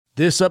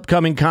This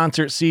upcoming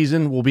concert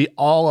season will be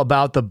all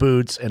about the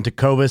boots, and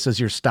Tecovas is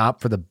your stop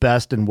for the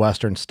best in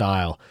Western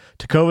style.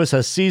 Tecovas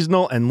has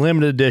seasonal and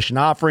limited edition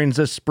offerings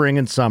this spring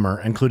and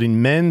summer,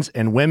 including men's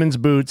and women's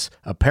boots,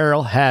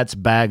 apparel, hats,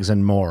 bags,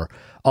 and more.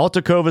 All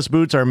Tecovas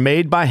boots are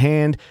made by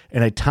hand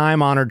in a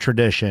time-honored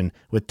tradition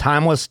with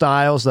timeless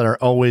styles that are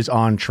always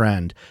on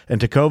trend. And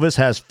Tecovas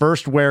has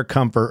first wear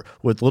comfort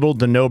with little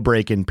to no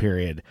break-in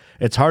period.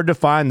 It's hard to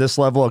find this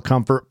level of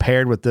comfort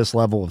paired with this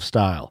level of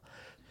style.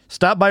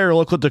 Stop by your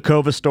local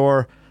Tecovas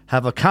store,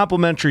 have a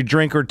complimentary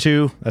drink or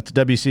two, that's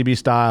WCB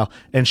style,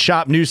 and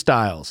shop new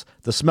styles.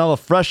 The smell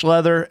of fresh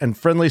leather and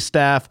friendly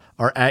staff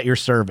are at your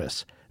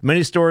service.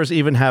 Many stores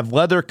even have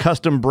leather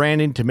custom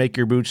branding to make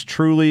your boots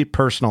truly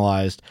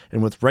personalized.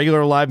 And with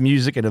regular live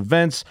music and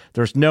events,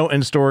 there's no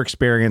in-store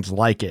experience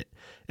like it.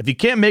 If you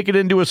can't make it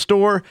into a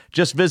store,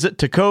 just visit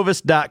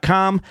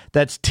tecovas.com.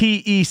 That's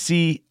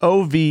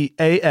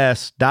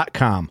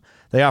TECOVAS.com.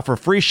 They offer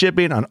free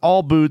shipping on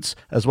all boots,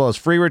 as well as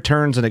free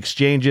returns and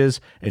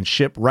exchanges, and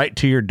ship right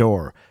to your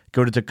door.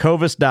 Go to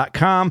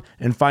tecovas.com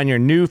and find your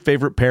new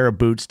favorite pair of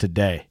boots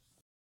today.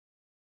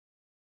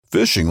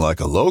 Fishing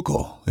like a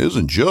local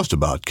isn't just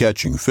about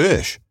catching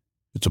fish.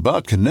 It's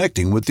about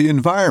connecting with the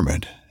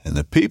environment and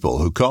the people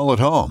who call it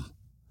home.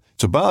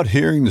 It's about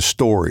hearing the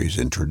stories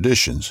and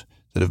traditions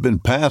that have been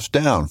passed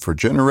down for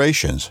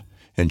generations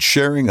and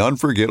sharing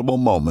unforgettable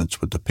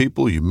moments with the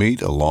people you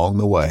meet along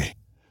the way.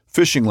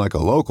 Fishing like a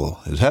local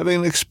is having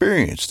an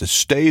experience that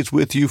stays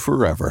with you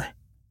forever.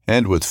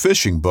 And with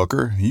Fishing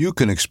Booker, you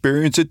can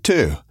experience it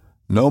too,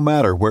 no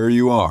matter where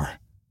you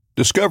are.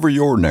 Discover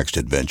your next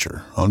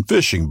adventure on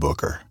Fishing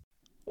Booker.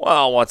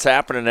 Well, what's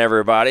happening,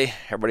 everybody?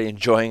 Everybody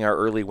enjoying our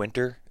early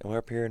winter? We're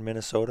up here in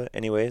Minnesota.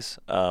 Anyways,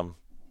 don't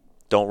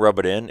rub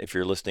it in if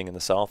you're listening in the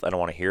South. I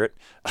don't want to hear it.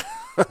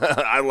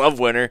 I love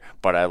winter,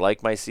 but I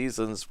like my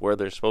seasons where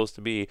they're supposed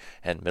to be,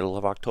 and middle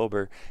of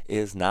October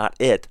is not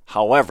it.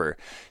 However,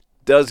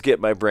 does get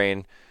my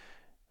brain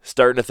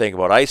starting to think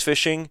about ice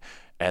fishing,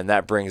 and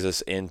that brings us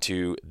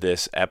into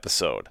this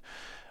episode.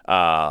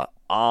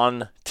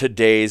 On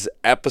today's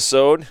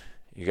episode,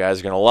 you guys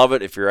are going to love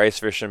it if you're ice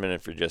fishermen,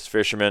 if you're just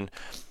fishermen.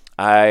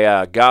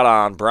 I got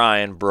on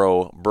Brian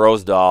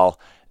Brosdahl,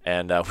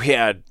 and we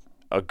had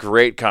a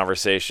great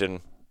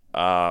conversation.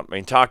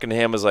 Talking to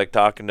him was like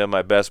talking to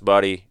my best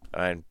buddy.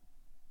 I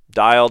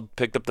dialed,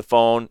 picked up the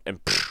phone,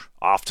 and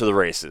off to the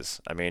races.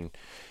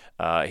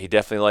 He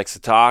definitely likes to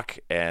talk,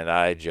 and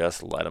I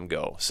just let him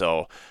go.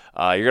 So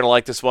you're going to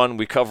like this one.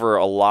 We cover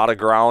a lot of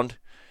ground.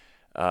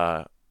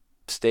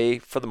 Stay,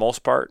 for the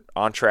most part,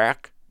 on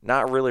track.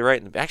 Not really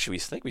right. Actually, we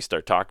think we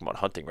start talking about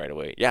hunting right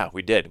away. Yeah,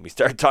 we did. We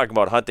started talking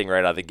about hunting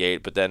right out of the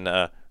gate, but then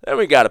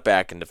we got it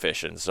back into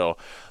fishing. So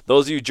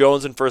those of you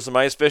jonesing for some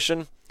ice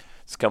fishing,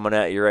 it's coming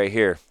at you right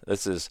here.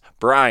 This is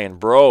Brian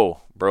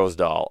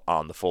Brosdahl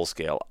on the Full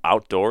Scale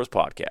Outdoors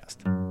Podcast.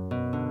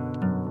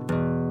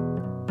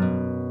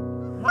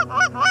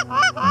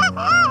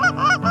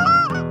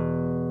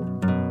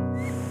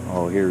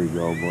 Oh, here we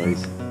go,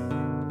 boys.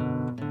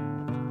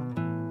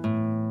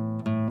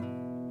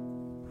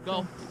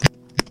 Go.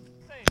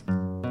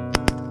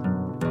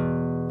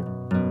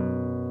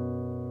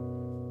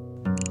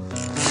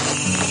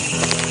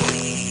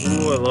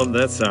 Ooh, I love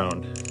that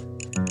sound.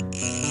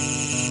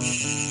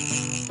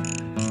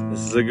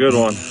 This is a good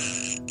one.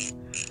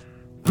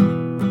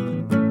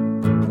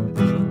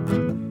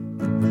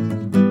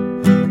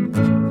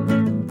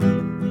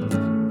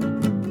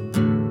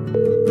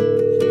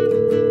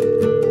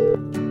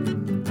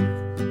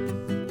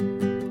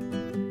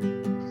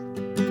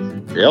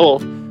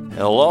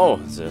 Hello.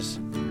 Is this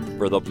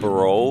for the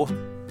bro?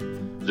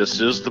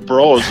 This is the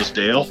bro. Is this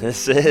Dale?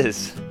 This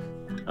is.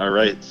 All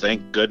right.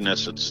 Thank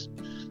goodness it's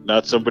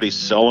not somebody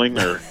selling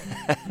or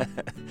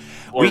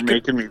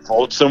making me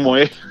vote some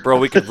way. Bro,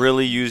 we could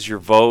really use your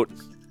vote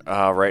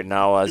right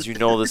now. As you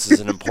know, this is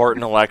an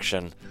important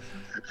election.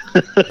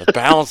 The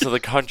balance of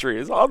the country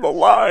is on the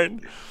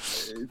line.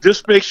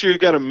 Just make sure you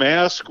got a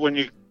mask when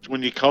you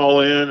call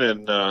in,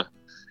 and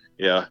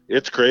yeah,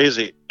 it's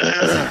crazy.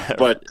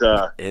 But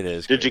it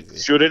is. Did you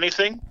shoot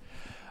anything?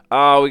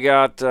 We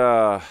got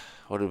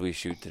what did we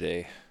shoot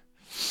today?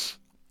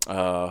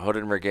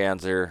 Hooded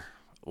merganser,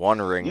 one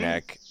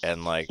ringneck,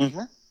 and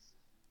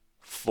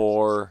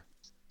 4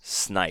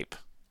 snipe.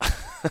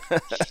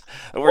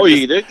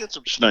 You did get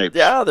some snipes.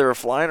 Yeah, they were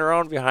flying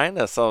around behind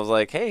us. So I was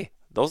like, hey,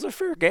 those are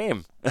fair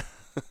game.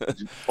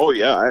 Oh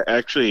yeah,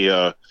 I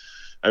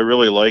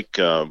really like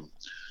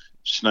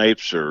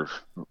snipes or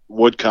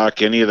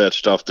woodcock, any of that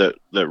stuff. That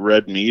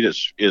red meat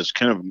is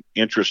kind of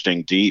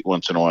interesting to eat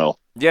once in a while.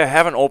 Yeah, I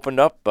haven't opened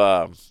up.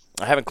 I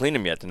haven't cleaned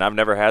them yet, and I've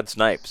never had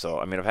snipe. So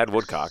I've had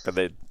woodcock. Are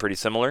they pretty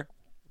similar?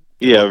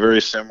 Yeah,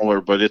 very similar,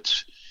 but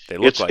it's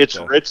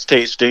rich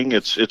tasting.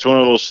 It's one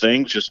of those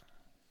things. Just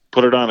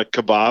put it on a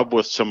kebab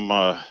with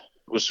some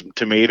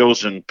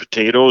tomatoes and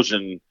potatoes,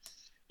 and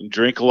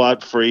drink a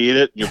lot before you eat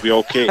it, and you'll be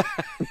okay.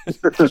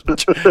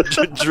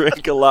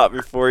 Drink a lot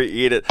before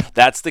you eat it.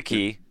 That's the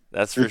key.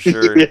 That's for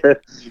sure. Yeah.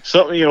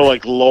 Something,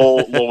 like low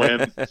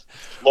end,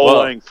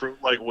 low-lying fruit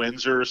like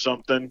Windsor or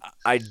something.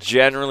 I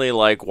generally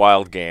like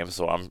wild game,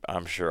 so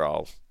I'm sure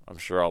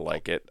I'll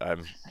like it.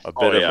 I'm a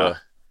bit of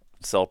a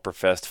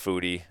self-professed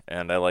foodie,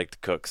 and I like to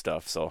cook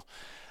stuff. So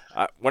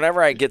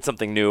whenever I get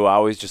something new, I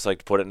always just like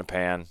to put it in a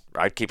pan.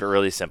 I'd keep it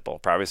really simple,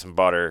 probably some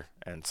butter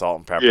and salt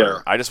and pepper. Yeah.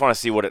 I just want to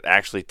see what it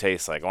actually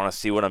tastes like. I want to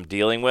see what I'm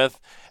dealing with,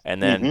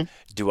 and then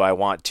do I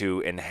want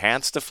to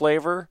enhance the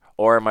flavor,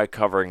 or am I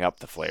covering up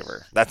the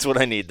flavor? That's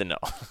what I need to know.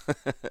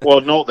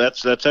 Well, no,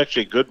 that's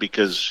actually good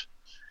because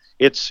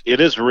it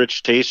is a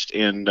rich taste,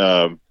 and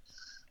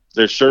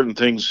there's certain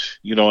things,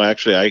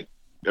 actually I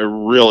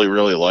really,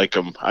 really like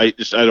them. I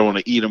don't want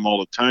to eat them all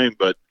the time,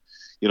 but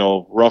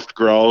ruffed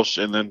grouse,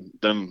 and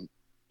then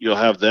you'll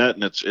have that,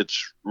 and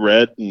it's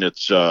red, and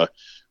it's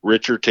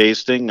richer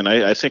tasting, and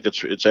I think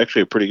it's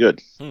actually pretty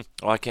good. Well,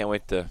 I can't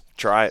wait to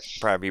try it.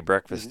 Probably be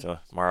breakfast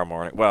tomorrow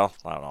morning. Well,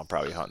 I don't know. I'll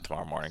probably hunt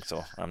tomorrow morning,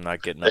 so I'm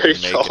not getting up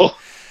and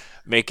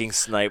making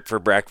snipe for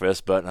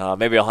breakfast, but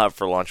maybe I'll have it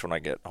for lunch when I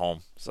get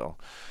home. So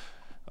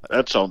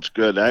that sounds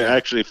good.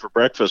 Actually, for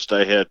breakfast,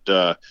 I had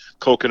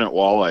coconut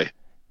walleye.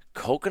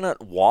 Coconut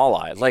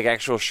walleye, like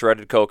actual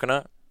shredded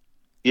coconut?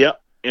 Yeah,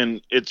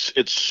 and it's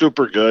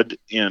super good.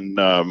 And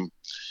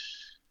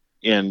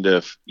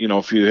if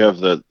you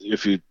have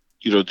if you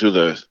do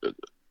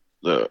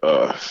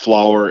the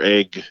flour,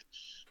 egg,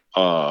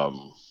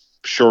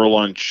 shore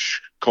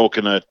lunch,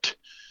 coconut,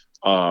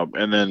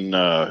 and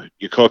then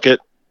you cook it,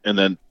 and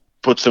then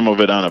put some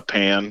of it on a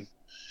pan,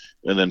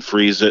 and then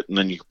freeze it, and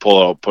then you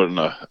pull it out, put it in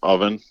the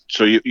oven.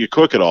 So you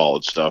cook it all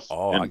and stuff.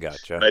 Oh, and I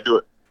gotcha. I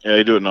do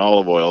it in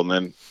olive oil, and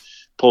then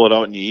pull it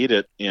out and you eat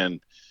it, and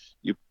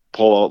you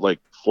pull out like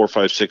 4,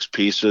 5, 6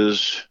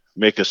 pieces,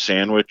 make a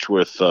sandwich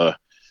with a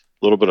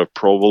little bit of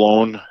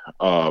provolone,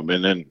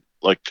 and then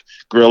like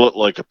grill it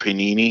like a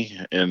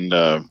panini. And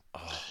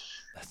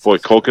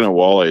coconut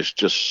walleye is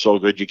just so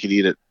good. You can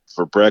eat it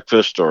for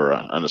breakfast or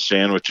on a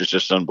sandwich. It's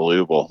just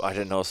unbelievable. I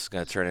didn't know this was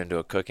going to turn into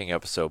a cooking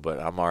episode, but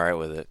I'm all right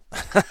with it.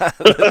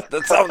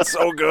 That sounds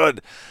so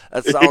good.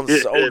 That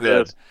sounds so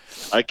good. Is.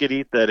 I could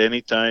eat that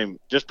anytime,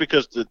 just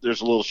because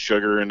there's a little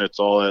sugar and it's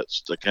all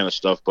that kind of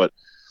stuff. But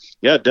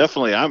yeah,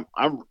 definitely,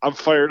 I'm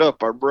fired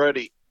up. I'm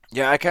ready.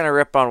 Yeah, I kind of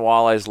rip on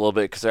walleyes a little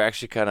bit because they're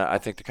actually I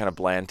think they're kind of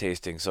bland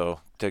tasting. So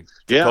the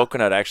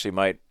coconut actually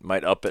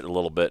might up it a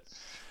little bit.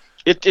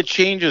 It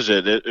changes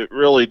it. It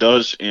really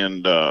does,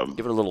 and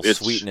give it a little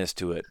sweetness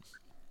to it.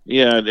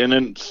 Yeah, and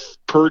then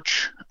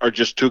perch are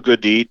just too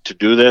good to eat to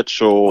do that.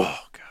 So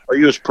I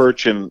use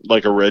perch in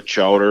like a red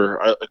chowder.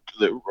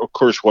 Of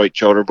course, white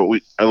chowder, but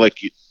I like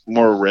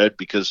more red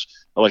because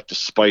I like to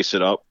spice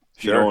it up,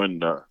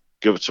 and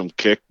give it some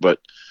kick. But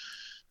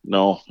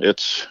no,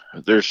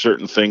 there's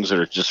certain things that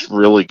are just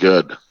really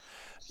good.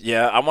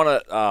 Yeah, I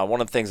want to. One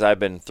of the things I've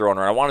been throwing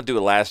around, I want to do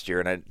it last year,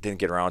 and I didn't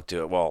get around to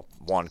it. Well,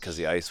 one, because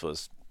the ice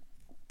was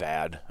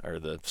bad, or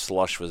the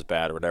slush was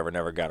bad, or whatever.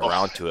 Never got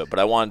around to it. But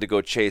I wanted to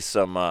go chase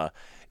some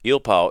eel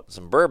pout,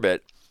 some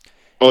burbot.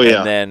 Oh yeah.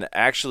 And then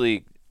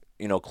actually,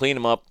 clean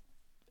them up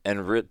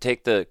and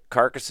take the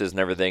carcasses and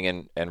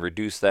everything, and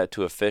reduce that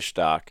to a fish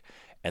stock,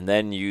 and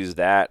then use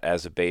that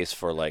as a base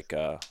for like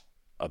a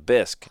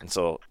bisque. And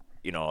so,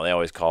 they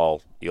always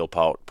call eel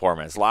pout poor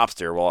man's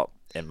lobster. Well,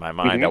 in my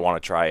mind, I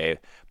want to try a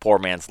poor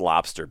man's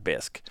lobster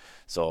bisque.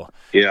 So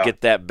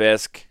get that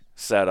bisque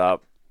set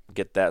up,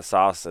 get that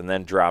sauce, and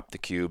then drop the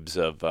cubes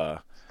of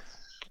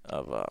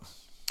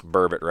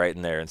burbot right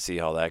in there and see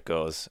how that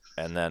goes.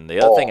 And then the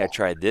other thing I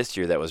tried this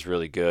year that was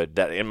really good,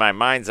 that in my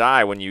mind's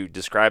eye when you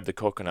described the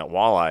coconut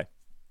walleye,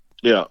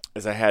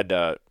 is I had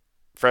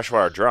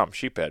freshwater drum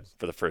sheephead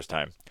for the first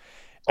time.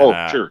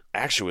 And, sure.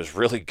 Actually was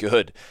really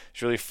good.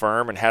 It's really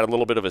firm and had a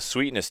little bit of a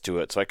sweetness to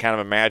it. So I kind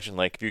of imagine,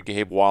 like, if you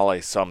gave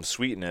walleye some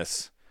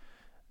sweetness,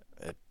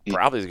 it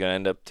probably is going to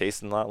end up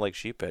tasting a lot like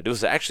sheephead. It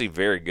was actually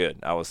very good.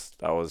 I was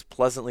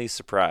pleasantly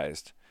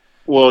surprised.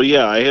 Well,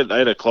 yeah, I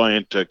had a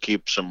client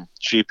keep some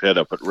sheephead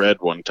up at Red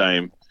one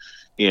time,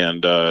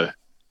 and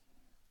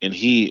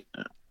he,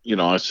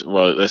 I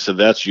said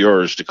that's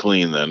yours to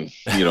clean then,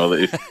 if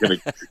you're going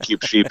to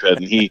keep sheephead.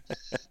 And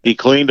he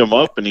cleaned them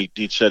up, and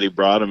he said he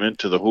brought them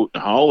into the Hoot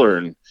and Holler,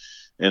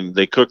 and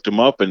they cooked them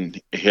up,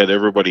 and he had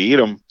everybody eat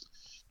them.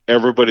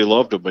 Everybody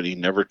loved them, but he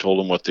never told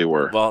them what they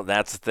were. Well,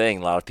 that's the thing.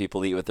 A lot of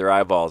people eat with their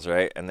eyeballs,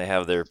 right? And they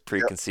have their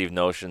preconceived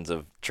notions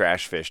of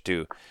trash fish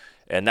too.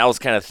 And that was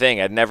kind of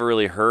thing. I'd never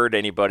really heard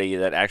anybody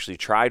that actually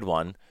tried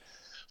one.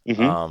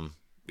 People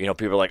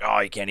are like, "Oh,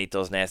 you can't eat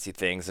those nasty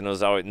things," and it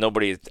was always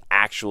nobody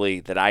actually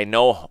that I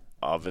know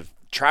of have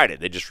tried it.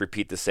 They just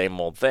repeat the same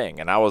old thing.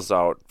 And I was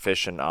out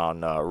fishing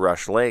on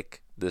Rush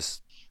Lake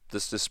this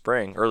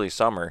spring, early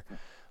summer,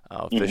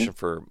 fishing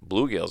for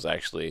bluegills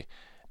actually,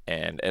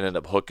 and ended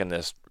up hooking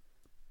this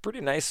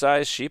pretty nice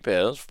sized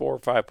sheephead. It was 4 or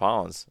 5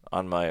 pounds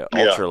on my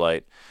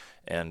ultralight.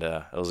 And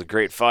it was a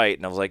great fight,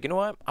 and I was like, you know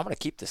what? I'm gonna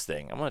keep this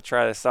thing. I'm gonna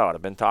try this out.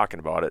 I've been talking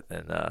about it,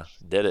 and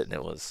did it, and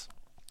it was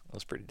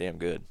pretty damn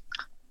good.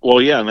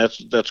 Well, yeah, and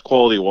that's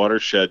quality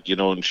watershed,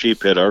 and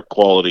sheephead are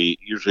quality,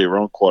 usually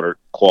around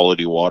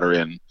quality water,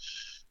 and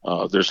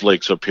There's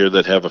lakes up here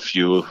that have a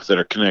few that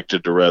are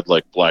connected to red,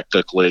 like Black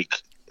Duck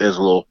Lake has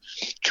a little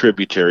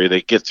tributary.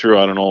 They get through,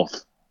 I don't know,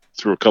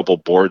 through a couple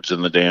boards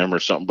in the dam or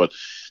something, but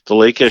the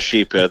lake has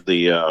sheephead.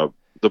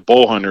 The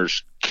bow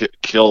hunters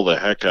kill the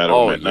heck out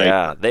of them at night.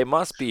 Yeah, they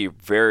must be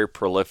very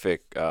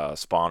prolific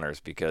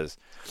spawners, because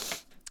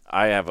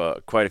I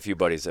have quite a few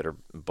buddies that are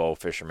bow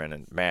fishermen,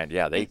 and man,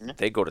 yeah,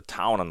 they go to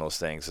town on those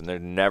things, and there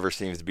never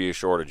seems to be a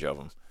shortage of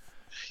them.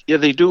 Yeah,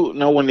 they do.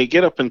 Now, when they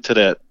get up into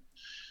that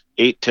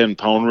 8-10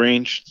 pound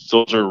range,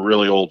 those are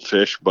really old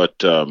fish, but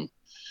they're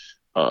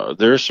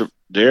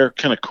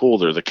kind of cool.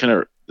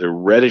 They're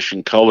reddish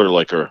in color,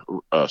 like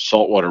a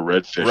saltwater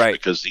redfish, right,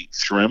 because they eat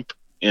shrimp,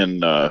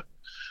 and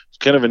it's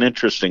kind of an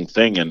interesting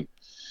thing, and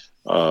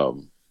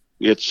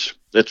it's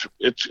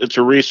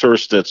a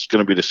resource that's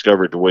going to be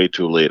discovered way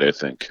too late, I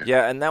think.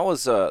 Yeah, and that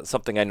was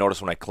something I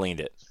noticed when I cleaned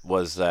it,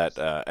 was that,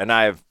 and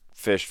I've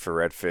fished for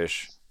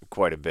redfish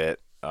quite a bit.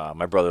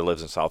 My brother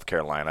lives in South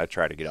Carolina. I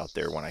try to get out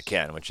there when I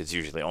can, which is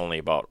usually only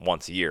about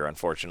once a year,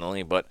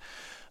 unfortunately. But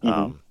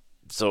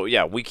so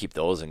yeah, we keep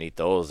those and eat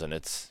those. And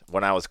it's,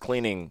 when I was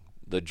cleaning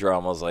the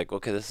drum, I was like,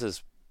 okay, this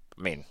is,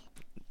 I mean,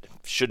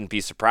 shouldn't be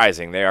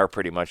surprising. They are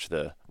pretty much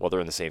they're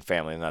in the same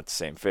family, not the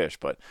same fish.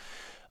 But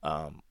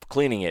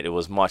cleaning it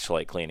was much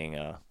like cleaning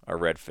a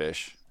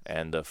redfish,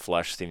 and the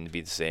flesh seemed to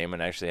be the same,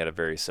 and actually had a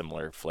very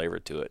similar flavor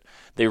to it.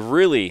 They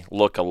really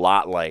look a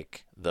lot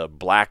like the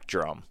black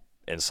drum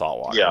in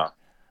saltwater. Yeah.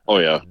 Oh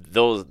yeah.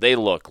 They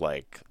look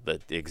like the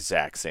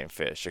exact same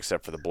fish,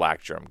 except for the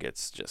black drum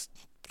gets just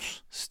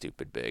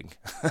stupid big.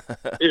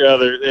 Yeah,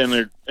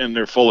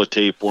 they're full of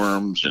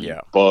tapeworms and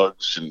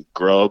bugs and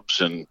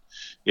grubs, and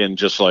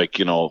just like,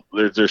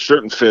 there's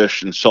certain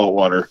fish in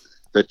saltwater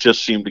that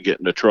just seem to get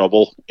into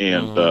trouble,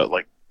 and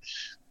like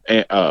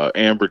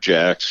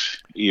amberjacks,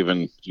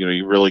 even,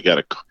 you really got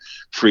to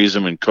freeze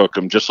them and cook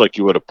them just like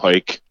you would a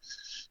pike.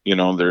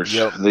 There's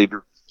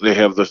they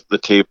have the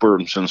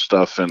tapeworms and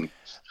stuff, and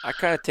I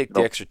kind of take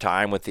the extra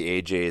time with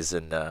the AJs,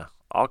 and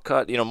I'll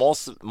cut.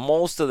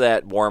 Most of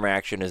that worm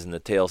action is in the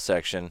tail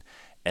section,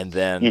 and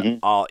then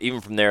I'll, even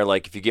from there,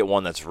 like if you get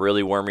one that's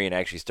really wormy and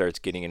actually starts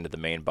getting into the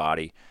main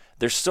body,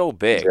 they're so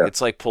big. Yeah.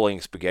 It's like pulling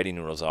spaghetti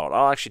noodles out.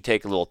 I'll actually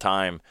take a little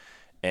time,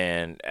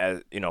 and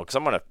because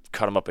I'm gonna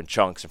cut them up in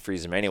chunks and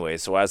freeze them anyway.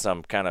 So as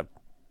I'm kind of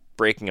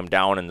breaking them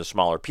down into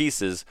smaller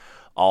pieces,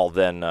 I'll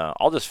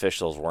just fish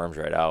those worms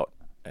right out.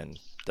 And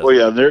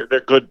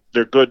they're good.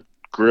 They're good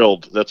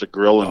grilled. That's a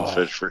grilling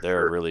fish for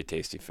they're sure. A really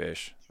tasty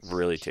fish.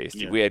 Really tasty.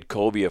 Yeah. We had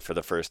cobia for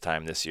the first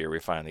time this year. We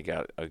finally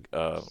got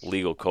a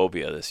legal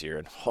cobia this year,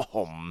 and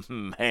oh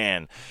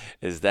man,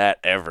 is that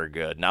ever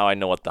good. Now I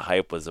know what the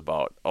hype was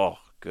about. Oh,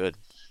 good.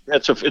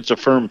 It's a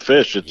firm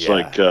fish. It's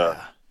it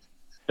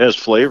has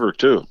flavor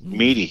too.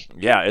 Meaty.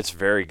 Yeah, it's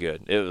very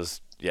good. It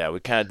was, we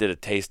kind of did a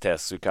taste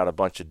test. We got a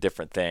bunch of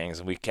different things,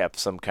 and we kept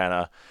some kind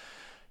of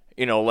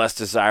less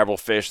desirable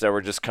fish that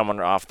were just coming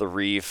off the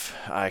reef.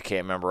 I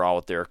can't remember all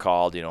what they were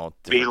called.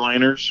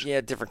 Bayliners.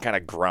 Yeah, different kind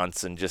of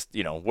grunts, and just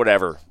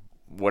whatever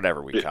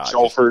we caught.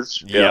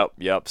 Sulfurs.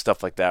 Yep,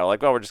 stuff like that.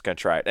 Like, well, we're just gonna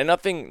try it, and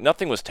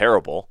nothing was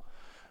terrible.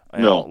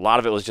 No, a lot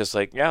of it was just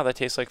like, that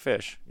tastes like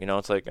fish.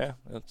 It's like,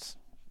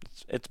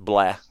 it's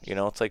blah.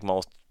 It's like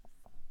most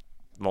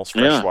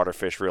freshwater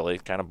fish, really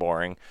kind of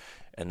boring,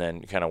 and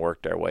then kind of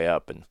worked our way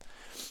up. And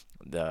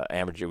the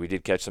amberjack, we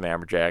did catch some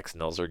amberjacks,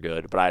 and those are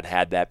good. But I'd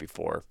had that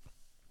before.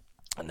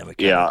 And then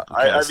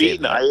I've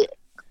eaten.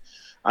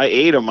 I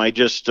ate them. I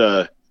just,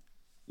 there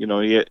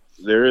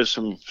is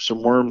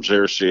some worms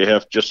there, so you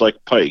have, just like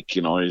pike,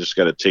 you just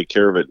got to take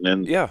care of it,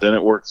 and then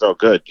it works out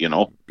good,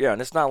 Yeah,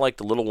 and it's not like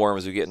the little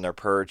worms we get in our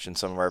perch and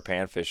some of our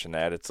panfish and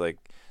that. It's like,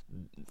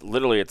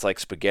 literally, it's like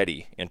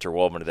spaghetti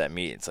interwoven to that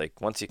meat. It's like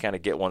once you kind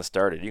of get one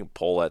started, you can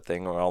pull that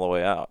thing all the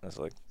way out. It's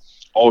like,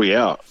 oh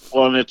yeah,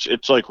 well, and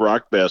it's like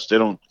rock bass. They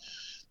don't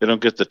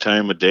get the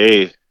time of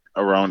day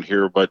around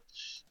here, but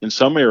in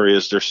some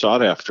areas they're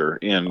sought after,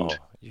 and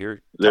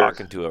you're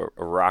talking to a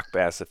rock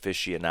bass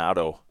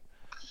aficionado.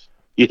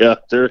 Yeah,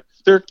 they're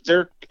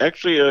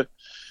actually a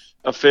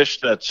fish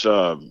that's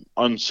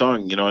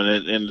unsung,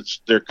 and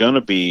they're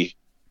gonna be,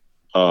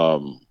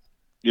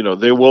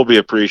 they will be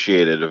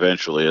appreciated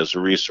eventually as the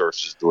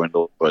resources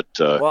dwindle. But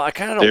I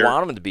kind of don't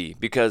want them to be,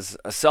 because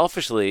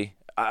selfishly,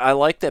 I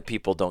like that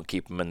people don't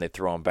keep them and they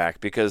throw them back,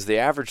 because the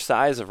average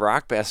size of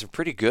rock bass are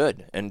pretty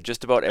good, and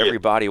just about every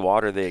body of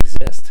water they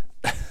exist.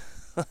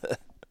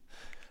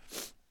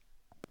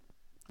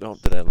 Oh,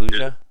 did I lose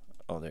you?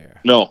 Oh,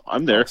 there. No,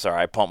 I'm there. Oh,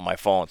 sorry, I pumped my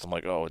phone, so I'm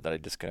like, oh, did I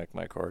disconnect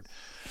my cord?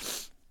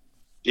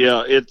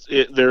 Yeah,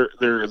 their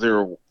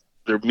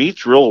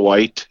meat's real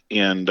white,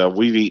 and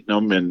we've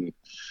eaten them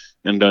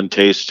and done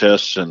taste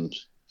tests, and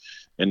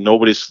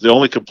the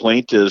only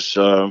complaint is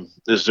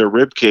their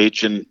rib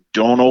cage, and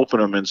don't open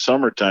them in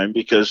summertime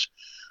because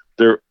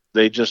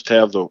they just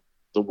have the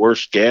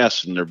worst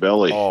gas in their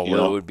belly. Oh,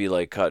 well, it would be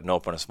like cutting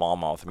open a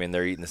smallmouth. I mean,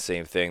 they're eating the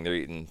same thing. They're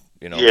eating,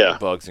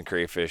 bugs and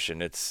crayfish,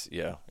 and it's,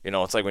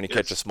 it's like when you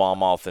catch a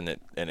smallmouth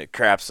and it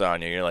craps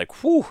on you. You're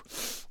like, whew,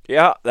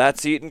 Yeah,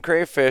 that's eating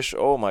crayfish.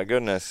 Oh my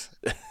goodness.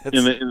 And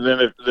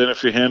then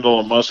if you handle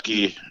a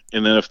muskie,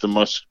 and then if the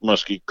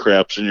muskie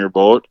craps in your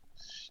boat,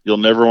 you'll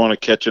never want to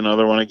catch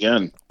another one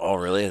again. Oh,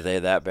 really? Are they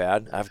that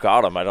bad? I've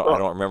got them. I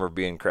don't remember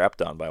being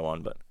crapped on by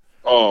one, but.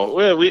 Oh,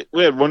 we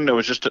had one that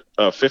was just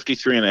a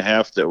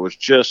 53.5 that was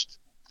just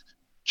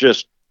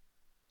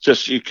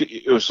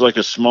it was like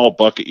a small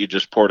bucket you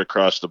just poured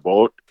across the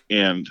boat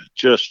and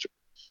just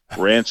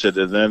rancid.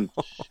 And then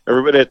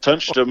everybody that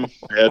touched them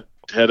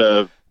had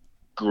a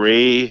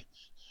gray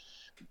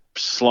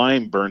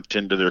slime burnt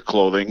into their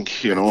clothing,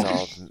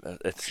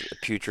 It's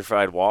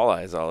putrefied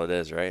walleye is all it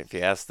is, right? If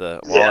you ask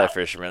the walleye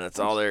fishermen, it's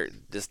all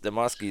just the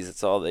muskies,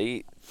 it's all they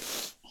eat.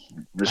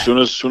 As soon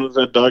as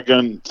that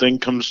doggone thing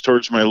comes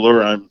towards my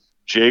lure, I'm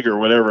jig or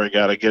whatever, I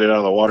gotta get it out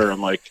of the water.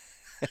 I'm like,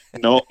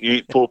 no, you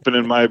ain't pooping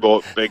in my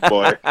boat, big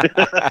boy.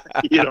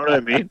 You know what I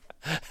mean?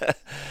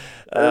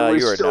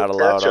 You are not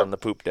allowed on the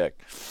poop deck.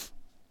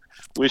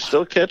 We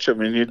still catch them,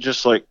 and you're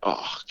just like,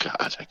 oh,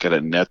 God, I got to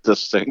net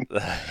this thing.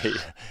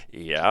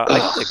 Yeah,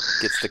 it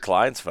gets the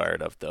Kleins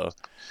fired up, though.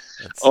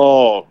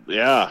 Oh,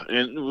 yeah.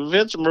 And we've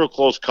had some real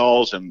close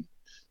calls, and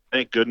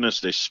thank goodness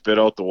they spit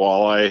out the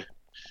walleye.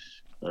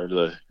 Or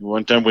the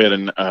one time we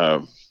had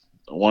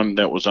one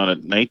that was on a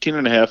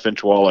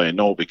 19.5-inch walleye. I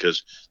know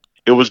because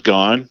it was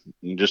gone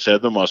and just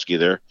had the muskie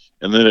there.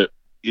 And then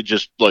it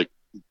just, like,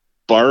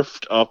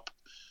 barfed up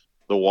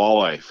the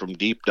walleye from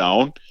deep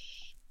down.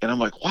 And I'm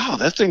like, wow,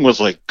 that thing was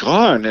like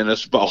gone in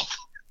his mouth.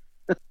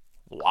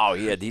 Wow,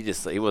 he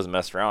wasn't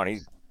messing around. He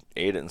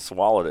ate it and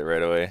swallowed it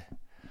right away.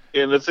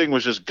 And the thing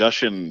was just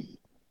gushing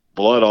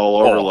blood all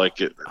over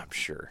like it. I'm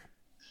sure.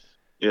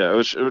 Yeah,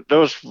 that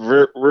was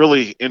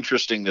really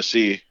interesting to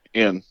see.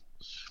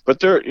 But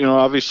they're,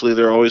 obviously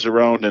they're always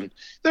around and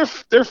they're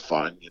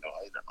fun. I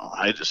don't know.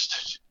 I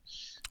just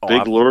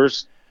big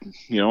lures.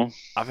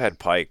 I've had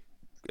pike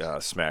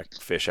smack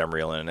fish I'm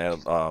reeling,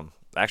 and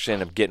actually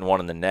ended up getting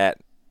one in the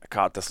net.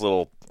 Caught this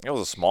little, it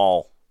was a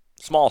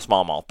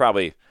smallmouth,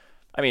 probably,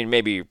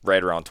 maybe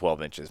right around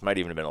 12 inches, might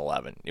even have been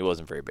 11. It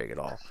wasn't very big at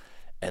all.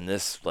 And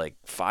this,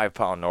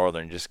 5-pound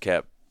northern just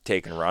kept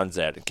taking runs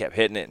at it and kept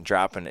hitting it and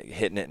dropping it,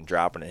 hitting it and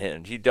dropping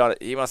it,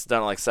 he must have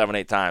done it like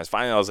 7-8 times.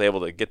 Finally, I was able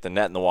to get the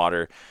net in the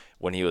water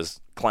when he was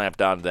clamped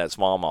onto that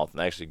smallmouth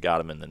and actually got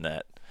him in the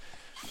net.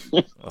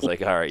 I was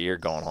like, all right, you're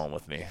going home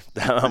with me.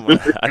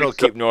 I don't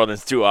keep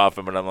northerns too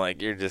often, but I'm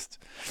like, you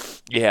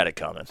had it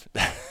coming.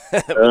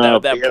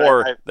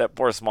 That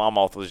poor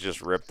smallmouth was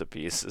just ripped to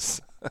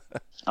pieces.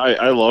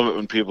 I love it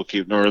when people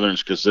keep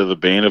northerns because they're the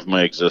bane of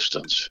my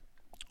existence.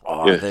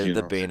 Oh, yeah, they're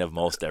the bane of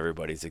most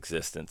everybody's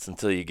existence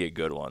until you get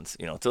good ones.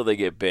 Until they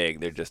get big,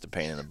 they're just a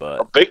pain in the butt.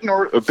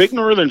 A big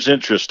northern's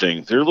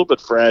interesting. They're a little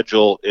bit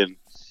fragile, and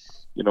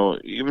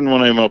even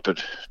when I'm up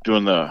at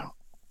doing the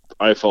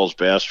I-Falls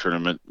Bass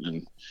Tournament,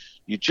 and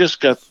you just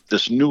got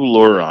this new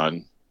lure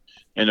on,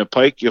 and a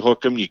pike, you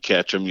hook them, you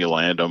catch them, you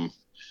land them.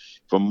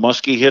 If a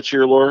muskie hits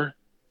your lure,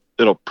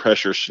 it'll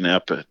pressure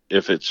snap it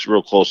if it's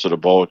real close to the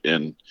boat,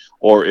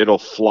 or it'll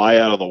fly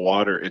out of the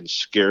water and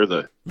scare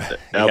the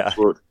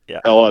absolute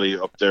hell out of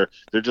you up there.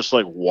 They're just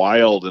like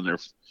wild, and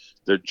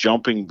they're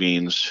jumping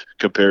beans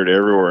compared to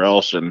everywhere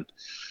else. And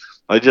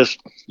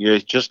you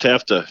just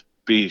have to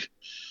be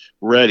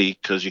ready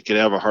because you could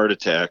have a heart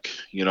attack,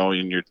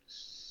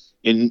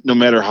 and no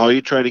matter how you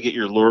try to get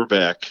your lure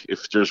back,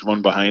 if there's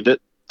one behind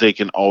it, they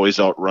can always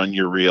outrun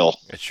your reel.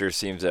 It sure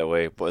seems that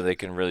way, but they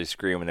can really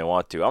scream when they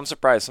want to. I'm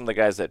surprised some of the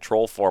guys that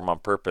troll for them on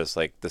purpose,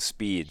 like the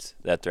speeds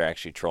that they're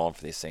actually trolling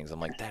for these things. I'm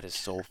like, that is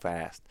so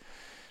fast.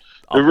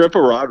 They rip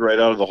a rod right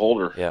out of the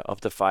holder. Yeah,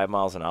 up to 5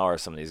 miles an hour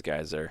some of these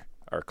guys are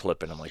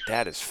clipping. I'm like,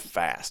 that is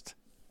fast.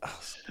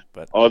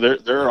 But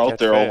they're out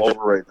there all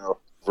over right now.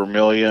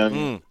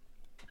 Vermilion,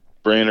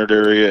 Brainerd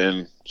area,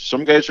 and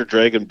some guys are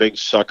dragging big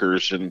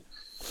suckers, and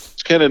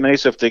it's kind of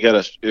nice if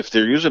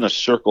they're using a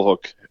circle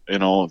hook,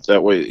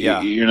 that way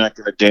you're not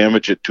going to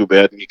damage it too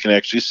bad, and you can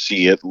actually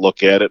see it,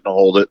 look at it, and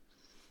hold it.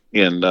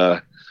 And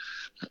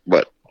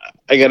but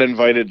I got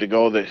invited to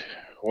go. That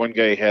one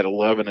guy had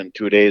 11 in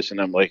 2 days,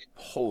 and I'm like,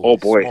 holy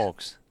boy,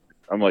 smokes.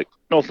 I'm like,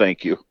 no,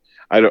 thank you.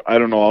 I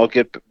don't know.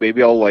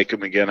 Maybe I'll like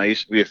him again. I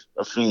used to be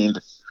a fiend,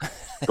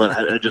 but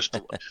I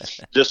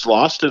just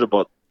lost it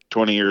about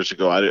 20 years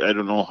ago. I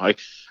don't know. I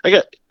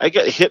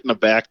got hit in the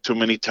back too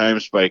many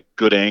times by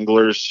good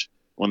anglers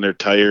when they're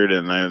tired,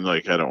 and I'm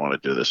like, I don't want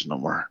to do this no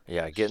more.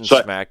 Yeah, getting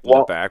smacked in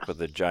the back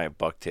with a giant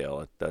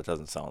bucktail, that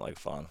doesn't sound like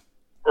fun.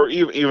 Or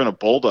even a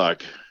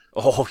bulldog.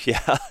 Oh,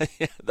 yeah.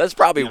 That's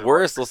probably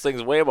worse. Those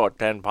things weigh about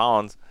 10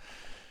 pounds.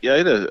 Yeah, I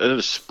had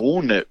a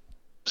spoon that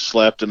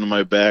slapped into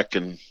my back,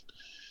 and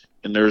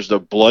there's the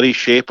bloody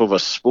shape of a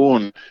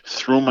spoon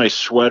through my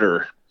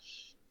sweater,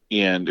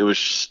 and it was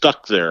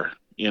stuck there.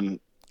 And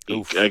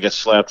I got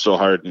slapped so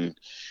hard, and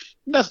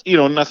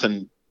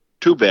nothing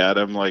too bad.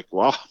 I'm like,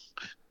 wow.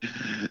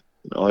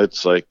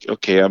 It's like,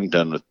 okay, I'm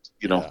done with,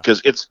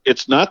 because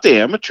it's not the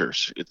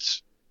amateurs.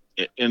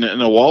 And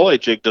a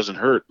walleye jig doesn't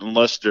hurt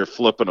unless they're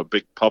flipping a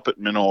big puppet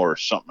minnow or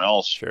something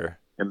else. Sure.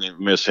 And they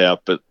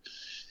mishap. But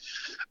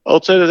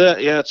outside of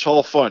that, yeah, it's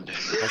all fun.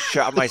 I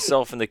shot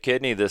myself in the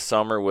kidney this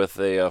summer with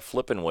a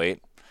flipping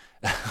weight,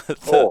 the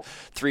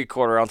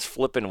 3/4 ounce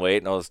flipping weight,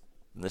 and I was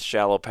in the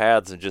shallow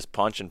pads and just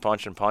punching.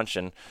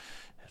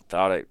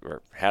 Thought I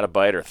had a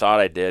bite or thought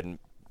I did, and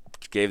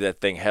gave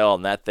that thing hell,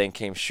 and that thing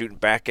came shooting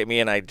back at me,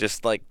 and I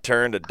just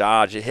turned to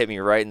dodge. It hit me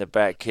right in the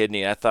back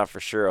kidney. I thought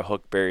for sure a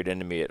hook buried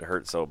into me. It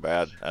hurt so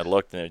bad. I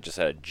looked and it just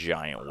had a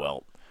giant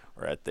welt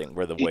where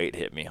the weight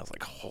hit me. I was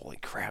like, holy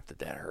crap, did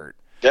that hurt?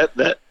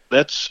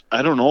 That's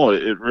I don't know.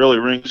 It really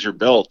rings your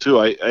bell too.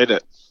 I had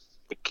a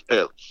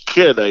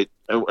kid. I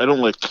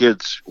don't let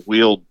kids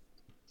wield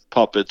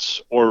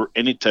puppets or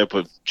any type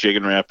of jig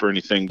and wrap or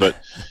anything,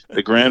 but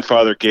the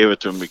grandfather gave it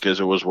to him because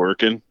it was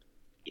working,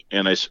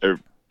 and I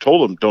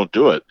told him don't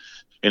do it,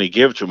 and he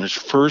gave it to him. His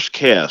first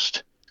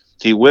cast,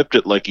 he whipped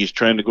it like he's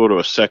trying to go to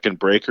a second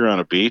breaker on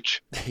a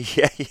beach.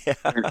 yeah.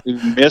 And he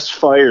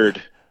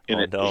misfired,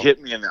 and it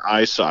hit me in the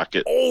eye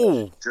socket.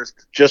 Oh,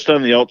 just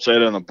on the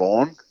outside on the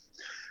bone.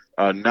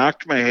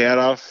 Knocked my hat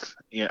off.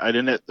 Yeah,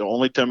 the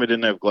only time I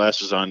didn't have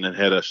glasses on and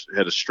had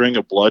a string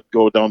of blood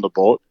go down the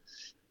boat.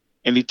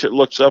 And he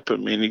looks up at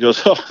me and he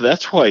goes, "Oh,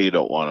 that's why you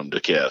don't want him to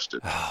cast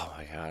it." Oh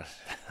my god.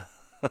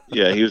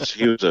 Yeah, he was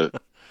a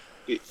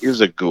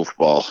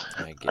goofball.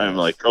 I'm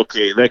like,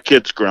 okay, that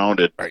kid's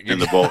grounded in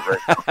the boat right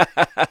now.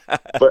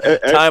 But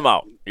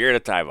timeout. You're in a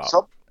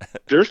timeout.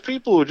 There's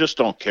people who just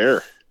don't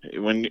care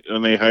when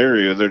they hire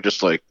you. They're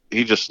just like,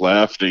 he just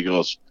laughed. And he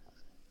goes,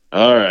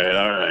 "All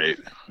right,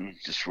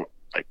 just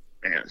like,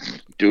 man,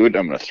 dude,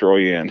 I'm gonna throw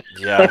you in."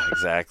 Yeah,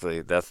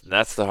 exactly.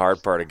 That's the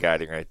hard part of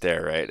guiding right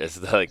there, right? It's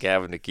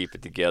having to keep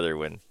it together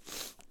when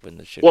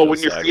the shit. Well, when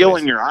you're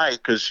feeling your eye,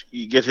 because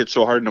you get hit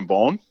so hard in the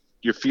bone,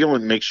 your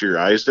feeling makes your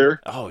eyes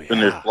there. Oh yeah.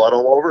 And there's blood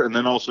all over, and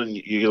then all of a sudden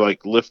you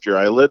like lift your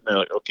eyelid, and they're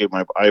like, okay,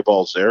 my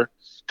eyeball's there,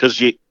 because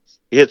you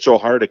hit so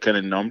hard it kind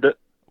of numbed it.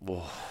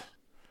 Whoa.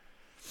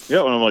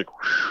 Yeah, and I'm like,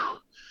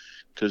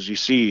 because you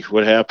see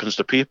what happens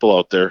to people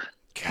out there.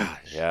 God,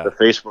 yeah. The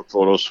Facebook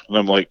photos, and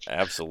I'm like,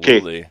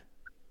 absolutely. Okay,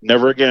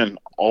 never again.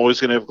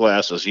 Always gonna have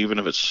glasses, even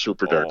if it's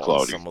super dark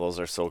cloudy. Some of those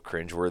are so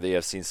cringeworthy.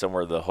 I've seen some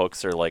where the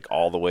hooks are like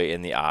all the way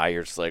in the eye.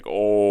 You're just like,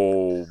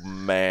 oh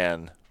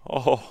man.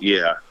 Oh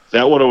yeah,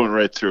 that would have went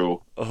right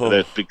through.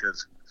 That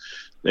because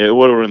it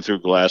would have run through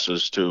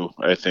glasses too,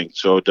 I think.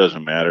 So it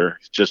doesn't matter.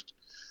 Just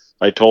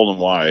I told them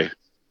why.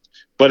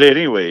 But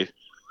anyway.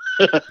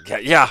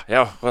 yeah.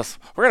 Well,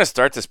 we're gonna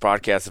start this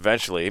podcast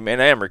eventually. I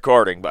mean, I am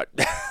recording, but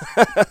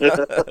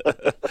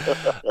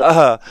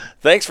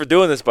thanks for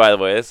doing this. By the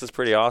way, this is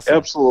pretty awesome.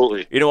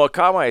 Absolutely. You know what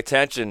caught my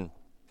attention,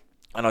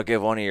 and I'll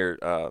give one of your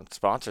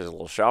sponsors a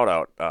little shout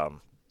out.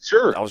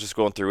 Sure. I was just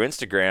going through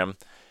Instagram,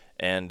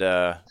 and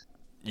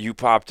you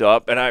popped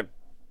up, and I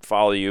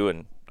follow you,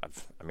 and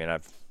I've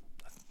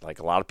like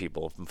a lot of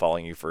people have been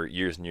following you for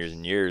years and years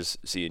and years,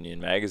 seeing you in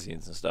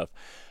magazines and stuff.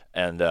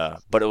 And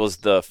but it was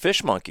the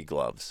Fish Monkey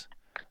gloves.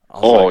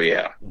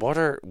 Yeah. What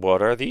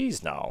are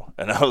these now?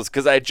 And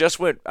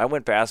I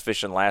went bass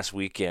fishing last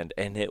weekend,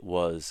 and it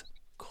was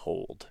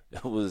cold.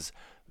 It was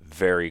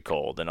very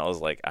cold, and I was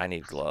like, I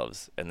need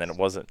gloves. And then it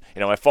wasn't,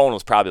 my phone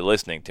was probably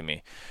listening to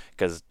me,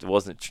 because it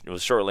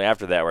was shortly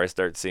after that where I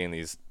started seeing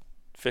these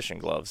fishing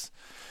gloves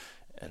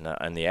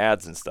and the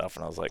ads and stuff,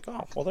 and I was like,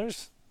 oh well,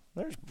 there's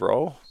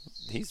bro,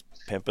 he's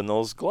pimping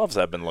those gloves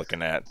I've been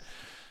looking at.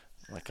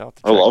 Like, I'll have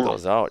to check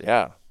those out.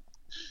 Yeah.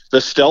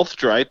 The Stealth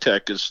Dry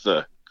Tech is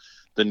the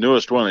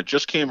newest one. It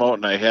just came out,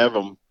 and I have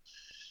them.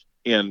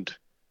 And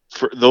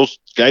for those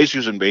guys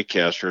using bait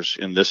casters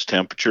in this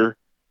temperature,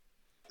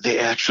 they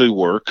actually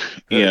work.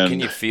 And can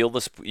you feel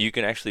you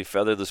can actually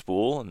feather the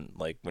spool, and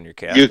like when you're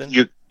casting?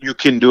 You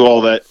can do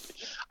all that.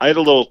 I had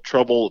a little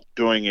trouble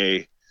doing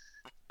a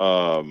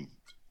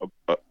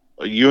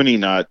uni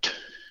knot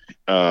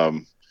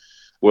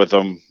with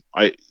them.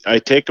 I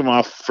take them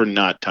off for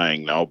knot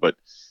tying now, but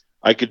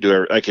I could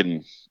do it. I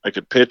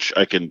could pitch.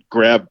 I can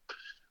grab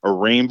a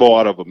rainbow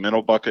out of a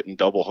minnow bucket and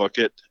double hook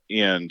it,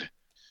 and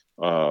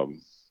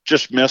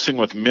just messing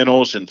with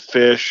minnows and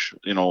fish,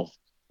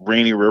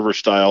 Rainy River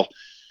style.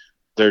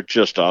 They're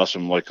just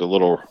awesome, like a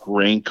little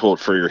raincoat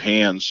for your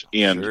hands.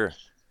 And sure.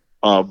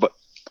 But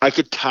I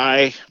could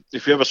tie,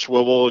 if you have a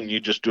swivel and you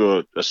just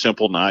do a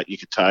simple knot, you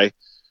could tie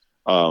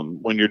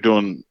when you're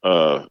doing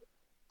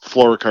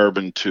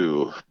fluorocarbon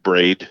to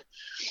braid.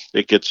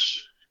 It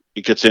gets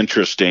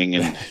interesting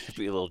and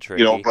be a little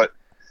tricky.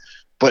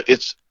 But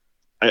it's.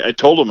 I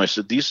told him, I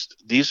said,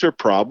 these are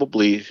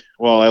probably,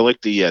 well, I like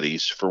the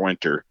Yetis for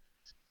winter.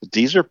 But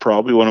these are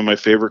probably one of my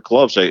favorite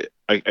gloves. I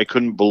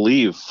couldn't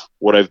believe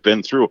what I've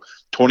been through.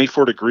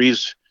 24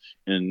 degrees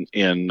in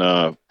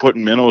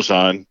putting minnows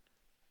on.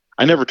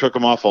 I never took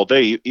them off all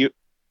day.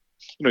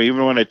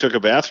 Even when I took a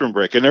bathroom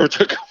break, I never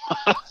took them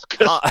off.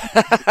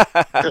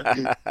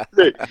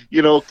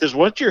 Because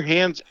once your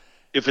hands,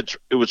 if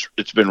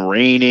it's been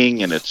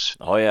raining and it's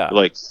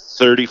like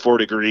 34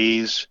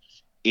 degrees,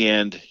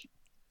 and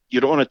you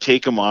don't want to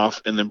take them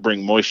off and then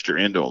bring moisture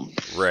into them.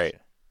 Right.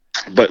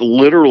 But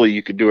literally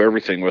you could do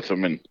everything with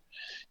them.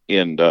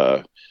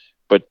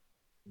 But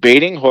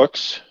baiting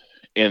hooks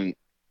and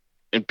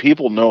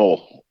people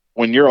know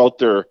when you're out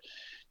there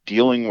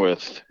dealing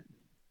with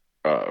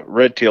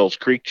red tails,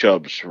 creek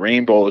chubs,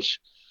 rainbows,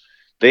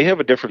 they have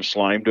a different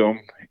slime to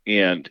them,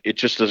 and it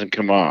just doesn't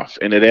come off.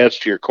 And it adds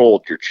to your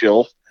cold, your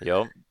chill.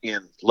 Yep.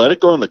 And let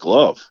it go in the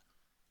glove.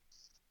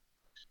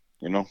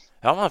 You know?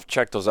 I'm going to have to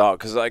check those out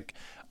because, like,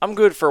 I'm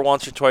good for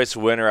once or twice a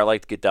winter. I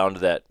like to get down to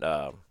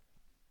that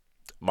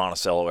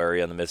Monticello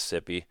area in the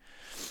Mississippi.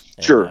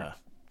 And, sure.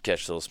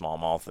 Catch those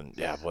smallmouth. And,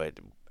 yeah, boy.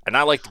 And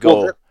I like to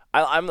go. Well,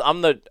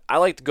 I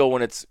like to go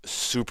when it's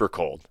super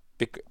cold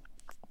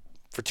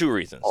for two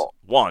reasons. Oh.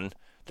 One,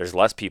 there's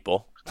less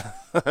people.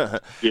 Yeah.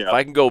 If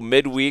I can go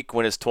midweek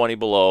when it's 20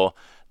 below,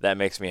 that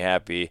makes me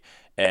happy.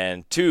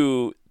 And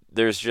two,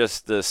 there's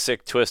just the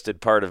sick, twisted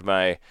part of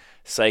my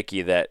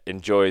psyche that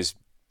enjoys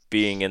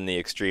being in the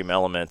extreme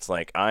elements.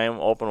 Like, I am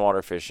open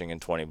water fishing in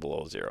 20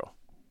 below zero.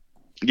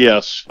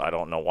 Yes. I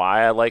don't know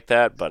why I like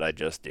that, but I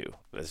just do.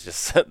 It's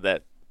just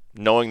that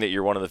knowing that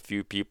you're one of the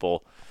few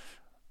people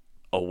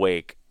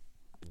awake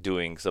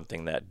doing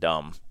something that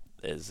dumb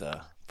is,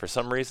 for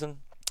some reason,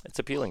 it's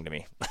appealing to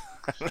me.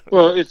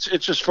 Well, it's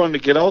just fun to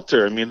get out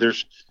there. I mean,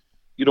 there's,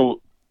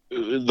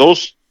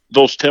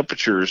 those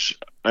temperatures.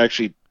 I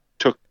actually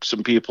took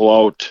some people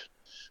out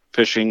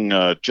fishing.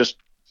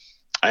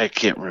 I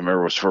can't remember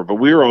what it was for, but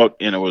we were out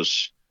and it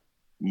was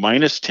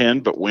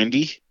 -10 but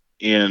windy,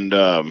 and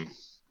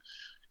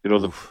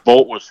the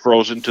boat was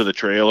frozen to the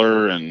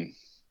trailer, and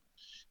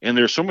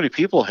there's so many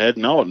people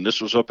heading out, and this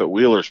was up at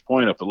Wheeler's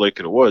Point up at Lake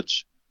of the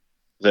Woods,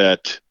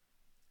 that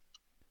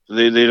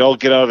they'd all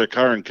get out of their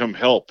car and come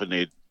help, and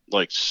they'd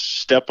like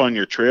step on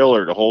your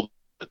trailer to hold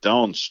it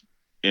down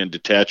and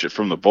detach it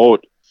from the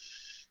boat.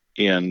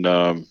 And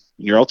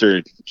you're out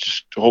there,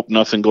 just hope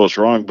nothing goes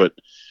wrong, but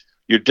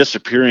you're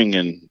disappearing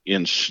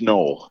in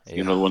snow,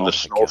 when the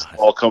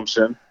snowfall comes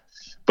in.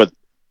 But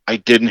I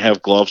didn't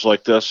have gloves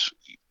like this.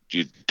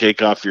 You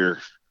take off your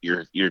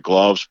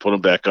gloves, put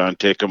them back on,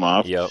 take them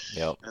off. Yep.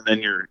 And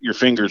then your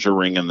fingers are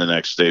ringing the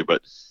next day.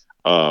 But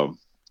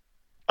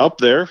up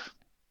there,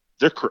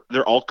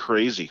 they're all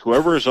crazy.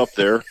 Whoever is up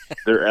there,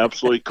 they're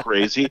absolutely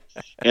crazy,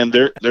 and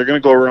they're going to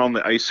go around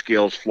the ice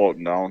scales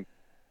floating down.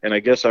 And I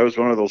guess I was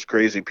one of those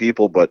crazy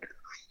people, but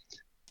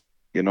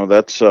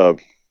that's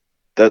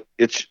that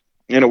it's,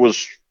 and it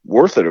was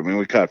worth it. I mean,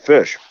 we caught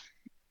fish.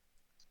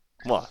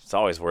 Well, it's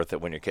always worth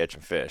it when you're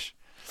catching fish.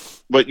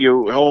 But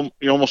you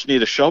almost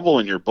need a shovel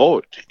in your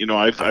boat.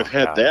 I've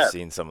had that. I've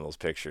seen some of those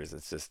pictures.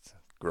 It's just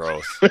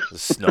gross. The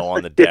snow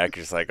on the deck.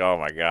 You're just like, oh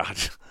my god.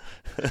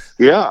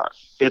 Yeah,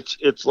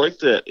 it's like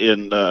that.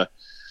 And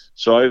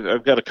so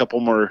I've got a couple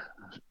more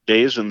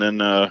days, and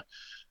then I'm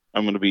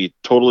going to be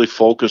totally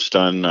focused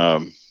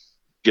on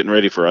getting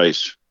ready for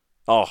ice.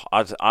 Oh,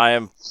 I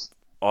am.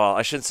 Well,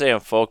 I shouldn't say I'm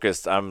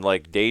focused. I'm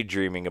like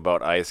daydreaming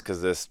about ice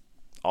because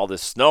all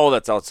this snow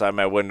that's outside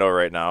my window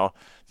right now.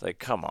 It's like,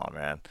 come on,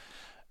 man.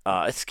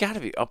 It's got to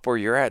be up where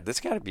you're at. There's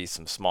got to be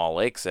some small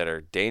lakes that are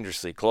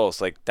dangerously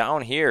close. Like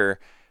down here,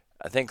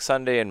 I think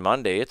Sunday and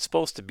Monday, it's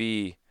supposed to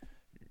be,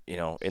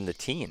 in the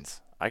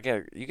teens. You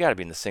got to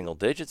be in the single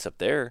digits up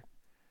there.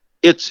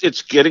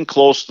 It's getting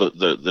close.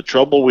 The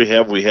trouble we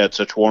had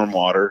such warm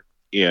water,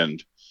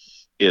 and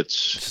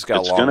it's just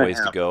got a long ways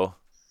to go.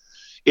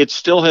 It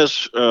still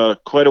has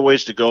quite a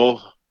ways to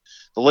go.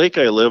 The lake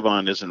I live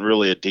on isn't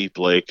really a deep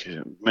lake,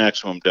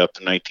 maximum depth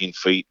of 19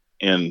 feet,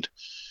 and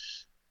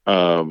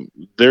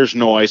there's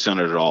no ice on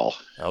it at all.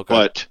 Okay.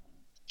 But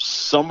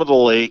some of the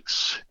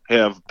lakes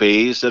have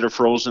bays that are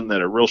frozen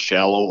that are real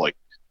shallow, like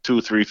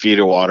 2-3 feet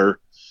of water,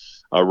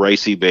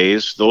 ricey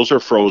bays. Those are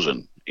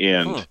frozen,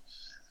 and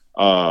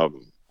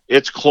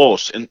it's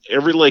close. And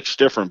every lake's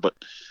different, but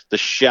the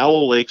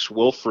shallow lakes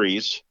will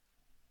freeze.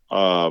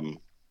 And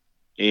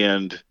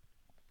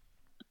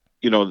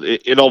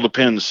it all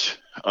depends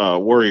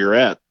where you're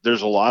at.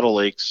 There's a lot of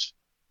lakes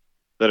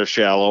that are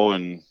shallow,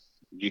 and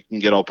you can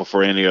get out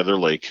before any other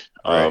lake.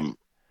 Right.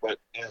 But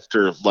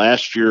after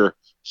last year,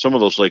 some of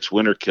those lakes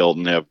winter killed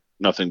and have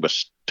nothing but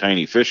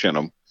tiny fish in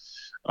them.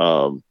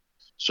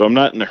 So I'm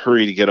not in a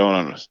hurry to get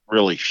on a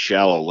really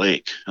shallow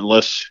lake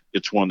unless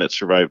it's one that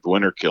survived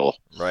winter kill.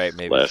 Right,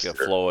 maybe it's got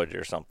flowage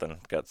or something.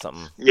 Got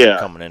something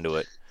coming into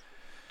it.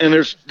 And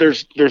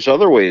there's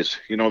other ways.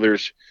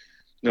 There's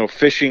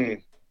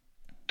fishing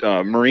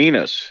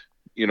marinas.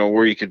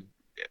 Where you could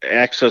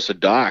access a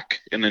dock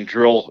and then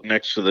drill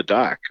next to the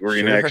dock, where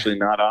you're actually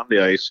not on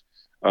the ice,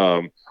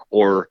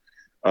 or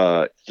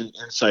an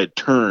inside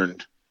turn,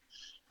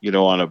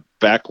 on a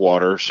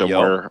backwater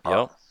somewhere.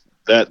 Yep.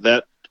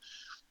 That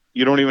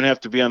you don't even have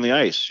to be on the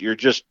ice. You're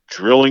just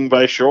drilling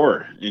by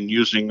shore and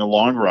using a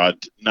long rod,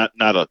 not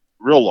a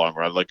real long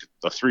rod, like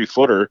a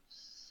 3-footer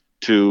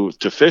to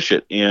fish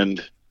it.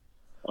 And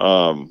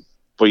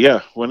but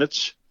yeah, when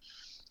it's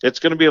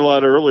going to be a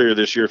lot earlier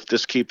this year if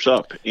this keeps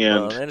up.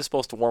 And it's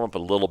supposed to warm up a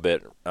little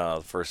bit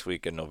the first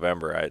week in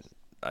November.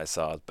 I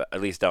saw, at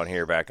least down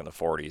here, back in the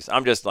 40s.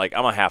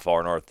 I'm a half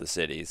hour north of the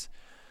cities.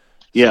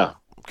 So yeah.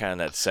 I'm kind of in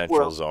that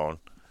central zone.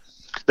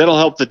 That'll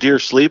help the deer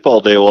sleep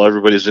all day while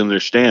everybody's in their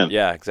stand.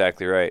 Yeah,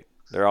 exactly right.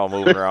 They're all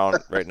moving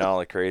around right now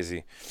like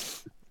crazy.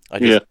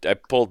 I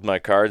pulled my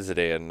cards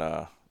today, and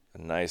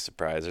a nice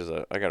surprise.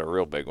 I got a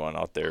real big one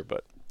out there,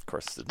 but of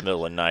course it's the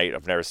middle of the night.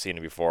 I've never seen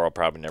him before. I'll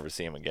probably never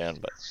see him again,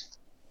 but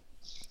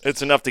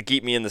it's enough to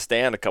keep me in the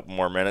stand a couple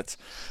more minutes.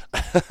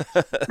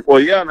 Well,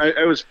 yeah, and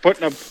I was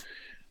putting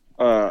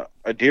up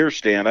a deer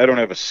stand. I don't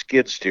have a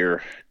skid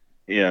steer,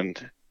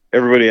 and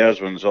everybody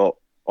has one's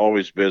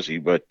always busy,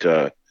 but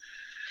I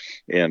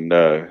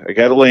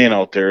got it laying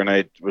out there, and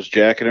I was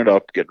jacking it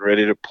up, getting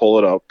ready to pull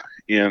it up,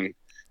 and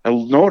I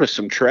noticed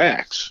some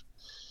tracks.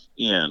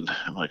 And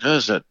I'm like, oh,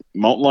 is that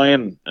mountain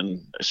lion? And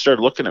I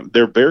started looking at them.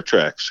 They're bear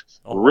tracks,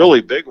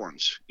 really big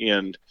ones.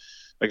 And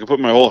I could put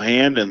my whole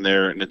hand in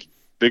there, and it's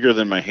bigger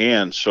than my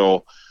hand.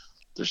 So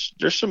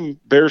there's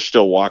some bears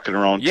still walking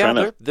around.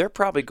 Yeah, they're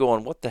probably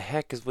going, what the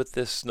heck is with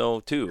this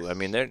snow too? I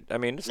mean,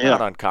 it's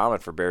not uncommon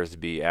for bears to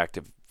be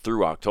active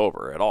through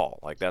October at all.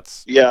 Like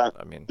that's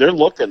they're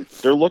looking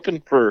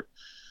for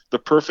the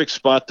perfect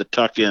spot to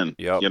tuck in.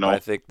 Yep, I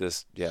think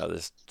this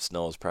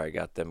snow's probably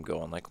got them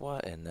going like,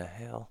 what in the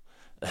hell?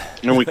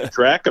 And we can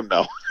track them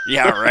now.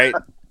 Yeah, right.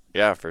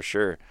 Yeah, for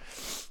sure.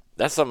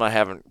 That's something I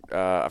haven't.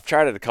 I've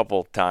tried it a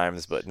couple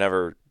times, but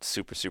never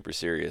super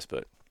serious.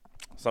 But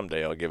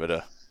someday I'll give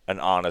it an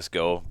honest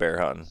go bear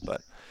hunting.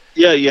 But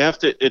yeah, you have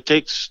to. It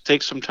takes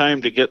some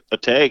time to get a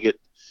tag.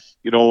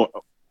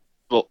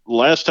 The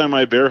last time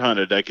I bear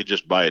hunted, I could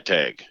just buy a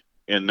tag,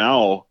 and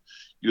now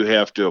you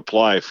have to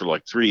apply for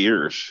like 3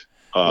 years.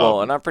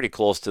 And I'm pretty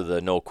close to the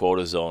no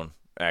quota zone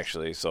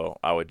actually, so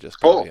I would just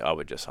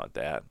hunt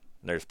that.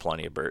 There's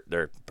plenty of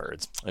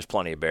birds. There's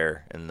plenty of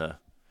bear in the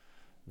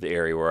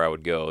area where I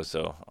would go,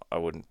 so I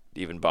wouldn't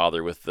even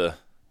bother with the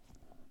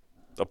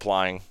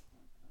applying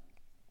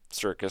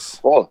circus.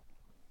 So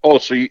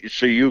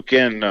you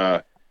can.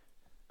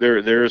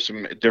 There are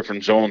some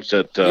different zones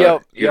that.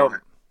 Yep.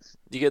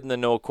 You get in the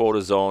no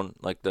quota zone,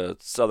 like the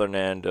southern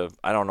end of.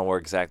 I don't know where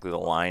exactly the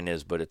line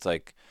is, but it's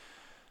like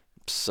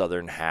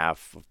southern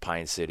half of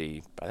Pine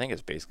City. I think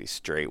it's basically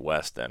straight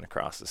west. Then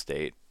across the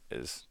state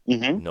is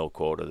no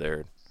quota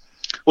there.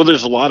 Well,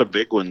 there's a lot of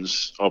big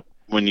ones up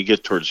when you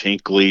get towards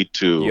Hinckley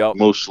to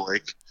Moose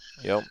Lake.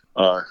 Yep.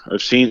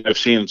 I've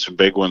seen some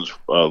big ones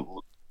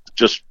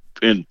just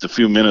in the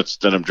few minutes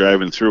that I'm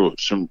driving through.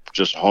 Some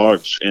just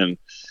hogs, and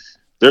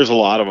there's a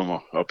lot of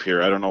them up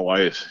here. I don't know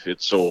why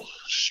it's so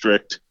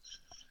strict.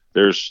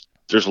 There's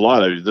a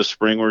lot of this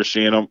spring we're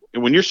seeing them.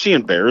 And when you're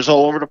seeing bears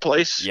all over the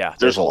place,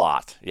 there's a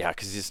lot. Yeah,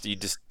 because you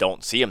just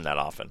don't see them that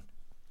often.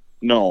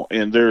 No,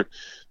 and they're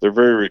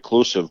very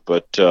reclusive,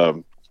 but.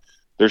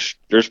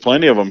 There's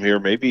plenty of them here.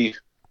 Maybe,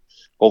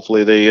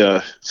 hopefully, they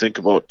think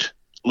about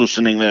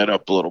loosening that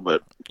up a little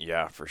bit.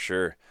 Yeah, for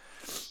sure.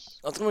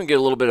 Let's go and get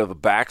a little bit of a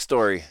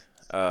backstory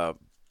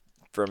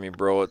from you,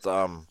 bro. It's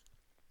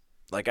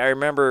like I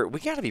remember we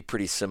got to be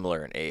pretty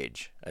similar in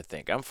age. I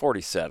think I'm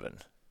 47.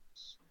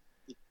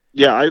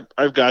 Yeah,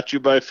 I've got you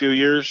by a few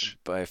years.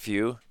 By a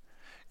few,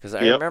 because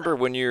I remember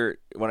when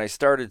I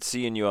started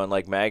seeing you on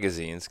like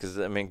magazines. Because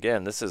I mean,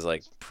 again, this is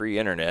like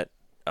pre-internet.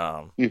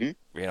 I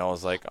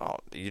was like, oh,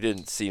 you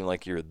didn't seem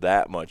like you were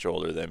that much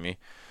older than me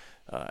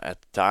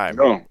at the time.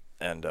 No,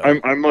 and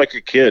I'm like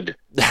a kid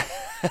that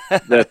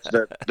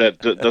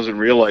doesn't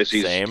realize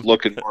he's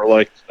looking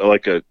more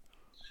like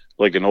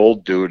an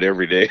old dude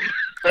every day.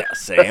 Yeah,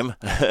 same.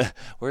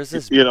 Where's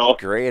this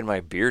gray in my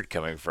beard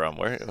coming from?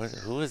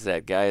 Who is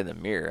that guy in the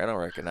mirror? I don't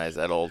recognize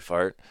that old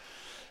fart.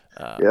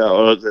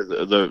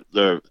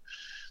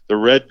 The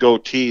red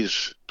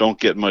goatees don't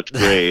get much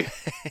gray.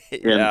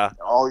 Yeah. And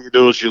all you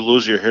do is you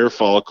lose your hair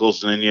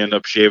follicles, and then you end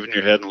up shaving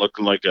your head and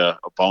looking like a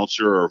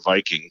bouncer or a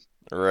Viking.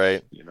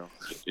 Right.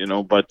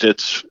 But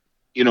it's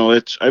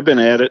I've been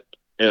at it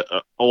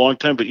a long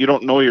time, but you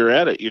don't know you're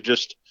at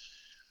it.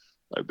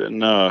 I've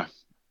been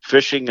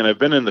fishing, and I've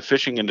been in the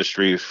fishing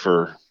industry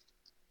for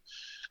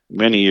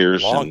many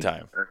years. Long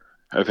time.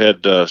 I've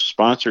had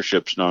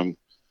sponsorships now. I'm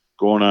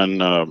going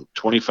on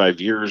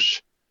 25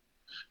 years.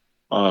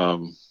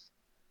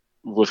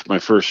 With my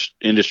first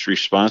industry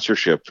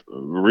sponsorship,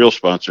 real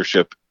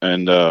sponsorship,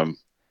 and I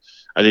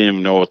didn't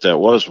even know what that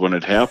was when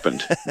it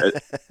happened.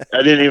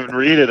 I didn't even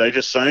read it. I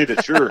just signed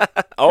it. Sure.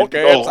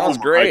 Okay, that sounds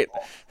great.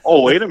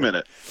 Oh, wait a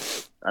minute.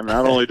 And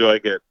not only do I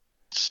get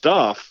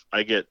stuff,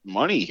 I get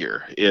money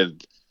here,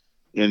 and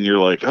you're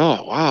like,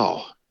 oh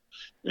wow.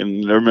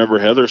 And I remember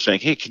Heather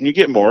saying, "Hey, can you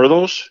get more of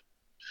those?"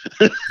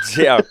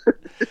 Yeah.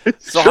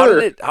 So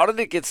sure. how did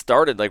it get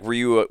started? Like, were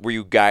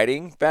you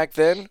guiding back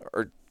then,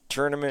 or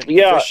tournament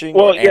fishing,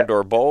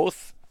 or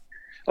both?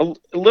 A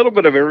little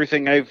bit of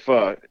everything. I've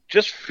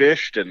just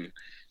fished and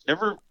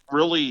never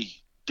really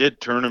did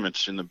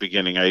tournaments in the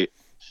beginning.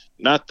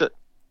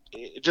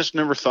 Just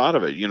never thought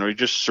of it. You're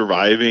just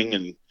surviving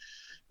and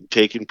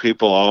taking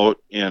people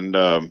out, and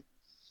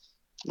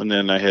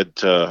then I had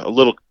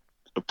a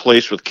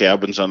place with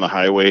cabins on the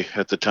highway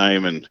at the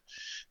time, and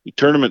the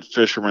tournament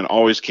fishermen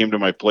always came to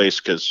my place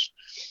because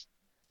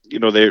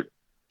they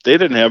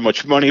didn't have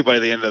much money by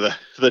the end of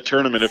the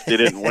tournament if they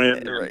didn't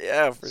win.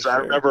 Yeah, for sure. I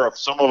remember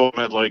some of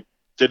them had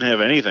didn't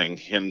have anything,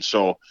 and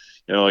so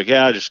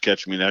just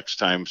catch me next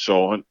time.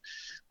 So it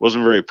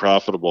wasn't very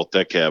profitable at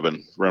that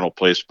cabin rental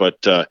place, but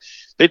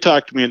they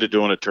talked me into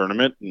doing a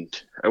tournament, and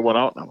I went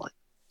out and I'm like,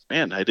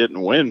 man, I didn't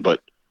win,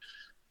 but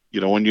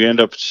when you end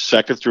up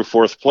second through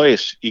fourth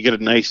place, you get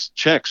a nice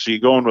check. So you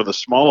go in with a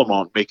small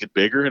amount, make it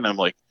bigger. And I'm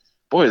like,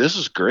 boy, this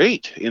is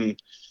great.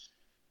 And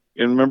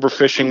remember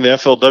fishing the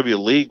FLW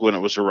League when it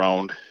was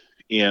around,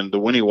 and the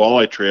Winnie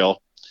Walleye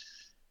Trail.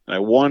 And I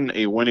won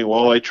a Winnie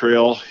Walleye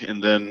Trail,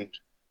 and then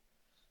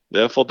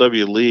the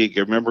FLW League.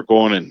 I remember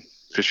going and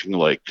fishing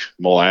like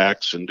Mille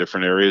Lacs and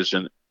different areas,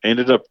 and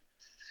ended up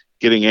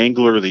getting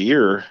Angler of the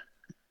Year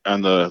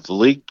on the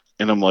league.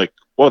 And I'm like,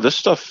 well,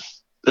 this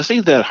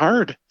ain't that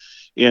hard.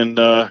 And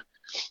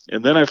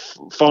then I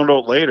found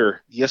out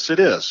later, yes, it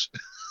is.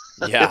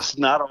 Yeah. It's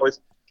not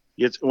always.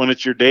 When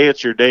it's your day,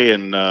 it's your day.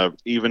 And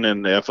even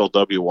in the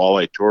FLW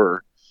Walleye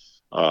Tour,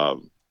 I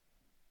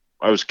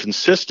was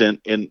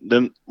consistent. And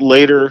then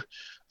later,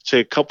 say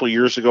a couple of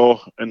years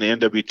ago in the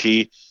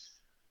NWT,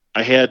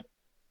 I had,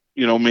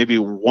 maybe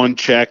one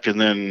check and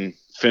then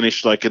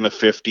finished like in the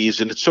 50s.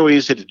 And it's so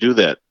easy to do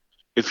that.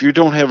 If you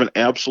don't have an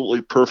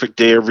absolutely perfect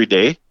day every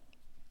day,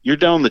 you're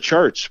down the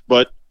charts.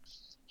 But,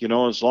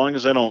 as long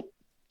as I don't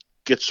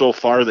get so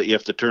far that you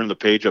have to turn the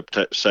page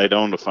upside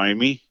down to find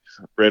me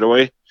right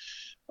away.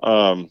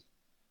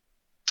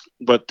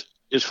 But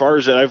as far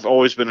as that, I've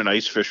always been an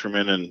ice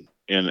fisherman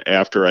and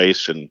after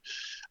ice, and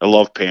I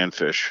love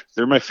panfish.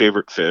 They're my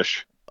favorite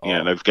fish. Oh.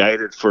 And I've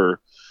guided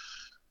for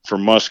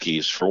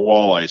muskies, for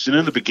walleyes. And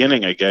in the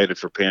beginning, I guided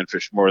for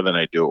panfish more than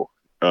I do.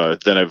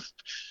 Then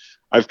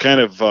I've kind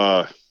of,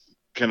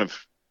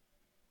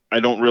 I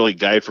don't really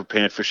guide for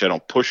panfish. I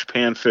don't push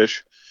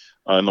panfish.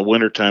 In the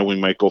wintertime, we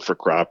might go for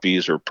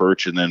crappies or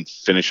perch and then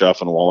finish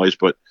off on walleyes.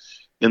 But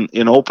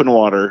in open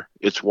water,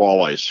 it's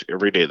walleyes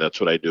every day. That's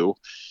what I do.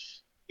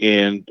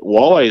 And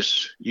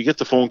walleyes, you get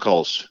the phone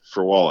calls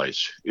for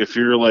walleyes. If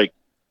you're like,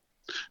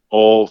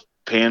 oh,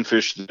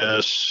 panfish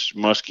this,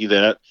 muskie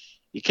that,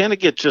 you kind of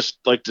get just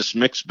like this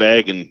mixed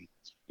bag, and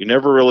you're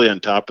never really on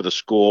top of the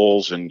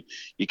schools, and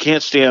you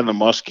can't stay on the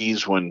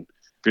muskies if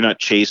you're not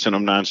chasing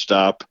them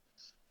nonstop.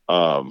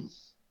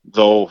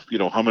 Though,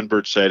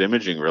 Humminbird side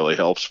imaging really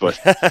helps, but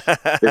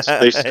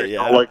they stick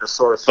out like a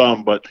sore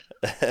thumb. But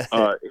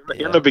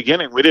in the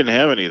beginning, we didn't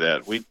have any of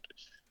that.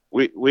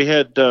 We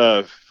had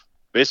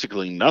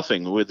basically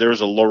nothing. There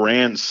was a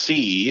Loran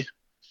C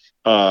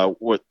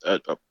with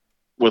a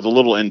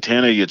little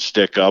antenna you'd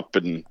stick up,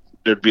 and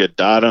there'd be a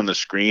dot on the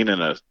screen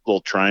and a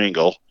little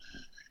triangle,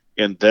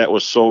 and that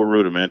was so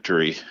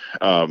rudimentary.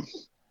 But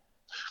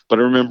I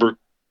remember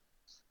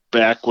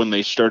back when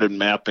they started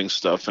mapping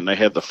stuff, and I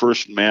had the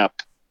first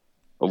map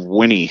of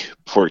Winnie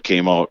before it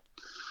came out.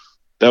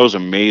 That was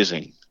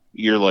amazing.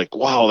 You're like,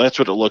 wow, that's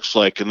what it looks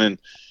like. And then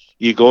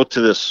you go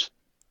to this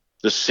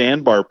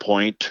sandbar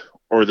point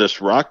or this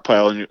rock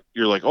pile, and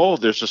you're like, oh,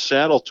 there's a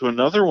saddle to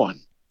another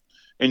one.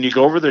 And you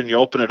go over there and you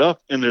open it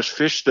up, and there's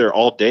fish there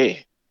all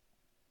day.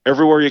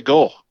 Everywhere you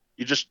go,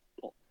 you just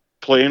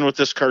play in with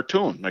this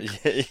cartoon. Like,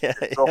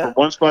 go from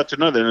one spot to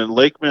another. And then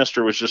Lake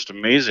Master was just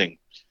amazing.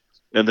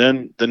 And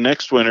then the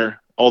next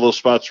winter, all those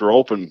spots were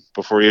open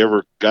before you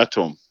ever got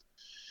to them.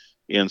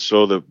 And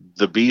so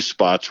the B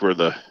spots were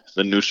the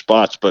new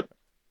spots. But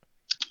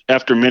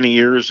after many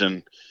years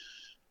and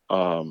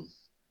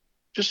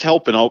just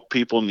helping out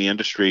people in the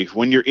industry,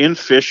 when you're in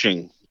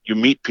fishing, you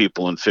meet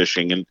people in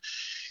fishing,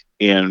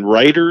 and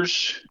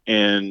writers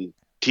and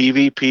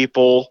TV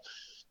people,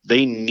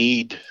 they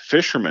need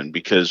fishermen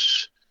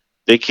because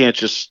they can't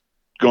just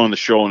go on the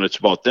show and it's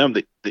about them.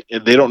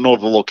 They don't know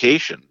the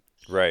location.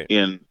 Right.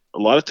 And a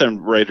lot of time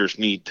writers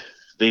need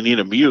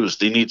a muse.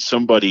 They need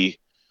somebody.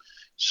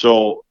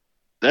 So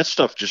that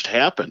stuff just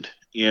happened.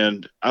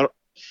 And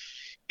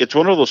it's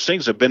one of those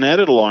things. I've been at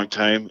it a long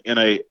time,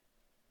 and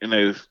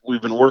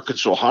we've been working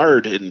so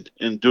hard and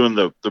doing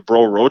the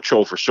Bro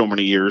Roadshow for so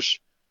many years.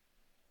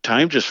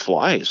 Time just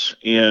flies,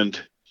 and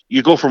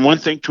you go from one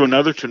thing to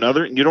another,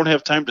 and you don't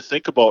have time to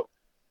think about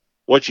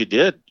what you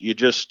did. You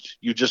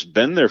just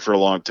been there for a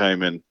long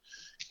time,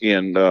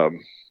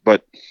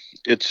 but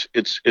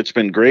it's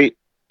been great.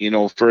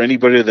 For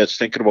anybody that's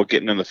thinking about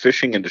getting in the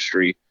fishing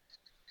industry,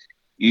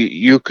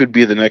 you could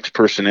be the next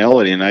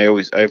personality. And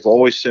I've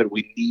always said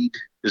we need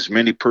as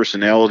many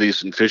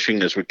personalities in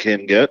fishing as we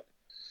can get.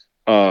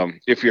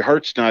 If your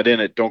heart's not in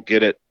it, don't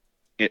get it.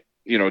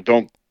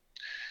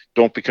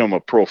 Don't become a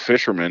pro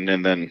fisherman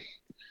and then,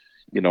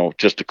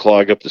 just to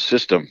clog up the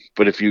system.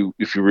 But if you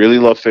really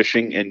love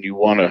fishing and you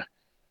want to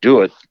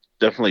do it,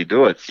 definitely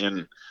do it.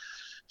 And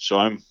so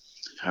I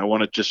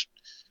want to just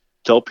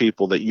tell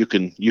people that you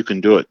can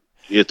do it.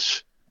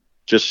 It's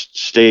just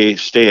stay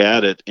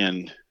at it.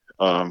 And,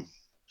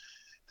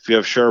 if you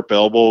have sharp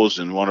elbows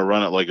and want to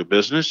run it like a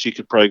business, you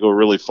could probably go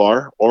really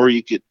far. Or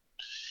you could,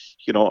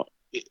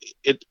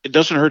 it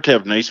doesn't hurt to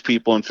have nice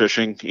people in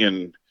fishing.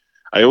 And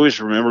I always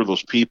remember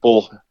those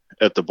people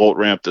at the boat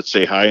ramp that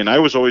say hi. And I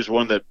was always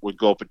one that would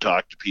go up and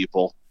talk to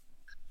people.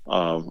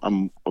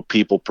 I'm a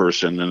people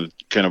person and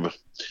kind of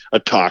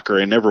a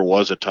talker. I never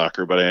was a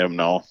talker, but I am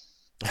now.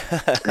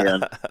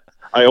 And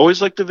I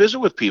always like to visit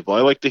with people.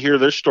 I like to hear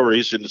their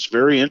stories, and it's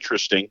very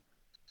interesting.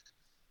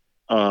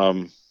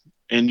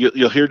 and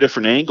you'll hear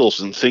different angles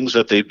and things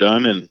that they've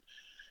done, and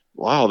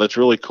wow, that's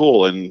really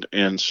cool.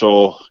 And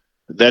so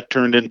that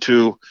turned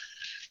into,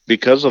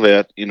 because of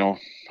that,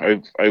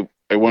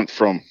 I went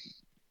from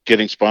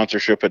getting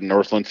sponsorship at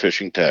Northland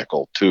Fishing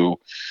Tackle to,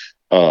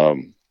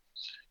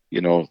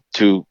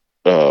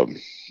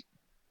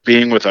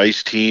 being with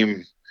Ice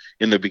Team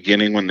in the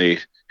beginning when they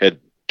had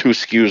 2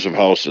 SKUs of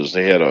houses.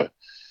 They had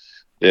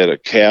a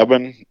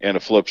cabin and a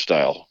flip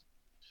style,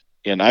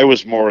 and I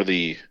was more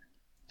the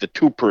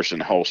 2-person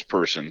house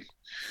person,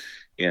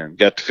 and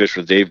got to fish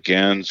with Dave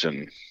Gens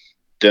and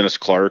Dennis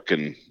Clark,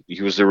 and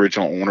he was the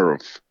original owner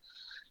of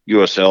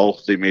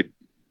USL. They made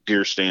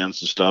deer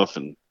stands and stuff,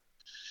 and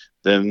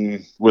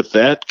then with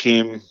that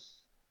came,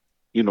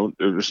 it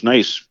was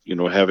nice,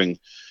 having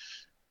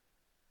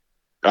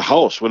a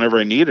house whenever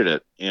I needed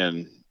it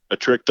and a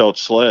tricked out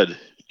sled.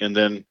 And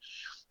then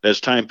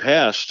as time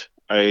passed,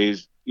 I,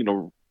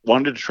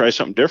 wanted to try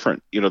something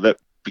different, that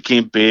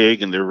became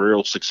big and they're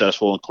real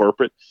successful in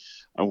corporate.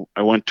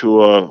 I went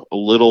to a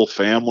little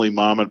family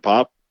mom and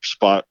pop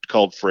spot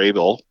called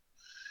Frabill,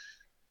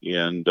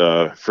 and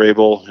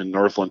Frabill and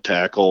Northland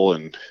Tackle,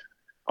 and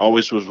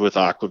always was with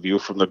Aqua-Vu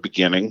from the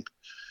beginning,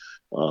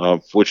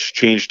 which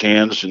changed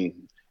hands and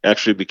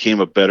actually became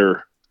a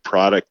better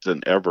product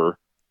than ever.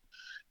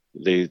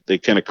 They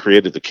kind of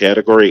created the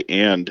category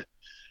and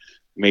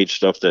made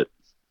stuff that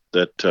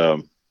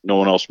no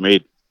one else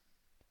made.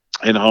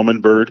 And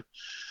Humminbird,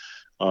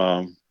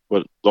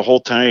 but the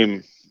whole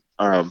time,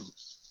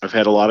 I've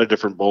had a lot of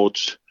different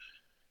boats.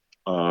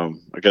 I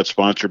got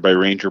sponsored by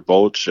Ranger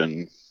Boats,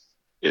 and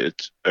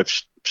I'm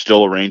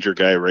still a Ranger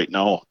guy right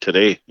now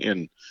today.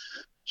 And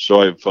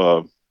so I've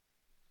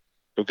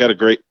got a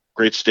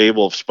great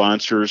stable of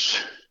sponsors.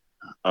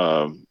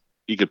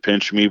 You could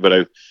pinch me,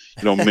 but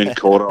Minn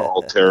Kota,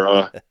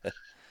 Altera,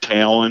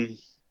 Talon,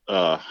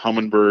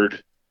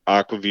 Humminbird,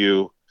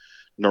 Aqua-Vu,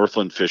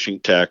 Northland Fishing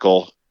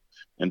Tackle,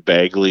 and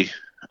Bagley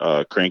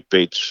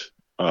crankbaits.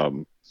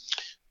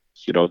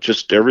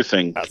 Just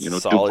everything. That's a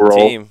solid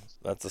team.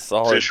 That's a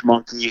solid Fish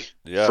Monkey,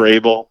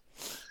 Frabill,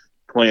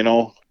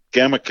 Plano,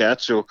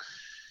 Gamakatsu.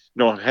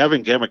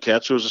 Having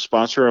Gamakatsu as a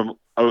sponsor,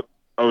 I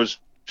was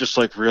just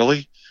like,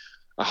 really?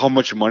 How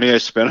much money I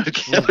spent on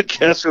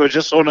Gamakatsu? It was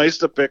just so nice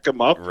to pick them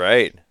up.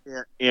 Right.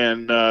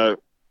 And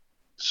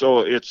so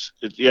it's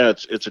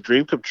a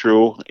dream come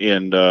true,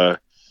 and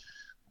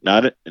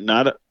not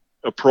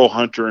a pro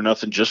hunter or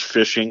nothing, just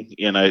fishing.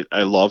 And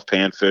I love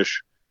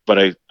panfish,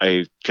 but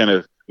I kind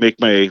of make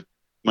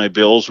my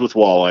bills with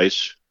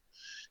walleyes,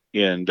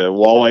 and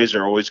walleyes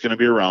are always going to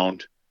be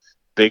around.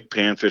 Big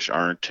panfish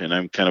aren't, and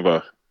I'm kind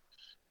of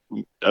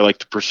I like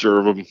to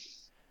preserve them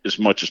as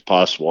much as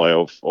possible.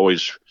 I've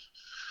always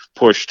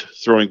pushed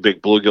throwing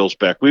big bluegills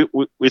back.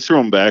 We threw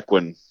them back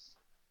when,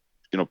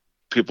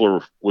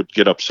 people would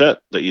get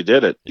upset that you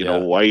did it.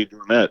 Why are you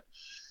doing that?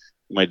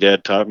 My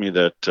dad taught me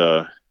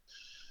that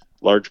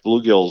large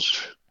bluegills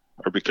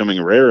are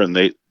becoming rare, and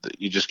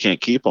you just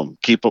can't keep them.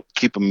 Keep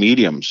them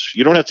mediums.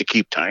 You don't have to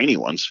keep tiny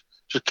ones.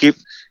 Just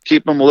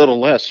keep them a little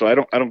less. So I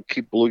don't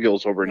keep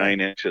bluegills over 9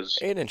 inches.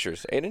 8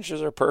 inches. 8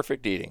 inches are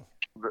perfect eating.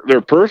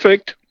 They're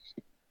perfect,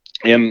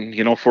 and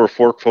for a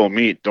forkful of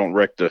meat, don't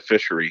wreck the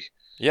fishery.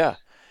 Yeah.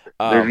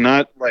 They're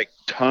not like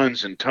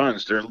tons and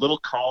tons. They're little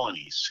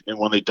colonies, and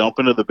when they dump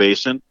into the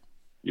basin,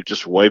 you're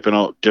just wiping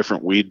out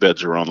different weed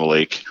beds around the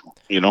lake.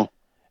 And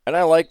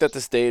I like that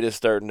the state is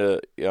starting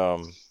to. They're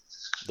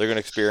going to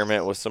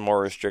experiment with some more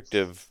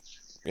restrictive,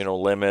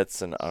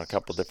 limits and on a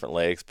couple different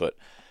lakes. But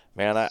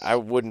man, I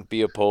wouldn't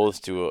be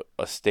opposed to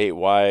a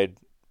statewide,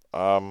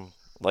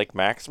 like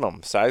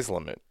maximum size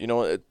limit.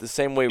 The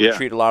same way we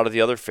treat a lot of the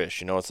other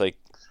fish. It's like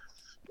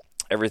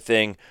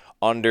everything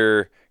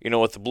under.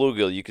 With the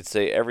bluegill, you could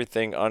say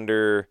everything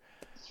under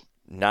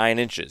 9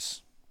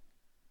 inches.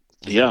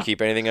 You can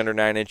keep anything under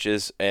 9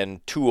 inches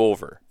and 2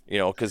 over.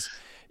 Because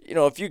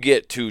if you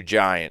get too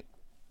giant,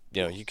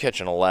 you catch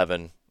an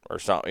 11 or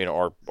something,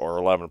 or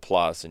 11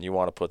 plus, and you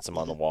want to put some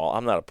on the wall.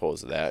 I'm not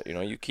opposed to that.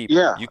 You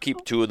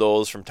keep 2 of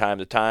those from time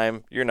to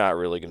time. You're not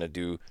really going to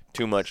do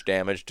too much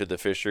damage to the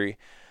fishery.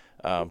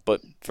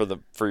 But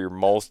for your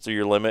most of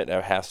your limit,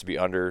 it has to be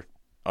under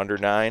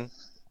 9.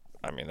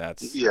 I mean,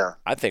 that's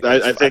I think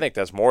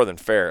that's more than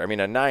fair. I mean,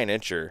 a 9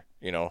 incher,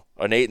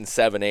 an 8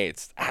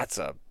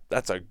 7/8,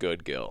 that's a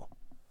good gill.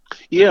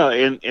 Yeah,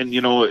 and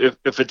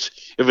if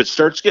it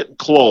starts getting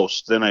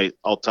close, then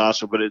I'll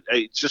toss it. But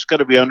it's just got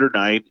to be under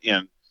 9,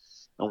 and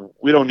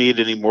we don't need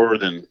any more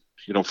than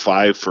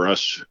 5 for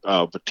us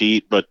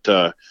petite.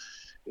 But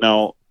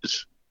now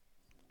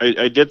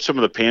I did some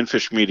of the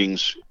panfish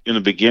meetings in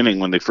the beginning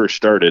when they first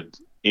started,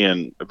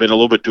 and I've been a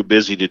little bit too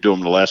busy to do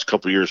them the last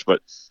couple of years.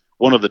 But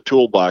one of the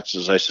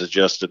toolboxes I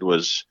suggested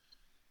was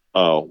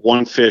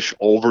one fish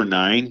over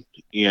 9,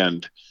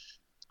 and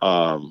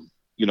and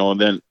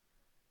then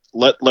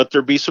let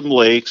there be some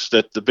lakes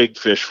that the big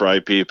fish fry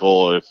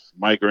people. If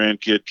my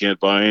grandkid can't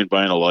buying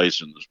a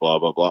license, blah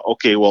blah blah.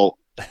 Okay, well,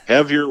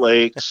 have your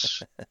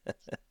lakes,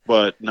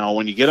 but now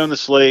when you get on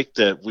this lake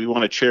that we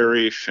want to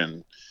cherish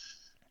and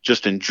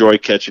just enjoy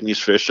catching these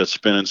fish that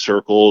spin in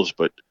circles,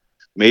 but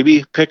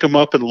maybe pick them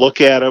up and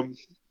look at them.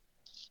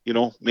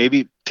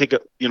 Maybe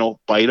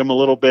bite them a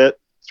little bit,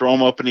 throw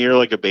them up in the air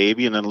like a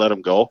baby, and then let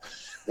them go.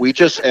 We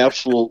just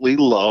absolutely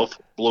love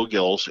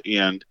bluegills,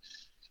 and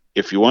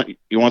if you want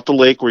the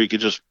lake where you can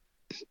just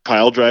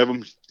pile drive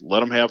them, let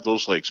them have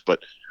those lakes. But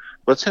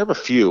let's have a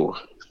few,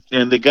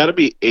 and they got to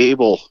be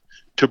able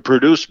to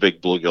produce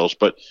big bluegills.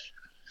 But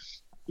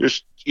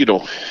there's,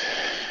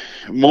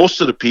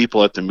 most of the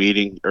people at the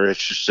meeting, or I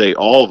should say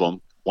all of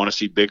them, want to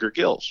see bigger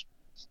gills.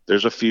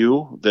 There's a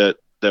few that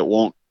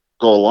won't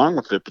go along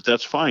with it, but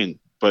that's fine.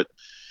 But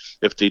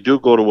if they do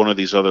go to one of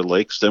these other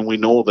lakes, then we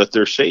know that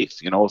they're safe,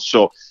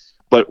 So,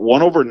 but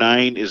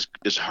 1/9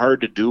 is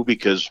hard to do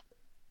because,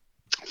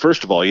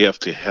 first of all, you have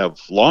to have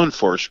law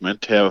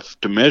enforcement have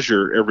to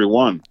measure every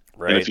one.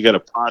 Right. And if you got a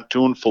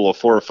pontoon full of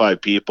 4 or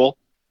 5 people,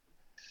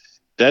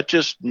 that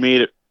just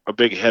made it a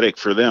big headache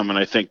for them. And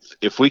I think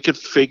if we could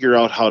figure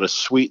out how to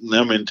sweeten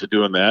them into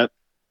doing that,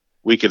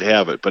 we could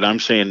have it. But I'm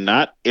saying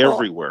not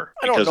everywhere,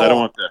 because I don't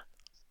want that.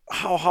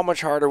 How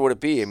much harder would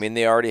it be? I mean,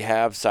 they already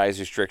have size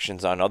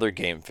restrictions on other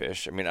game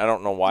fish. I mean, I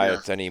don't know why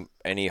it's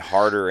any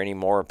harder, any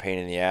more pain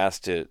in the ass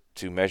to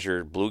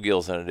measure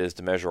bluegills than it is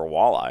to measure a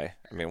walleye.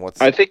 I mean,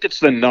 I think it's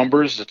the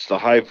numbers, it's the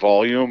high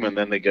volume, and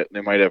then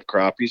they might have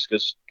crappies,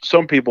 because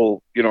some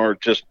people, are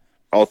just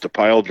out to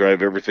pile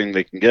drive everything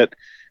they can get.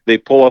 They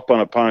pull up on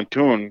a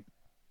pontoon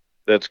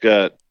that's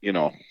got,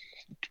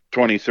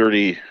 20,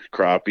 30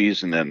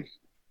 crappies and then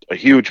a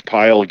huge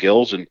pile of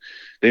gills, and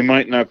they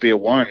might not be a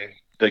one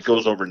that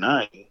goes over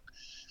 9,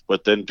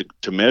 but then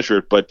to measure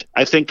it. But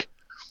I think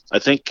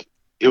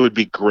it would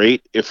be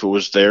great if it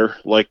was there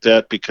like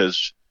that,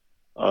 because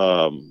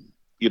they're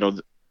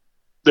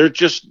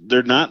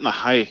not in the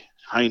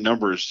high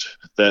numbers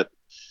that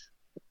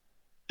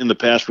in the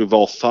past we've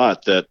all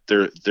thought that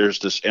there's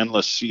this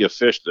endless sea of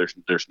fish.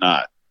 There's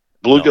not.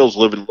 Bluegills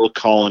live in little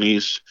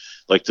colonies,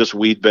 like this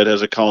weed bed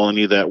has a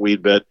colony, that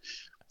weed bed,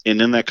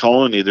 and in that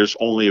colony there's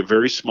only a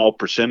very small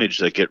percentage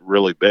that get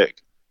really big.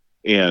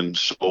 And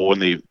so when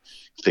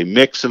they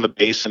mix in the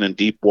basin and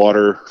deep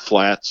water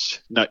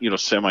flats, not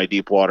semi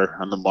deep water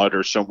on the mud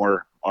or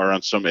somewhere or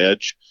on some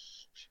edge,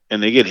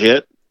 and they get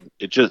hit,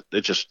 it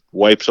just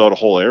wipes out a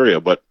whole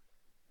area. But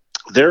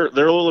they're a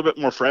little bit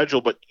more fragile.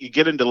 But you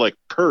get into like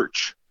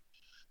perch,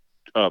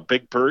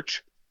 big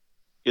perch,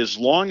 as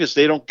long as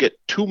they don't get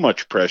too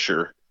much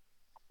pressure,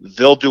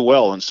 they'll do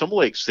well. In some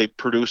lakes they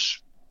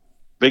produce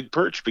big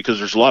perch because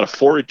there's a lot of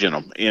forage in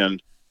them,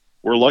 and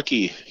we're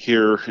lucky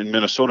here in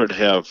Minnesota to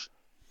have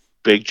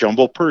big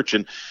jumbo perch.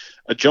 And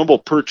a jumbo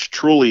perch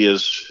truly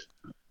is,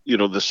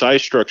 the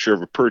size structure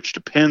of a perch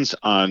depends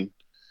on,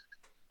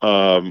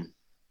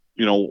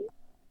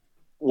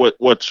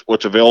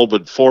 what's available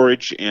in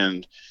forage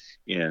and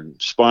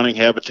spawning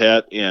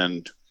habitat.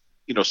 And,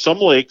 some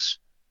lakes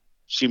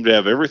seem to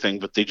have everything,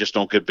 but they just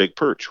don't get big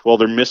perch. Well,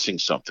 they're missing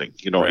something,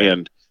 Right.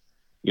 And,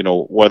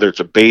 whether it's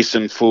a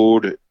basin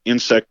food,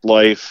 insect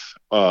life,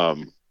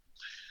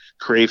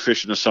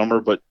 crayfish in the summer,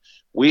 but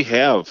we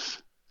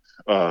have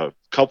a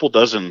couple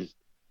dozen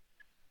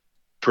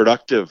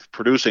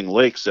producing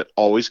lakes that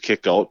always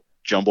kick out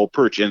jumbo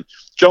perch. And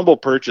jumbo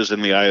perch is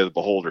in the eye of the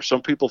beholder.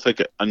 Some people think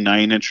a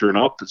 9-incher and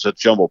up is a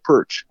jumbo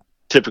perch.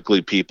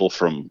 Typically people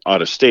from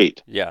out of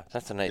state. Yeah,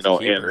 that's a nice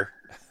keeper.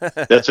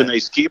 That's a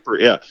nice keeper,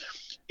 yeah.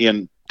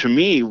 And to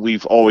me,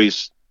 we've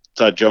always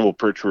thought jumbo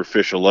perch were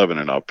fish 11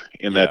 and up.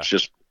 And that's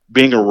just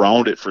being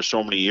around it for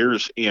so many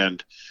years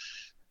and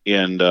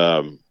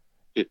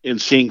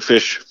seeing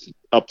fish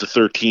up to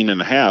 13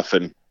 and a half.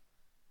 And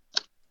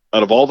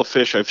out of all the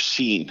fish I've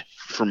seen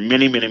for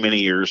many, many, many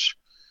years,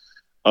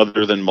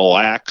 other than Mille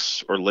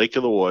Lacs or Lake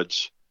of the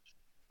Woods,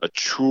 a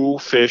true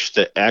fish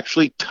that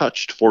actually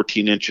touched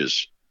 14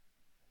 inches.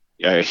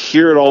 I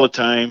hear it all the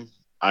time.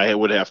 I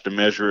would have to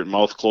measure it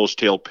mouth closed,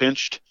 tail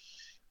pinched.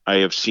 I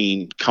have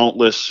seen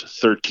countless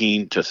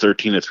 13 to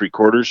 13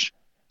 3/4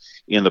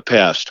 in the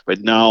past.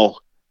 But now,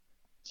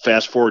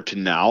 fast forward to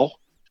now,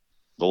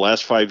 the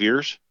last 5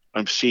 years,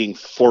 I'm seeing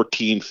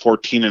 14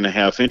 and a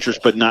half inches,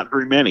 but not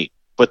very many.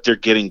 But they're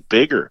getting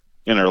bigger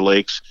in our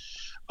lakes.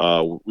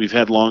 We've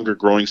had longer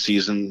growing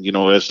season.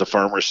 As the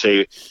farmers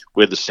say,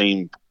 we had the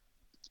same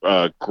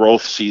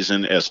growth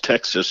season as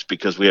Texas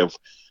because we have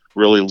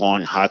really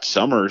long, hot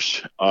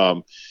summers.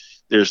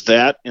 There's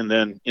that, and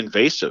then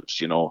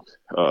invasives.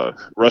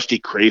 Rusty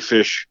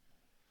crayfish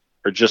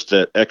are just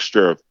that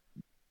extra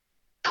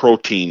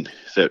protein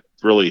that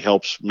really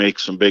helps make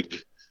some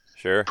big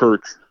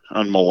perch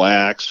on Mille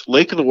Lacs.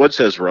 Lake of the Woods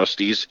has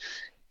rusties.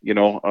 Mille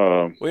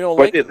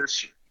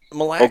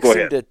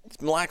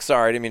Lacs,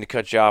 sorry, I didn't mean to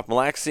cut you off. Mille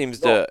Lacs seems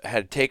to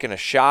had taken a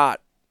shot.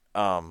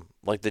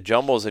 Like the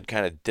jumbos had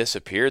kind of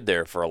disappeared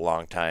there for a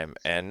long time,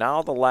 and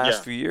now the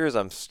last few years,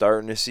 I'm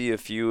starting to see a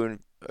few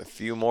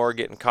more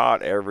getting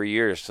caught every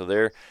year. So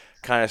they're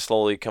kind of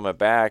slowly coming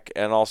back,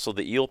 and also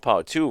the eel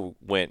pout too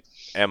went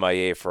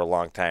MIA for a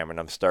long time, and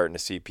I'm starting to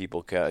see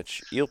people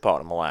catch eel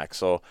pout in Mille Lacs.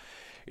 So,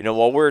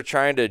 while we're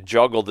trying to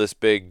juggle this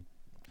big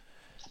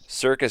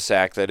circus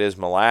act that is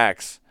Mille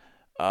Lacs,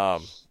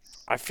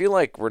 I feel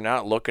like we're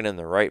not looking in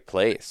the right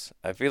place.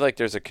 I feel like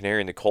there's a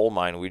canary in the coal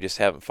mine. We just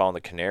haven't found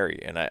the canary,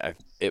 and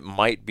it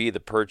might be the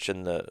perch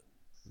and the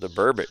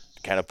burbot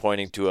kind of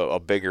pointing to a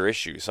bigger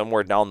issue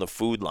somewhere down the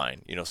food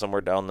line.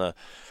 Somewhere down the.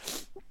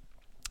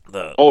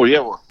 Oh yeah,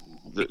 well,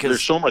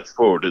 there's so much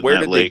food in where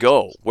that did lake. They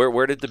go?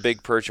 Where did the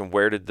big perch and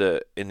where did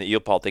in the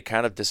eel pout? They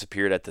kind of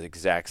disappeared at the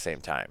exact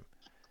same time.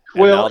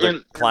 And now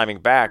they're climbing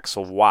back.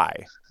 So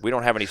why? We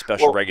don't have any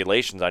special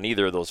regulations on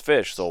either of those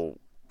fish. So.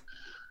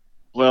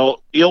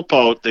 Well, eel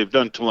pout, they've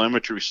done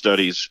telemetry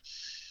studies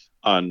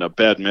on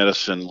Bad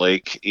Medicine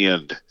Lake,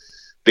 and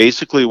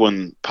basically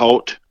when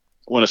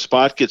a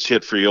spot gets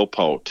hit for eel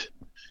pout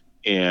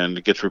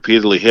and gets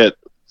repeatedly hit,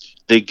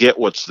 they get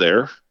what's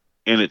there,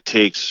 and it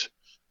takes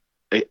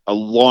a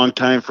long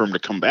time for them to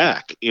come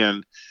back.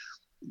 And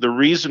the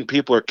reason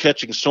people are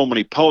catching so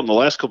many pout in the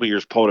last couple of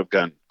years, pout have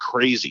gone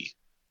crazy,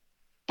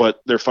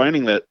 but they're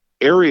finding that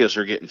areas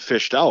are getting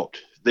fished out.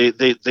 They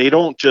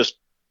don't just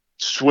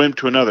swim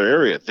to another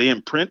area. They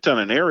imprint on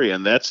an area,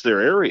 and that's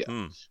their area.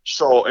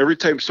 So every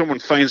time someone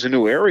finds a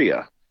new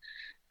area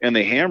and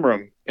they hammer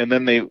them and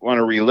then they want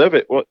to relive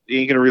it, well, you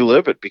ain't going to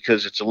relive it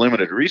because it's a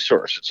limited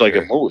resource. It's like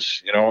a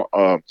moose,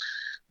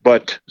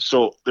 but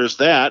so there's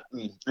that.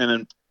 And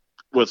then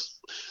with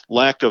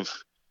lack of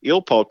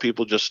eel pout,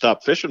 people just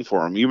stop fishing for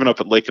them, even up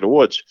at Lake of the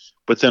Woods.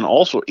 But then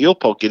also eel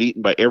pout get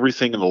eaten by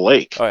everything in the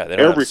lake. Oh yeah, they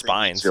don't have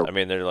spines. I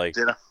mean, they're like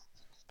they're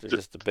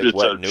just a big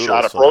wet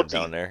noodle swimming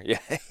down there. Yeah.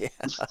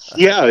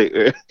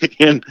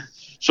 And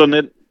so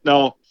then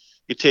now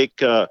you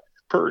take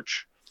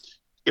perch.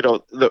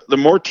 The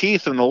more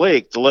teeth in the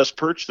lake, the less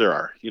perch there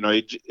are.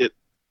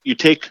 You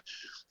take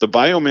the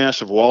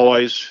biomass of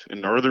walleyes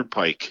and northern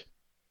pike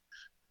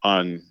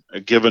on a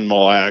given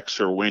Mille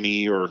Lacs or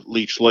Winnie or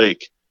Leech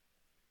Lake.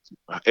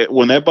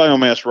 When that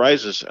biomass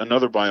rises,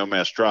 another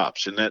biomass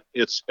drops, and that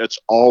it's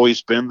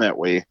always been that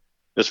way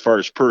as far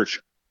as perch.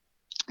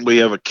 We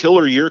have a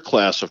killer year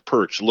class of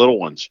perch, little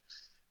ones,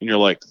 and you're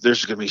like,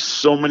 there's going to be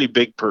so many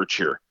big perch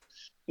here.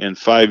 And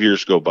 5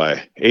 years go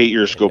by, 8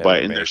 years go by,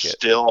 and they're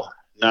still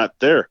not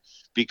there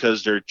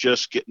because they're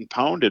just getting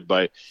pounded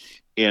by.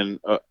 And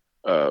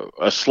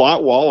a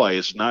slot walleye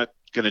is not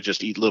going to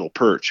just eat little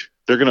perch.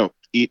 They're going to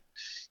eat.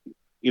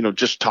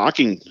 Just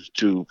talking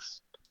to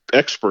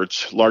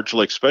experts, large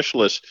lake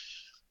specialists,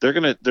 they're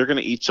gonna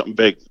eat something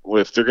big.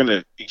 If they're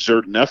gonna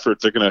exert an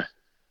effort, they're gonna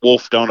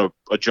wolf down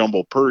a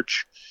jumbo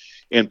perch,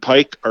 and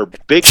pike are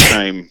big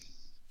time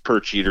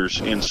perch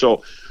eaters. And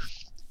so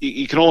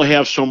you can only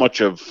have so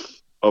much of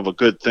a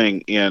good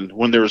thing. And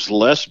when there's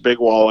less big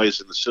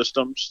walleyes in the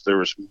systems, there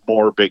was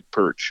more big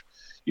perch.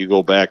 You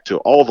go back to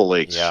all the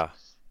lakes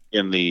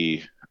in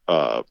the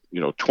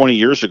 20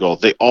 years ago,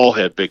 they all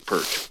had big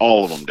perch.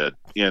 All of them did.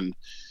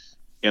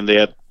 And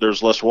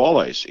there's less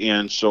walleyes.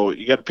 And so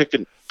you got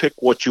to pick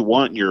what you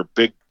want in your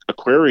big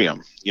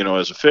aquarium,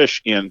 as a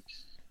fish. And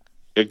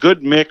a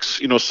good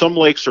mix, some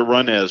lakes are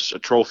run as a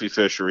trophy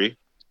fishery,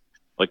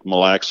 like Mille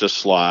Lacs has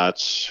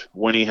slots,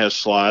 Winnie has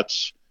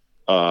slots,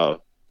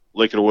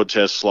 Lake of the Woods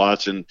has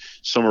slots, and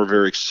some are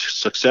very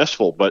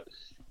successful. But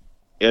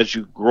as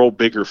you grow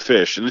bigger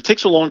fish, and it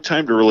takes a long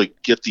time to really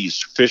get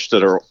these fish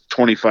that are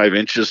 25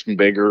 inches and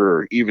bigger,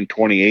 or even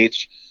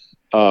 28s,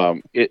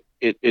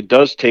 it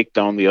does take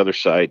down the other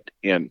side.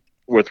 And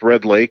with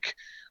Red Lake,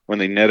 when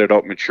they netted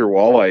out mature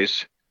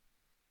walleyes,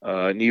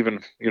 and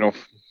even,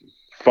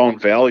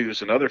 found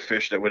values in other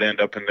fish that would end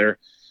up in there,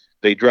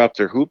 they dropped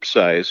their hoop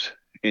size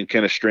and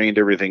kind of strained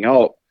everything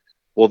out.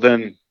 Well,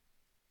 then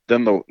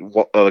the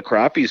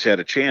crappies had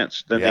a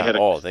chance. Then they had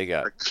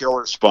a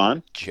killer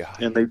spawn,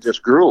 and they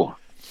just grew.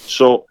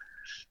 So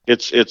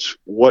it's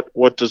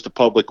what does the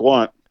public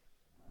want?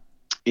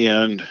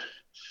 And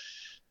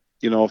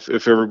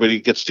if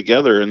everybody gets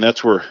together, and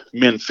that's where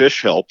Men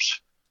Fish helps.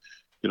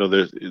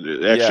 There's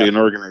actually an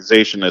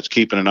organization that's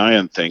keeping an eye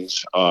on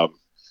things.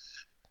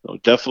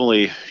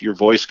 Definitely your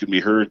voice can be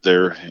heard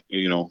there.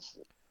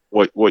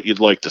 What you'd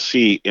like to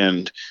see,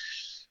 and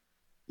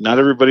not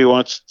everybody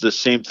wants the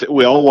same thing.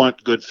 We all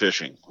want good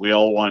fishing. We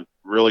all want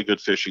really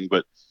good fishing,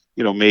 but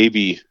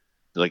maybe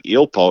like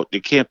eel pout,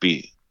 it can't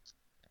be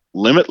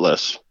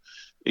limitless.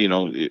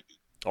 Remember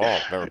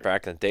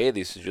back in the day, they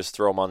used to just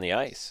throw them on the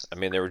ice. I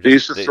mean, they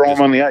used to throw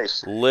them on the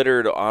ice,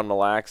 littered on Mille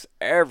Lacs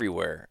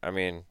everywhere. I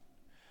mean,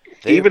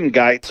 even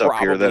guides up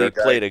here that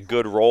played a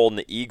good role in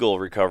the eagle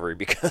recovery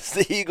because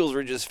the eagles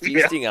were just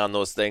feasting on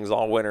those things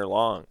all winter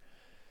long.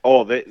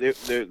 Oh,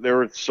 there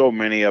were so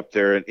many up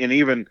there, and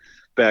even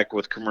back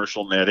with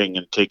commercial netting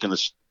and taking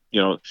this,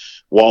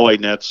 walleye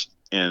nets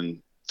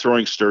and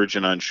throwing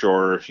sturgeon on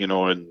shore,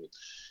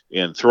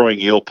 and throwing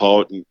eel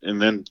pout,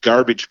 and then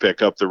garbage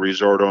pickup. The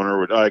resort owner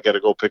would, I got to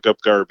go pick up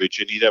garbage,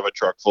 and he'd have a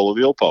truck full of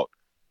eel pout.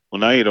 Well,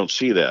 now you don't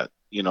see that.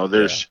 You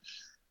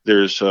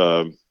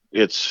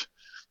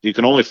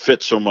can only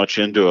fit so much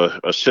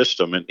into a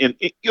system, and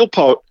eel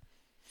pout,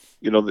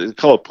 they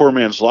call it poor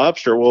man's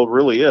lobster. Well, it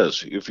really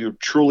is. If you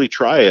truly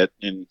try it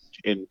and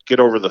get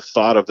over the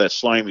thought of that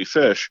slimy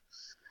fish,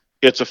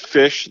 it's a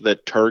fish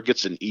that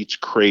targets and eats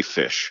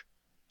crayfish.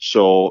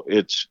 So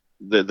it's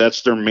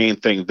that's their main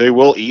thing. They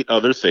will eat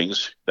other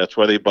things. That's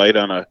why they bite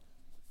on a,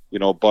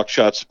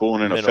 buckshot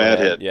spoon and a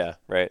fathead. Yeah,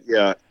 right.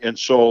 Yeah, and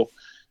so,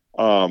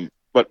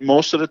 but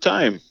most of the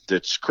time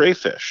it's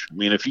crayfish. I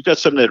mean, if you got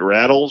something that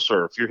rattles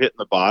or if you're hitting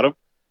the bottom,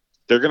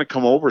 they're going to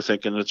come over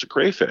thinking it's a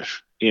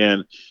crayfish.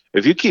 And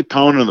if you keep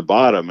pounding the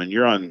bottom and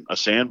you're on a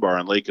sandbar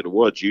on Lake of the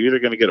Woods, you're either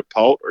going to get a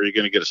pout or you're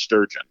going to get a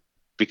sturgeon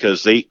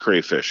because they eat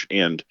crayfish.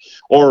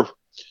 Or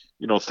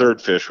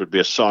third fish would be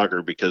a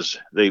sauger because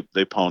they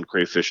pound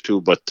crayfish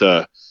too. But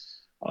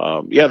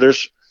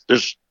there's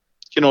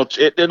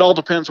it all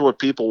depends on what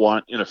people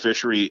want in a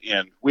fishery.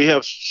 And we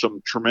have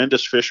some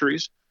tremendous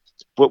fisheries,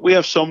 but we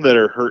have some that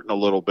are hurting a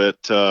little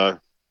bit. And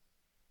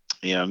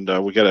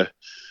we got to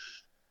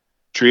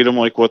treat them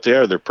like what they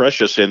are. They're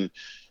precious. And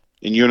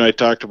you and I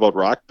talked about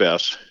rock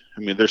bass. I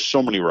mean, there's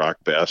so many rock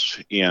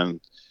bass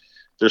and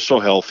they're so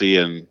healthy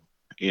and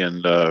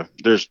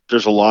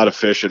there's a lot of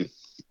fish and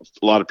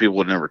a lot of people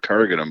would never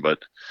target them, but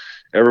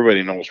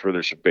everybody knows where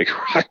there's a big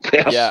rock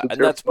bass. Yeah,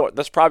 and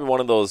that's probably one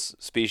of those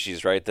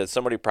species, right, that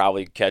somebody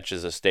probably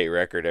catches a state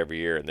record every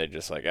year, and they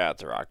just like,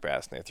 it's a rock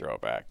bass, and they throw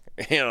it back.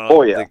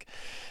 Oh yeah.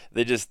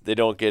 They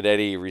don't get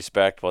any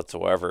respect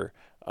whatsoever.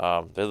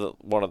 They're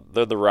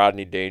the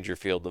Rodney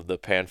Dangerfield of the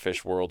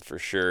panfish world for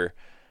sure.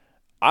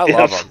 I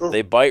love them.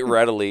 They bite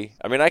readily.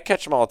 I mean, I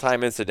catch them all the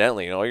time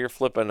incidentally. You're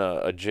flipping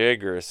a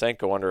jig or a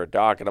Senko under a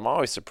dock, and I'm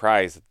always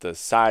surprised at the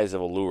size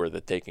of a lure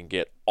that they can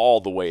get all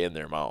the way in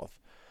their mouth.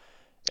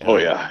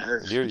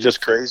 You're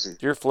just crazy.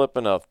 You're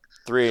flipping a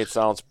 3/8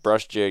 ounce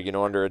brush jig,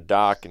 under a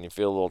dock, and you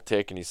feel a little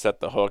tick, and you set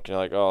the hook, and you're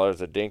like, oh,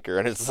 there's a dinker,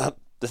 and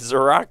this is a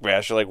rock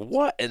bass. You're like,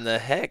 what in the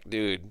heck,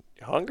 dude?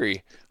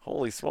 Hungry?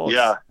 Holy smokes!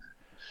 Yeah.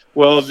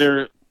 Well,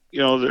 they're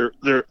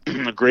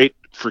great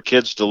for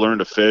kids to learn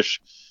to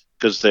fish.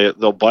 Because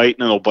they'll bite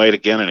and they'll bite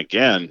again and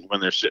again when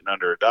they're sitting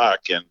under a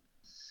dock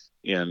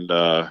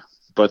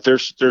but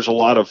there's a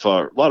lot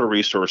of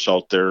resource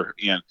out there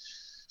and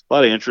a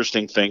lot of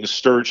interesting things.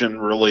 Sturgeon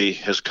really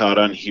has caught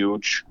on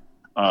huge.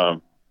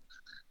 As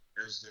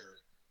their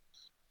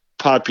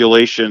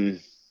population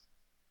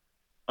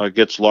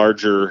gets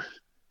larger,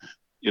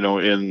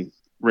 in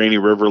Rainy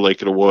River,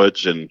 Lake of the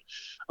Woods, and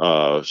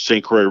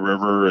St. Croix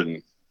River,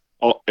 and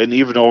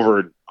even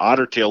over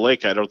Otter Tail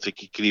Lake, I don't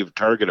think you could even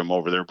target them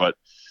over there, but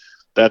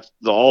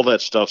all that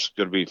stuff's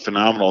going to be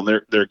phenomenal.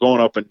 And they're going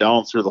up and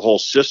down through the whole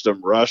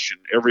system, Rush and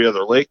every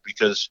other lake,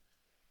 because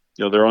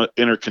they're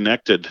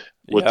interconnected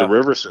with the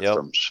river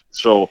systems. Yep.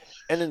 So,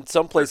 and in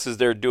some places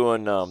they're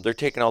doing they're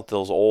taking out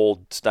those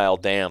old style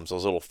dams,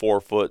 those little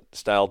 4-foot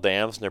style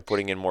dams, and they're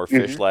putting in more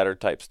fish ladder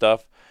type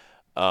stuff.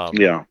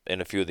 In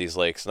a few of these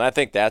lakes, and I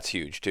think that's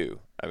huge too.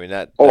 I mean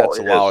that's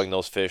allowing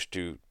those fish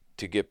to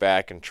get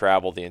back and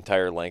travel the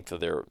entire length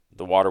of the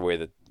waterway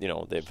that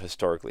they've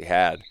historically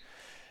had.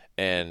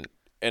 And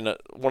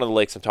one of the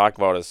lakes I'm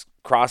talking about is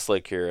Cross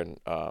Lake here in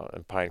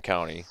Pine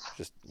County,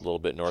 just a little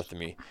bit north of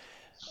me.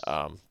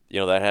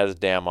 That has a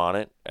dam on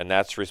it, and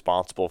that's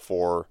responsible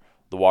for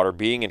the water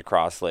being in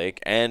Cross Lake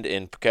and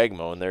in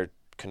Pokegamo, and they're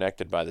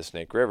connected by the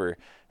Snake River.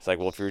 It's like,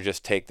 well, if you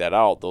just take that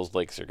out, those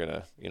lakes are going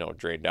to,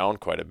 drain down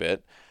quite a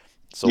bit.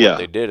 So what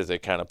they did is they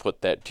kind of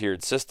put that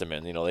tiered system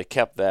in. They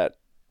kept that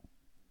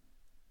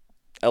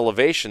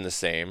elevation the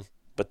same,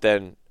 but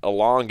then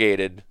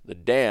elongated the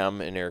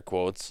dam, in air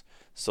quotes,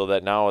 so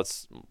that now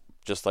it's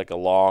just like a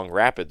long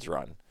rapids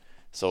run.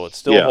 So it's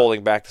still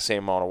holding back the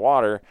same amount of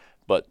water,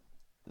 but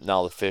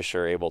now the fish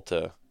are able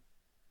to,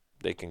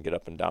 they can get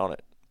up and down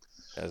it.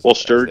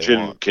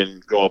 Sturgeon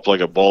can go up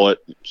like a bullet.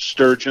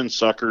 Sturgeon,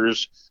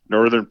 suckers,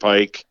 northern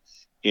pike,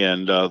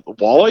 and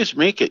walleyes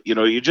make it.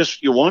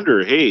 You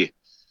wonder, hey,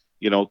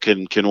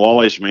 can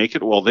walleyes make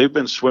it? Well, they've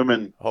been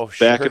swimming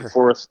back and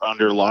forth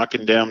under Lock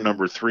and Dam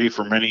number 3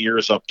 for many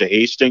years up to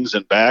Hastings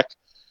and back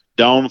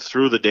down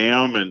through the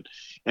dam,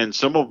 and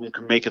some of them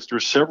can make it through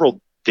several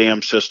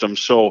dam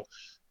systems. So,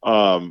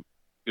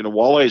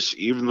 walleyes,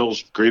 even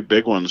those great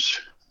big ones,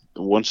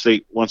 once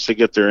they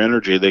get their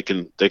energy, they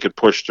could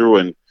push through,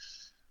 and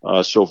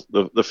so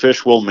the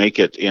fish will make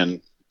it.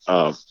 And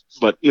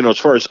but as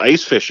far as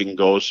ice fishing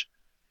goes,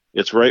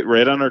 it's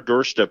right on our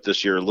doorstep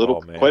this year.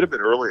 Quite a bit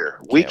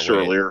earlier, weeks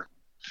earlier.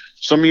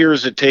 Some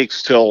years it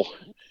takes till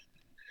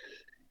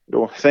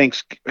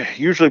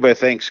usually by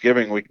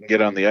Thanksgiving we can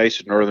get on the ice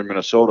in northern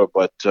Minnesota,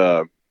 but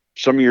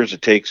some years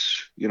it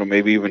takes,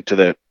 maybe even to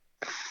that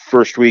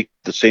first week,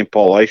 the St.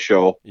 Paul Ice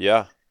Show.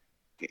 Yeah.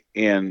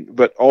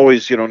 But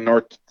always,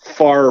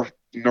 far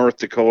North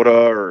Dakota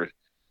or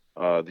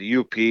the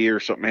UP or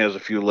something has a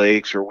few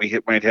lakes, or we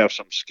might have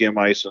some skim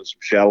ice and some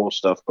shallow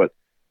stuff. But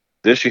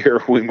this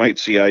year we might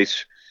see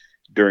ice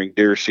during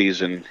deer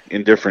season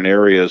in different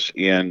areas,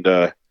 and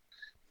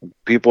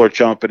people are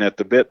chomping at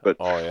the bit. But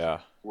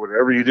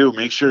whatever you do,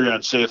 make sure you're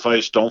on safe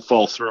ice. Don't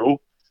fall through.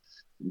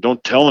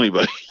 Don't tell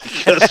anybody,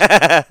 because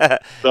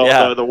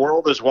the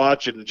world is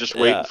watching and just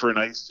waiting for an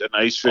ice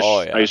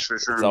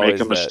fisher to make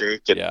a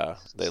mistake.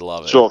 They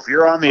love it. So if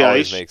you're on the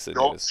ice,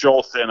 don't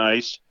show thin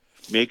ice.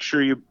 Make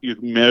sure you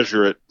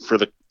measure it for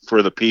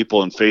the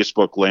people in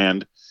Facebook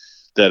land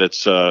that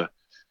it's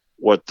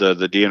what the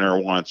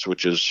DNR wants,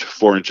 which is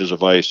 4 inches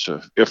of ice.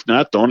 If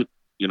not, don't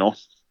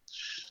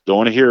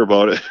want to hear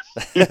about it.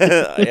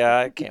 Yeah,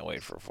 I can't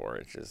wait for 4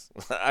 inches.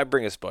 I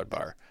bring a Spud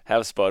bar.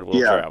 Have Spud, we'll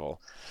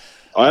travel.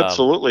 Oh,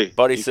 absolutely.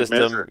 Buddy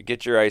system,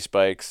 get your ice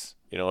bikes.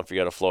 If you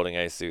got a floating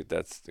ice suit,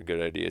 that's a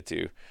good idea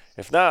too.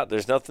 If not,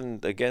 there's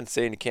nothing against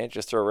saying you can't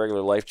just throw a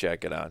regular life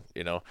jacket on.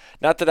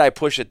 Not that I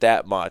push it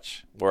that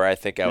much where I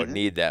think I would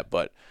need that,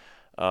 but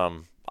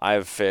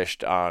I've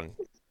fished on,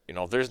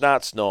 there's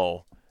not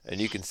snow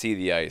and you can see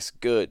the ice.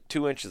 Good,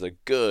 2 inches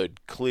of good,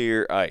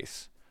 clear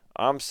ice.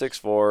 I'm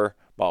 6'4",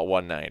 about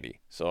 190.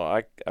 So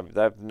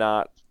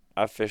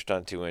I've fished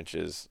on 2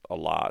 inches a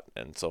lot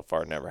and so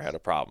far never had a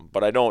problem.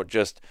 But I don't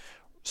just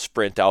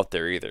sprint out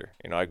there either.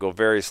 I go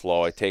very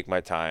slow. I take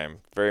my time,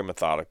 very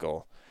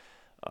methodical.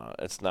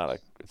 It's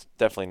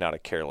definitely not a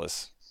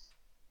careless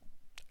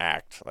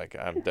act. Like,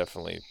 I'm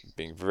definitely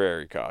being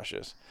very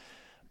cautious.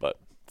 But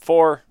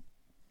 4,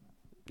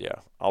 yeah,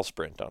 I'll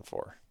sprint on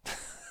 4.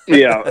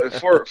 Yeah,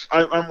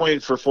 I'm waiting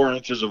for 4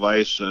 inches of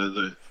ice.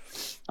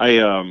 I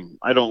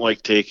don't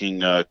like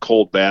taking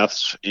cold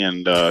baths,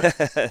 and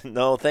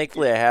no,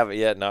 thankfully I haven't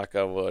yet. Knock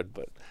on wood,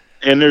 but.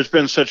 And there's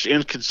been such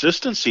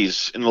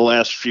inconsistencies in the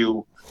last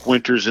few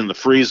winters in the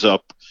freeze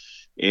up,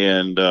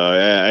 and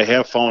I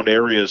have found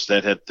areas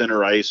that had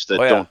thinner ice that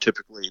don't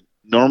typically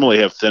normally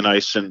have thin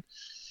ice, and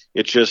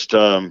it's just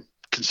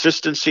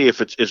consistency.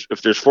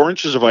 If there's 4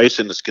 inches of ice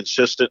and it's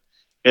consistent,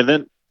 and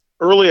then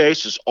early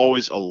ice is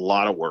always a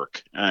lot of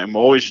work. I'm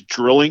always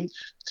drilling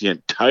the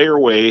entire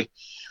way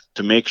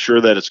to make sure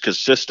that it's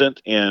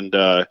consistent, and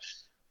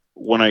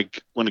when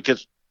it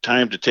gets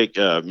time to take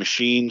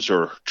machines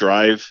or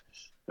drive.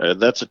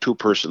 That's a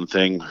 2-person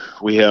thing.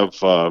 We have,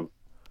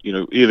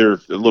 either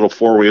a little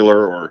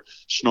 4-wheeler or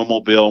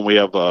snowmobile, and we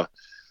have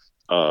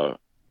a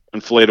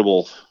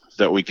inflatable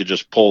that we could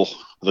just pull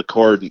the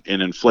cord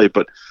and inflate.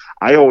 But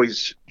I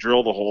always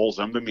drill the holes.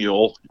 I'm the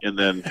mule, and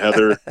then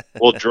Heather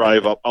will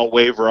drive up. I'll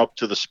wave her up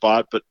to the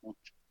spot, but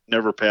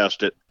never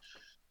past it.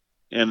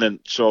 And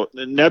then so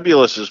the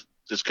Nebulous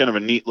is kind of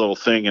a neat little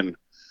thing, and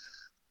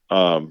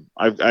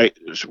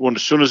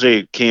as soon as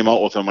they came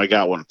out with them, I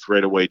got one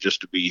right away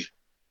just to be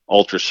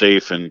ultra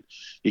safe, and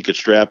you could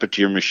strap it to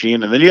your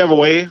machine, and then you have a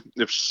way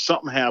if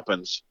something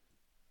happens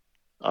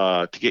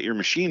to get your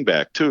machine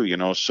back too,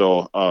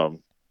 so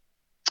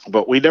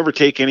but we never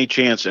take any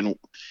chance. And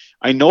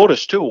I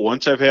noticed too,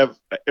 once I have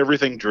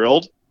everything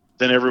drilled,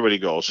 then everybody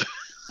goes.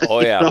 Oh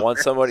yeah.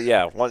 Once somebody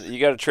you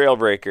got a trail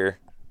breaker,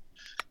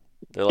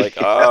 they're like,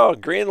 oh,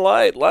 green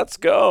light, let's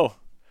go.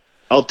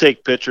 I'll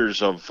take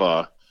pictures of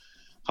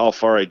how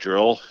far I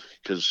drill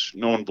because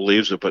no one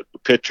believes it, but the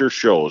picture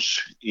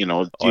shows,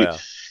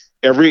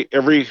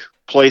 Every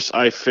place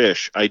I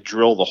fish, I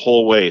drill the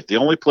whole way. The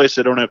only place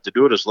I don't have to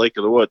do it is Lake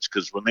of the Woods,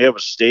 because when they have a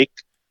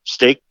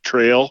stake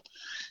trail,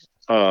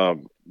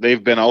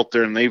 they've been out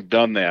there and they've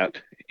done that.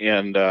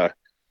 And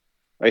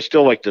I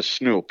still like to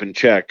snoop and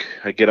check.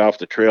 I get off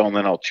the trail and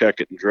then I'll check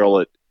it and drill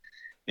it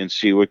and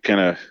see what kind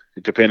of,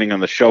 depending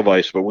on the shove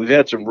ice. But we've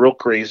had some real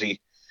crazy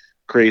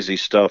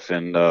stuff.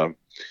 And but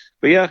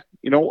yeah,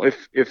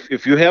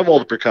 if you have all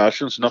the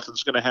precautions,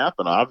 nothing's going to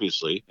happen,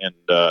 obviously.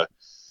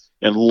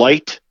 And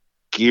light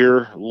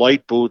gear,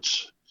 light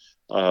boots.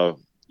 I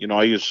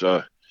use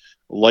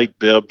light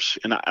bibs,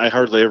 and I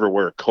hardly ever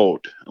wear a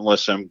coat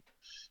unless I'm,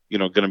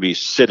 going to be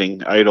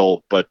sitting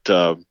idle. But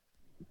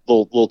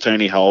little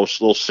tiny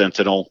house, little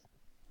Sentinel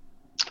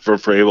for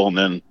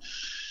Fravel,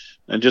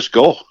 and just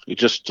go. You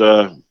just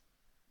I'm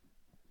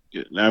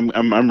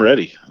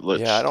ready.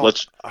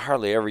 I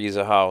hardly ever use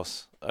a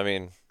house. I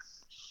mean,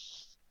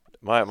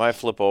 my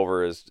flip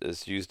over is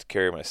used to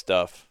carry my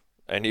stuff.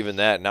 And even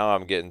that, now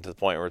I'm getting to the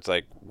point where it's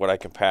like what I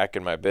can pack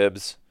in my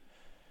bibs.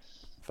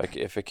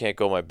 If I can't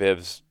go in my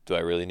bibs, do I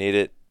really need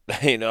it?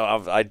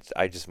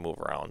 I just move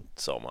around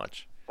so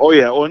much. Oh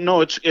yeah, well no,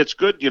 it's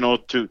good,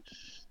 to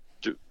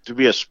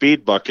be a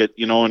speed bucket,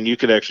 and you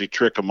could actually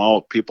trick them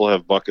out. People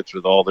have buckets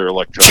with all their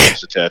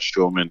electronics attached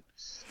to them, and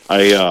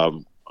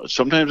I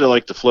sometimes I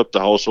like to flip the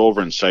house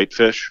over and sight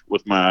fish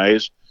with my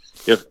eyes,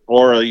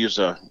 or I use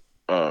a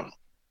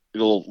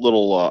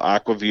little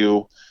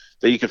Aqua-View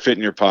that you can fit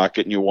in your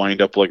pocket and you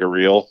wind up like a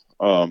reel,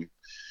 down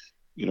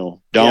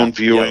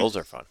viewing. Yeah, those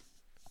are fun.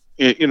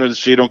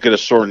 So you don't get a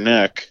sore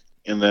neck.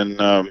 And then,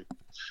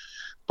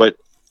 but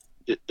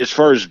as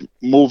far as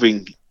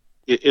moving,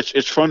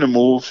 it's fun to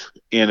move,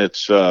 and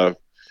it's, if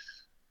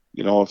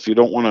you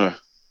don't want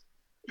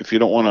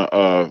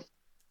to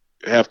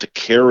have to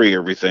carry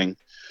everything,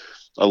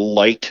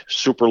 a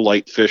super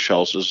light fish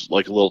house is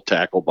like a little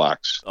tackle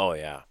box. Oh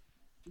yeah.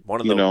 One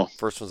of the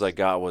first ones I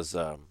got was,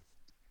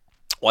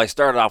 I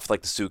started off with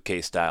like the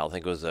suitcase style. I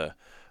think it was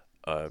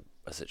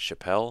was it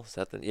Chappelle? Is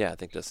that I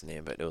think that's the name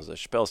of it. It was a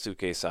Chappelle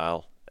suitcase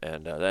style,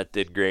 and that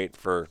did great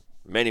for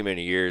many,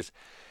 many years.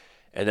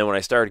 And then when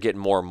I started getting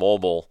more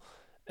mobile,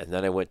 and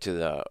then I went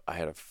to I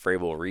had a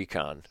Fravel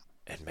Recon,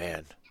 and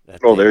man,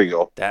 there you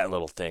go. That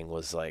little thing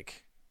was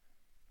like,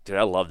 dude,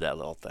 I love that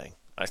little thing.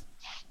 I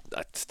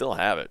still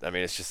have it. I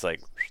mean, it's just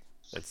like,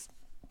 it's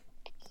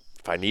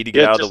if I need to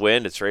get out of the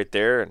wind, it's right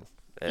there, and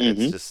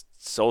it's just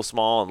so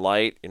small and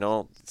light.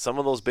 Some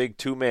of those big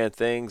 2-man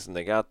things, and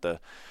they got the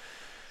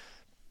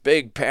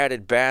big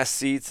padded bass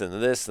seats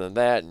and this and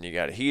that, and you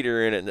got a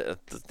heater in it. And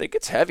the thing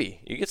gets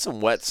heavy. You get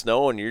some wet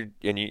snow, and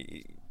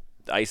the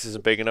ice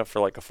isn't big enough for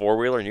like a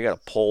 4-wheeler, and you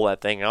got to pull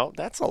that thing out.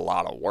 That's a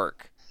lot of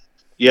work.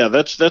 Yeah,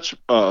 that's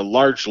a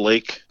large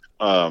lake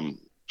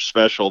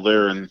special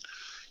there, and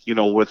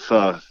with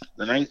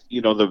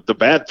the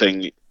bad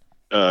thing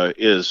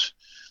is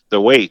the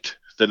weight.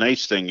 The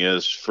nice thing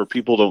is for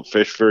people who don't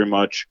fish very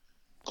much,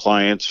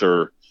 clients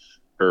or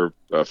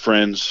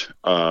friends,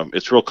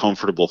 it's real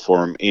comfortable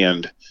for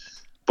them.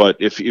 But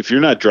if you're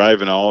not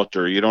driving out,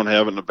 or you don't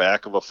have it in the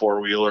back of a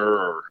 4-wheeler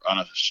or on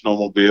a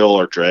snowmobile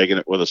or dragging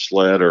it with a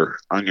sled or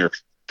on your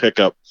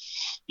pickup,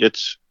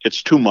 it's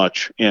too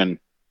much. And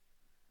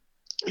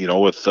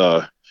with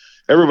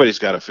everybody's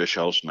got a fish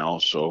house now,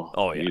 so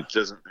it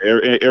doesn't.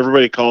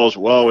 Everybody calls.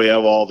 Well, we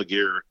have all the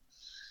gear,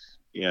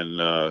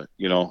 and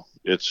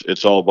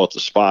it's all about the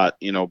spot.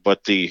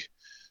 But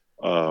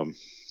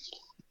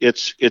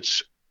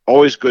it's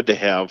always good to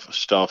have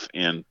stuff.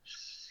 And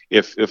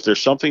if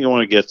there's something you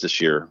want to get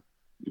this year,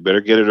 you better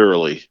get it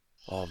early.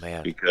 Oh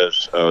man,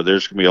 because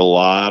there's gonna be a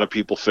lot of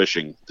people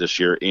fishing this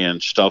year,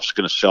 and stuff's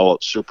gonna sell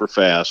out super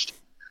fast.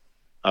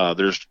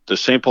 There's the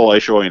St. Paul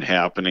Ice Show ain't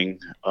happening.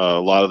 A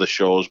lot of the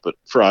shows, but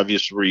for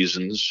obvious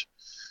reasons.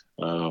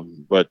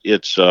 But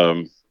it's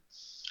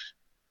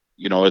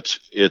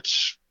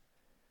it's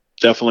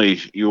definitely,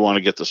 you want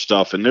to get the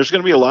stuff, and there's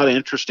going to be a lot of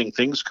interesting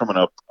things coming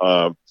up.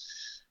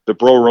 The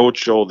Bro Road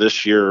Show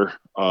this year.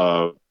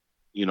 I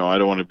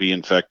don't want to be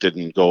infected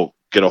and go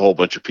get a whole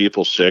bunch of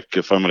people sick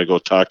if I'm going to go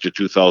talk to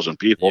 2,000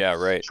 people. Yeah,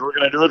 right. So we're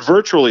going to do it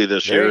virtually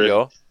this year. There you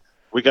go.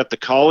 We got the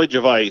College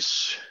of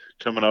Ice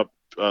coming up.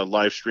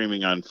 Live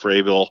streaming on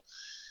Frayville,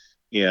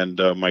 and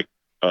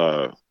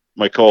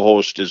my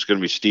co-host is going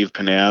to be Steve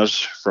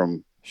Panaz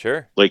from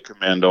Lake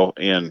Commando,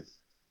 and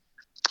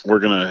we're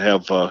going to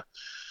have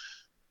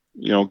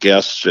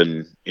guests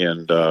and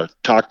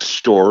talk to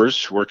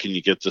stores. Where can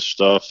you get this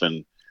stuff?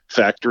 And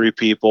factory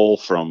people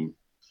from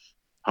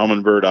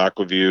Humminbird,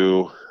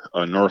 Aquaview,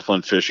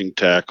 Northland Fishing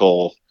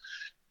Tackle,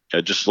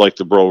 just like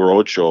the Bro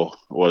Road Show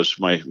was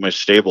my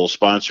stable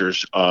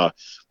sponsors. But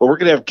we're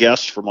going to have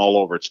guests from all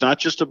over. It's not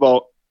just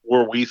about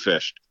where we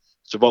fished.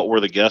 It's about where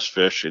the guests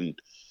fish. And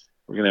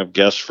we're going to have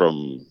guests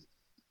from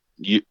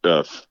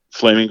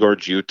Flaming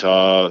Gorge,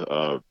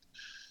 Utah,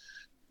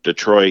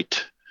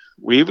 Detroit.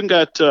 We even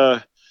got,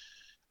 I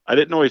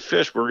didn't know he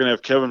fished, but we're going to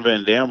have Kevin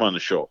Van Dam on the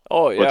show.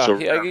 Oh,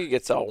 yeah. He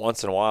gets out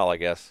once in a while, I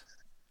guess.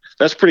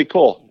 That's pretty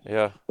cool.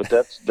 Yeah. But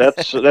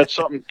that's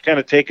something kind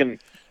of taking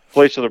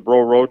place of the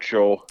Bro Road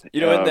Show.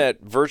 In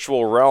that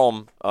virtual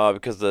realm,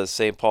 because the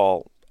St.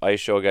 Paul Ice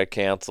Show got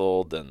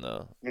canceled and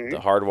the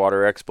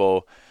Hardwater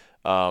Expo.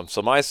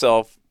 So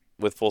myself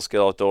with Full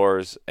Scale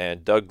Outdoors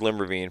and Doug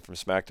Glimmerveen from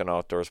Smackdown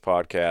Outdoors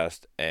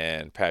podcast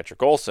and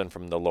Patrick Olson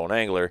from the Lone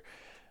Angler,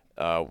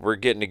 we're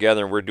getting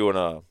together and we're doing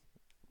a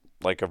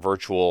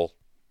virtual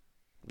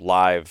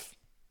live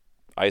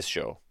ice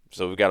show.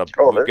 So we've got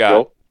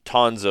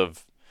tons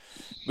of.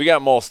 We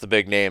got most of the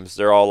big names.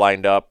 They're all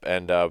lined up,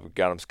 and we've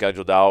got them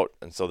scheduled out,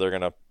 and so they're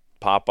going to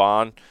pop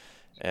on,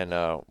 and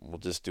we'll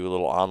just do a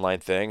little online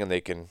thing, and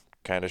they can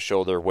kind of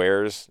show their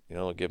wares,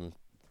 give them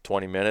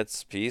 20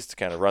 minutes piece to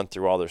kind of run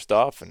through all their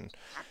stuff and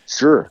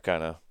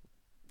kind of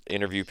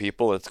interview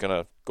people. It's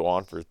going to go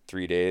on for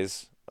 3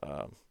 days. It's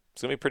going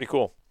to be pretty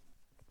cool.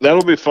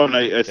 That'll be fun.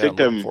 I think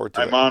I'm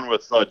on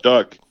with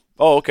Doug.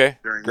 Oh, okay.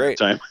 Great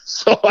time.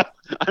 So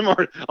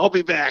I'll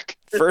be back.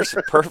 First,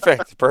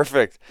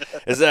 perfect.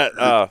 Is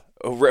that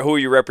who are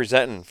you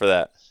representing for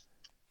that?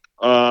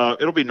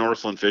 It'll be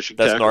Northland Fishing.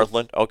 That's Tackle.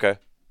 Northland. Okay.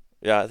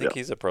 Yeah, I think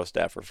he's a pro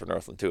staffer for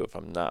Northland too, if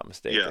I'm not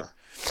mistaken. Yeah.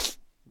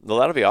 Well,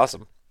 that'll be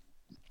awesome.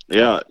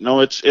 Yeah. No,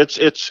 it's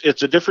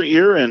a different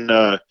year,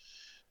 and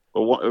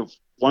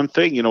one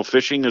thing,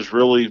 fishing has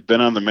really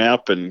been on the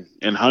map, and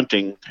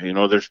hunting.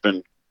 There's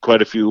been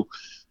quite a few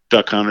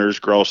duck hunters,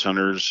 grouse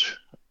hunters.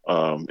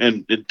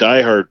 And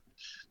diehard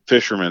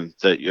fishermen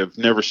that you've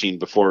never seen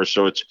before.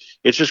 So it's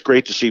just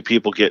great to see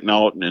people getting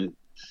out and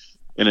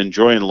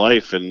enjoying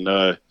life. And,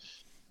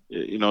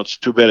 it's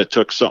too bad it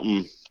took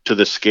something to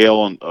the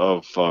scale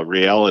of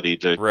reality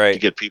to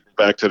get people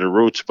back to their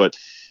roots. But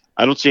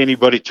I don't see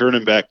anybody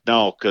turning back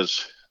now,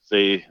 because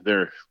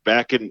they're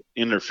back in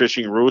their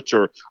fishing roots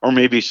or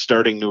maybe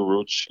starting new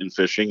roots in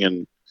fishing.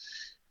 And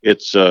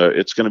it's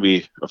going to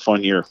be a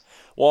fun year.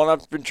 Well, and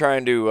I've been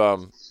trying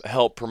to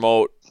help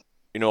promote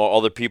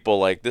other people,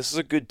 like, this is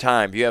a good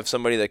time. If you have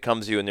somebody that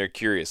comes to you and they're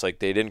curious, like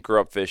they didn't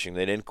grow up fishing,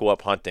 they didn't go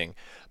up hunting,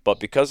 but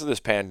because of this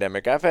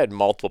pandemic, I've had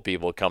multiple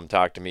people come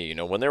talk to me,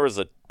 when there was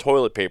a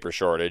toilet paper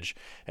shortage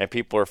and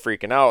people are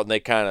freaking out, and they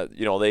kind of,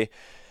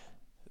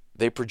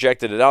 they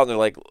projected it out, and they're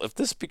like, if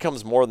this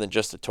becomes more than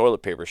just a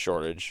toilet paper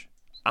shortage,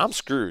 I'm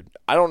screwed.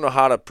 I don't know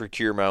how to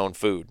procure my own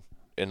food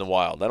in the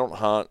wild. I don't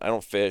hunt, I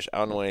don't fish, I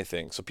don't know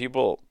anything. So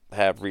people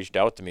have reached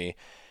out to me,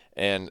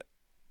 and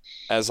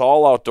as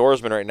all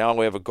outdoorsmen right now,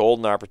 we have a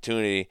golden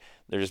opportunity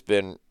There's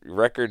been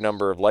record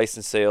number of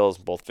license sales,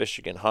 both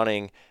fishing and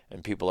hunting,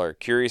 and people are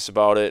curious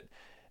about it.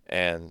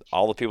 And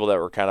all the people that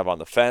were kind of on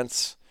the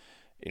fence,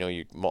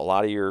 a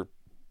lot of your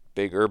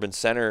big urban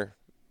center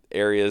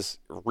areas,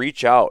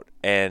 reach out.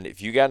 And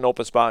if you got an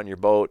open spot in your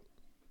boat,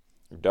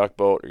 your duck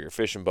boat or your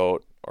fishing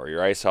boat or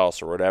your ice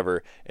house or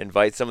whatever,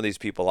 invite some of these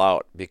people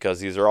out, because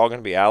these are all going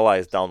to be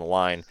allies down the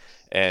line.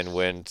 And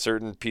when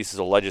certain pieces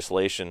of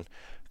legislation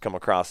come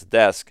across the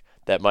desk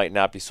that might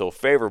not be so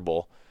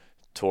favorable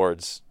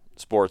towards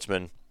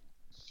sportsmen,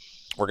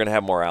 we're going to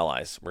have more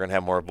allies. We're going to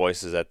have more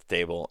voices at the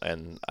table,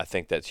 and I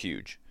think that's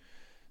huge.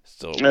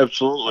 So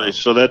absolutely.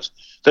 So that's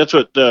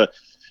what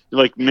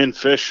like Men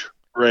Fish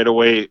right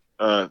away.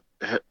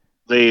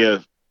 They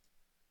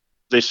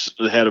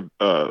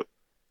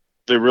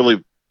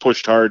really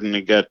pushed hard, and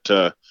they got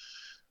the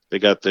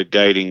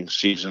guiding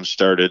season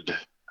started.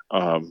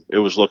 It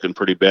was looking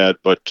pretty bad,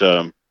 but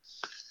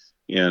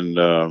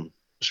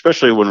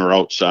especially when we're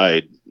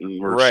outside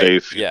and we're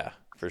safe. Yeah,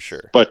 for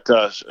sure. But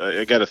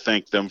I got to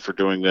thank them for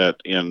doing that.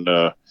 And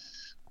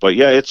but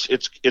yeah,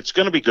 it's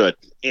going to be good.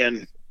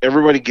 And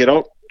everybody get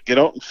out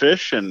and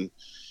fish. And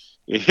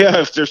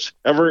yeah,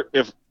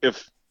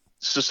 if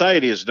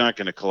society is not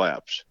going to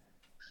collapse,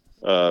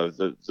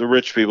 the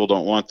rich people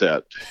don't want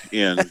that,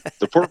 and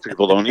the poor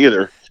people don't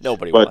either.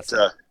 Nobody wants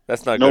that.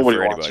 That's not good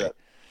for anybody.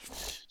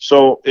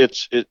 So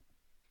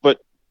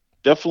but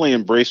definitely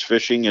embrace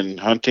fishing and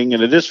hunting,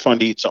 and it is fun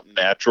to eat something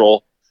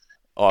natural.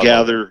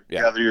 Gather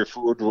your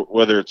food,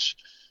 whether it's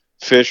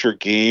fish or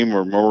game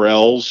or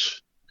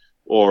morels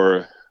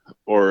or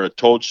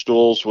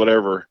toadstools,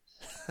 whatever.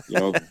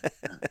 Don't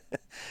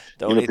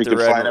eat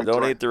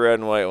the red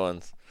and white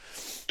ones.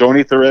 Don't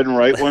eat the red and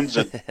white ones,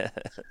 and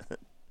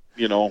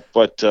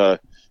but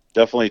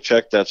definitely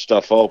check that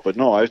stuff out. But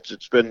no,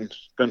 it's been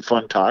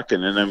fun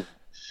talking, and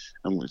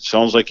it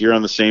sounds like you're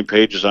on the same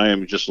page as I am.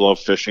 You just love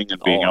fishing and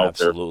being out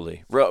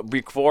absolutely. There.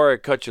 Before I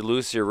cut you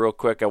loose here real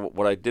quick,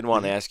 what I did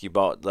want to ask you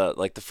about,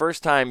 the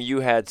first time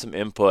you had some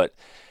input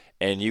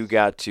and you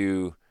got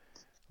to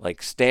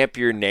stamp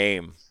your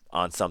name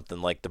on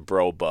something like the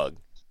Bro Bug.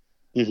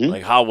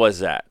 Mm-hmm. How was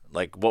that?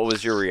 What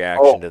was your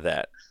reaction to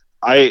that?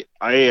 I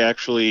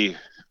actually,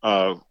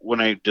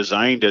 when I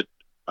designed it,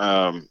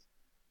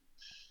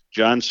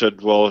 John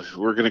said, well,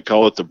 we're going to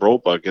call it the Bro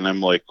Bug. And I'm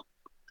like,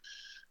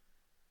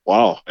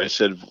 wow. I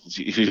said,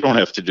 you don't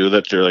have to do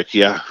that. They're like,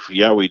 yeah,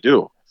 we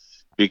do.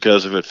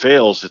 Because if it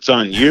fails, it's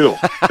on you.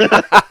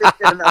 And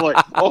I'm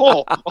like,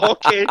 oh,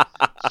 okay.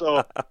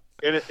 So,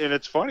 and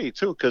it's funny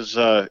too, because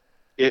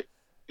it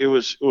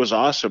was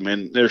awesome.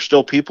 And there's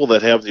still people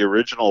that have the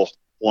original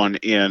one,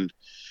 and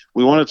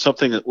we wanted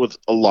something with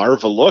a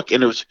larva look,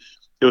 and it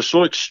was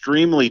so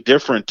extremely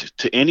different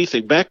to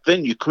anything. Back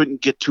then, you couldn't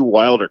get too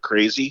wild or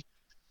crazy.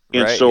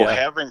 And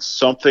having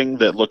something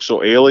that looked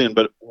so alien,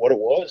 but what it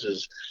was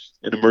is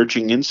an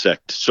emerging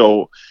insect.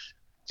 So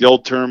the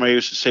old term I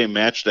used to say,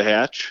 match the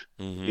hatch,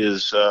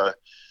 is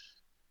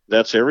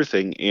that's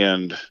everything.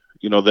 And,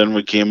 then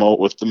we came out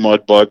with the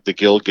mud bug, the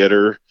gill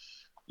getter,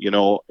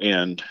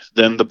 and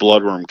then the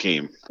bloodworm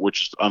came,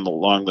 which is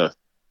along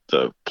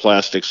the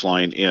plastics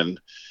line in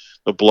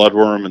the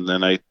bloodworm. And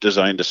then I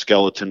designed a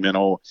skeleton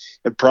minnow.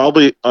 And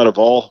probably out of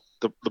all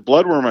the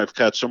bloodworm, I've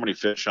caught so many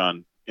fish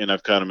on, and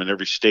I've caught them in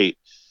every state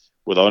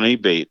without any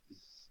bait,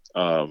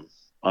 on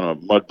a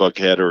mud bug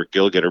head or a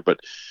gill getter. But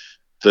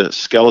the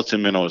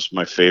skeleton minnow is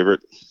my favorite.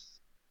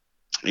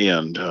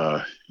 And,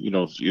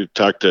 you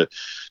talk to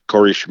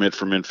Corey Schmidt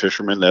from Men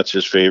Fisherman, that's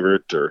his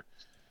favorite, or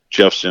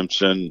Jeff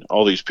Simpson,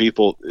 all these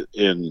people,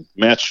 in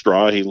Matt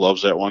Straw, he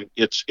loves that one.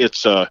 It's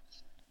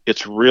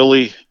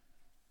really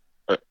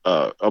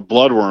a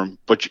bloodworm,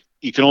 but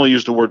you can only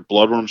use the word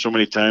bloodworm so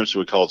many times, so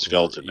we call it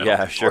skeleton minnow.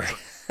 Yeah, sure.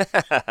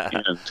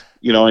 And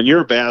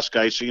you're a bass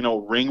guy, so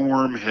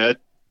ringworm head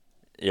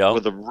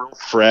with a real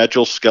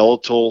fragile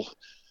skeletal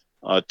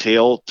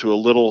tail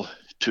to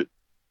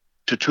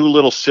two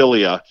little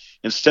cilia.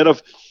 Instead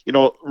of,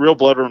 real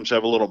bloodworms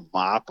have a little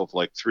mop of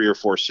 3 or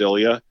 4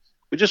 cilia.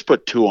 We just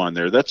put 2 on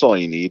there. That's all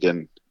you need.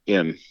 And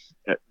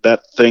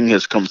that thing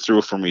has come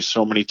through for me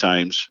so many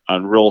times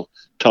on real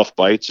tough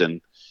bites,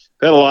 and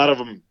I've had a lot of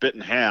them bit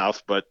in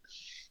half, but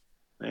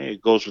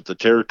it goes with the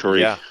territory.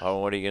 Yeah. Oh,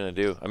 what are you going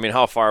to do? I mean,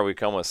 how far we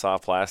come with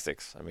soft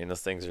plastics? I mean,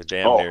 those things are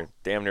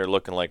damn near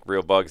looking like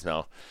real bugs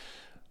now.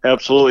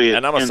 Absolutely.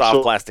 And I'm a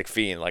soft plastic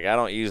fiend. I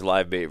don't use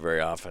live bait very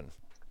often.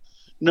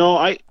 No,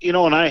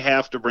 and I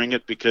have to bring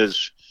it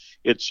because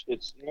it's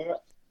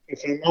not,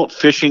 if I'm out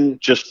fishing,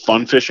 just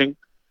fun fishing,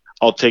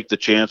 I'll take the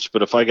chance.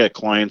 But if I got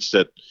clients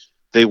that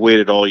they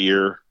waited all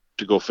year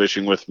to go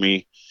fishing with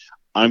me,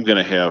 I'm going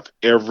to have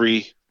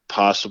every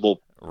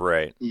possible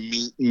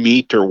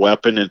meat or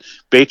weapon. And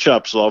bait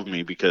shops love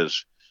me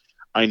because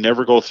I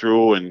never go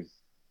through and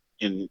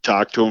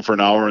talk to them for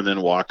an hour and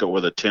then walk out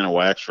with a tin of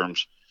wax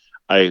worms.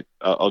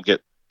 I'll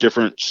get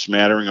different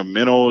smattering of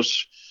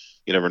minnows.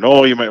 You never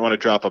know. You might want to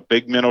drop a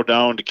big minnow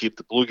down to keep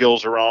the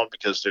bluegills around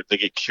because they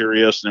get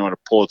curious and they want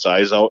to pull its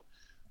eyes out.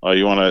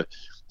 You want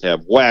to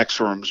have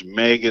waxworms,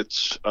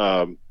 maggots,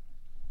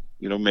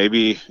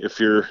 maybe if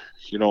you're,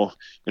 in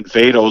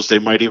Vados, they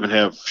might even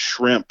have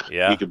shrimp.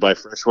 Yeah. You could buy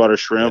freshwater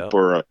shrimp,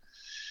 or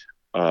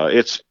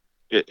it's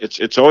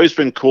always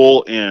been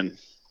cool, and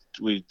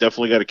we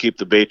definitely got to keep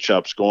the bait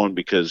shops going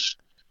because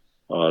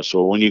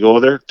so when you go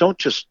there, don't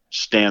just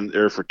stand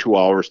there for 2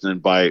 hours and then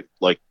buy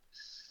like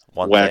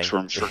wax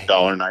worms for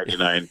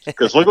 $1.99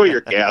 because look what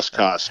your gas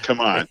costs. Come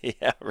on.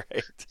 Yeah,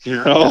 right.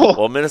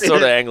 Well,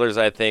 Minnesota anglers,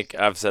 I think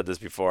I've said this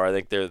before. I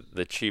think they're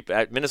the cheap.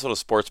 Minnesota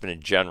sportsmen in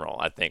general,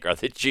 I think, are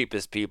the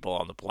cheapest people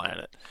on the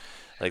planet.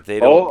 Like they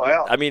don't.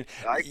 I mean,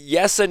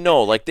 yes and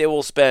no. Like they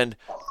will spend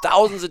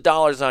thousands of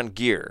dollars on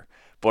gear,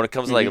 but when it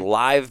comes to like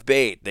live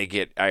bait, they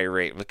get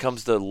irate. When it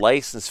comes to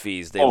license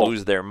fees, they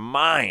lose their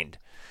mind.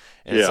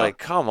 And it's like,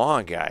 come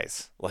on,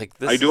 guys. Like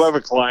this. I do have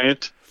a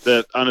client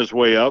that on his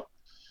way up,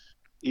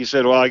 he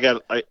said, well,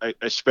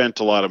 I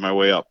spent a lot of my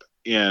way up.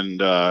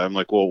 And I'm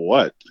like, well,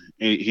 what?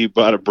 He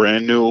bought a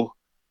brand new,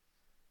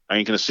 I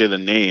ain't going to say the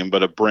name,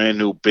 but a brand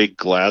new big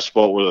glass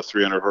boat with a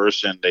 300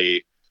 horse and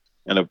a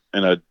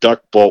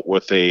duck boat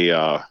with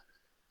a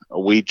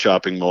weed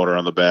chopping motor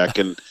on the back.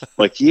 And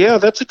like, yeah,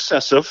 that's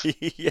excessive.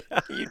 Yeah,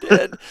 you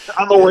did.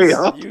 On the way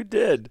up. You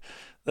did.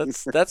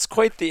 That's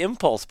quite the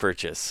impulse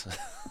purchase.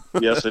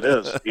 Yes, it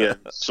is. Yeah.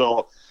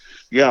 So,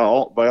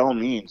 yeah, by all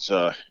means,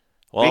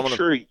 make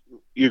sure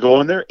you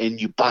go in there and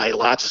you buy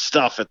lots of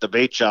stuff at the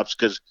bait shops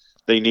because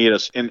they need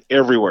us in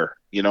everywhere,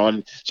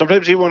 and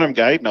sometimes even when I'm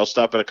guiding, I'll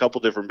stop at a couple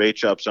different bait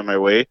shops on my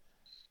way.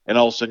 And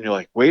all of a sudden you're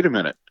like, wait a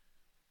minute,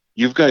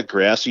 you've got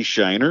grassy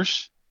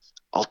shiners.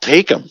 I'll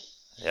take them.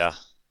 Yeah.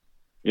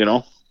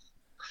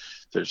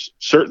 There's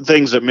certain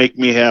things that make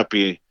me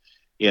happy.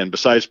 And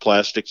besides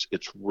plastics,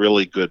 it's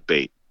really good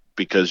bait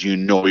because you're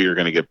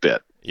going to get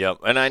bit. Yep,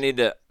 and I need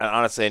to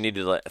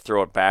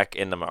throw it back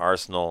into my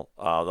arsenal.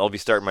 I'll be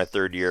starting my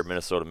third year at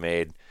Minnesota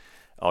Made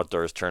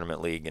Outdoors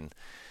Tournament League, and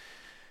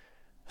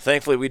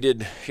thankfully we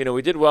did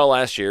well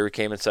last year. We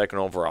came in second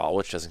overall,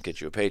 which doesn't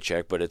get you a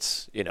paycheck, but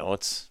it's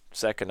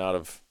second out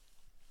of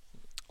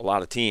a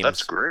lot of teams.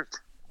 That's great.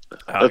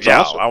 That's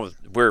awesome.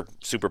 We're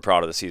super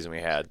proud of the season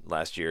we had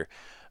last year.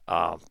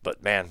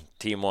 But man,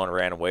 Team 1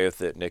 ran away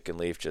with it. Nick and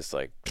Leaf just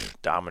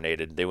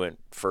dominated. They went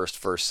first,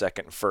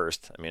 second,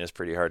 first. I mean, it's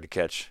pretty hard to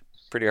catch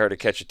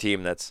a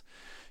team that's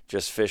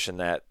just fishing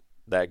that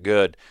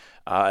good.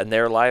 And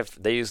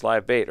they use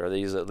live bait, or they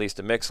use at least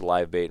a mix of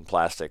live bait and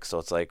plastic. So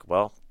it's like,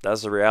 well,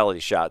 that's a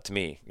reality shot to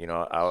me.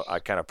 I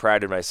kind of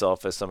prided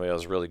myself as somebody who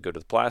was really good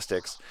with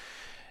plastics.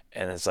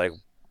 And it's like,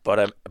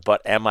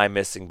 but am I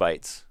missing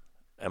bites?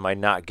 Am I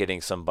not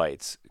getting some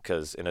bites?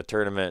 Because in a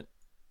tournament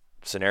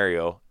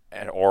scenario,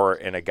 or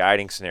in a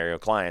guiding scenario,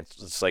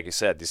 clients, it's like you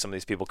said, some of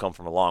these people come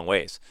from a long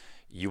ways.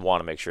 You want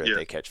to make sure that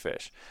they catch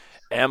fish.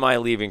 Am I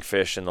leaving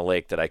fish in the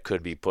lake that I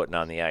could be putting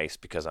on the ice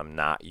because I'm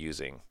not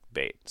using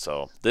bait?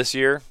 So this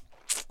year,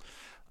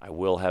 I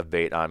will have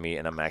bait on me,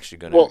 and I'm actually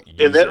going to use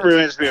it. And that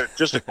reminds me of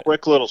just a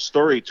quick little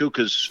story, too,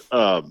 because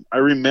I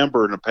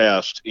remember in the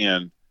past,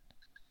 and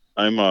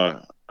I'm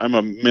a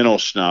minnow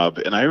snob,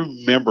 and I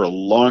remember a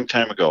long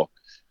time ago,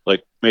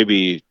 like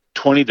maybe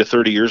 20 to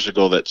 30 years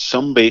ago, that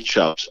some bait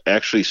shops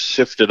actually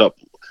sifted up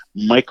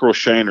micro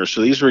shiners.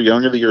 So these were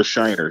young of the year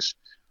shiners,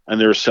 and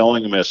they were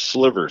selling them as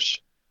slivers.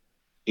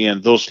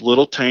 And those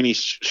little tiny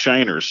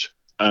shiners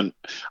on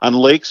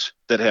lakes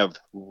that have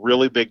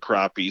really big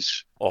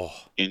crappies,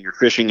 and you're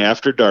fishing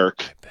after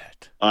dark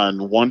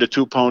on 1 to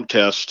 2 pound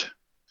test,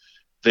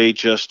 they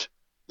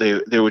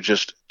would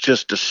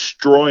just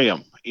destroy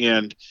them.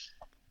 And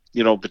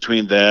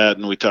between that,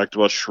 and we talked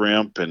about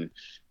shrimp and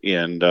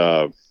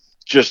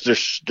just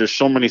there's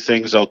so many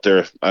things out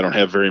there. I don't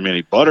have very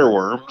many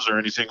butterworms or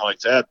anything like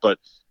that, but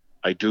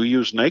I do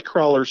use night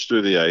crawlers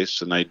through the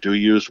ice, and I do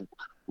use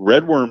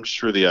redworms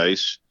through the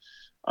ice.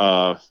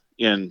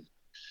 And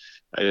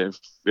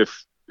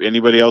if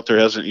anybody out there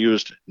hasn't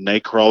used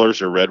night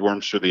crawlers or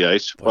redworms through the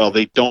ice, well,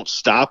 they don't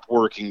stop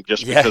working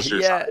just because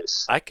there's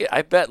ice.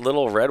 I bet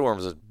little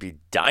redworms would be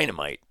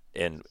dynamite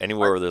in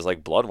anywhere where there's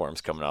like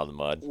bloodworms coming out of the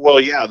mud. Well,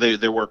 yeah,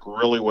 they work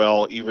really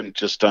well, even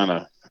just on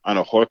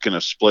a hook and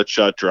a split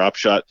shot, drop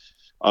shot.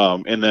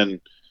 And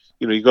then,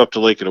 you go up to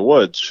Lake of the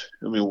Woods,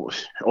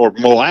 or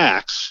Mille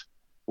Lacs,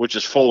 which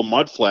is full of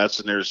mud flats,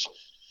 and there's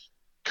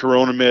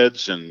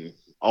chironomids and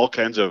all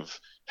kinds of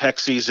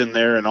hexies in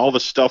there and all the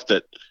stuff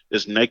that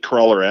is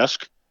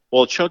nightcrawler-esque.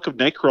 Well, a chunk of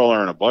nightcrawler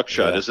on a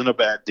buckshot isn't a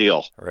bad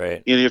deal.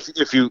 Right. And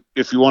if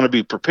you want to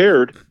be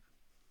prepared,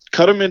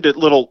 cut them into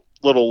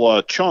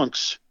little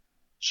chunks.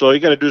 So all you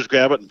got to do is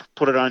grab it and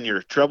put it on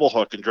your treble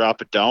hook and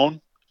drop it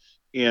down.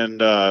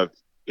 And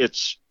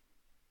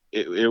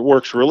it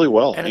works really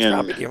well. And it's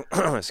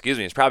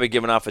probably it's probably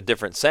giving off a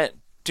different scent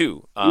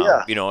too.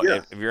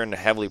 If you're in a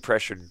heavily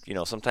pressured,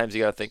 sometimes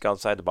you got to think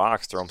outside the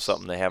box, throw them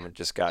something they haven't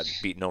just got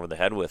beaten over the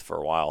head with for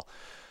a while.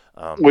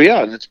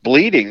 And it's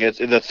bleeding.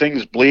 The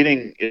thing's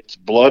bleeding. It's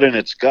blood and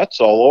its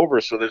guts all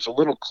over. So there's a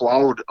little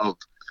cloud of,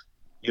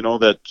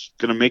 that's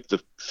going to make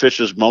the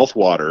fish's mouth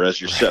water as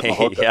you're setting the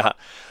hook up.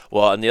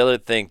 Well, and the other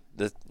thing,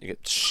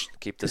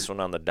 keep this one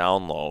on the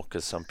down low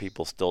because some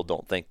people still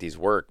don't think these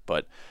work,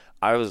 but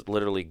I was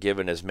literally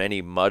given as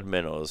many mud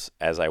minnows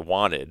as I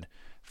wanted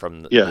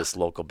from this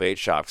local bait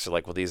shop. So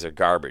like, well, these are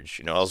garbage.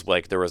 You know, I was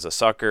like, there was a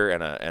sucker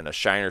and a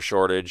shiner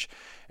shortage,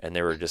 and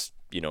they were just,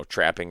 you know,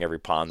 trapping every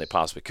pond they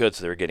possibly could.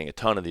 So they were getting a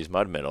ton of these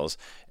mud minnows,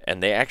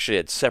 and they actually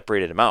had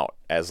separated them out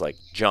as like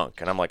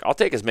junk. And I'm like, I'll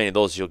take as many of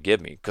those as you'll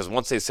give me. Because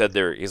once they said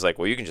he's like,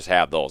 well, you can just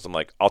have those. I'm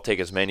like, I'll take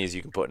as many as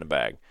you can put in a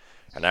bag.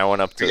 And I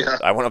went up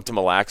to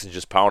Mille Lacs and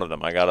just pounded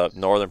them. I got a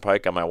northern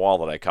pike on my wall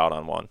that I caught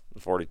on one,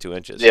 42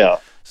 inches. Yeah.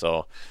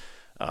 So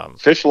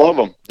fish love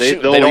them. They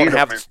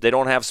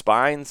don't have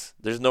spines.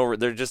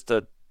 They're just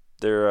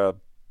they're a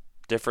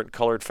different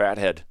colored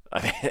fathead.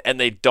 I mean, and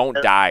they don't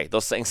die.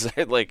 Those things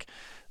are like,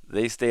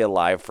 they stay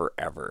alive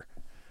forever.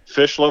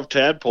 Fish love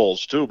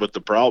tadpoles too, but the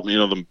problem, you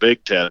know, them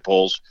big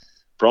tadpoles,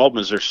 problem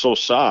is they're so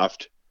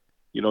soft.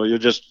 You know, you'll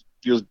just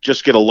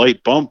get a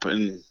light bump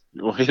and,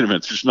 wait a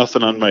minute, there's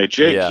nothing on my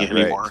jig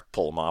anymore. Right.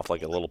 Pull them off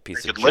like a little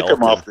piece of gelatin. Lick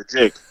them off the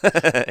jig.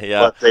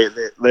 Yeah. But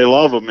they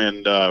love them,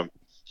 and you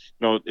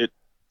know,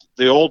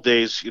 the old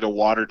days, you know,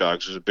 water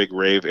dogs was a big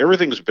rave.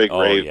 Everything's a big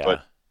rave,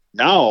 but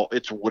now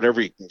it's whatever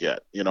you can get.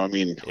 You know, I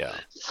mean,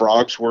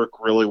 frogs work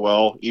really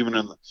well, even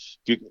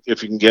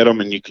if you can get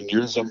them and you can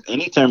use them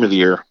any time of the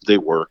year. They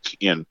work.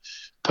 And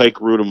pike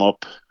root them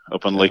up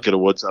on Lake of the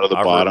Woods out of the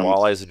bottom.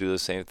 Walleyes do the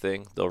same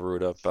thing. They'll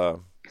root up,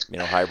 you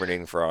know,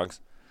 hibernating frogs.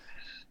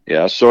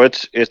 Yeah, so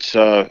it's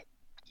you're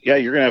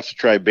gonna have to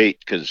try bait,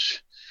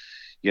 because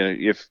you know,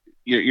 if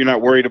you're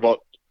not worried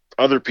about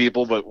other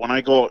people, but when I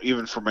go,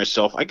 even for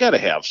myself, I gotta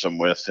have some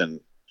with, and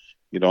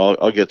you know,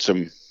 I'll get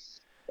some.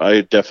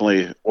 I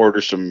definitely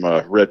order some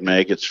red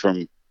maggots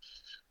from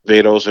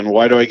Vados. And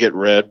why do I get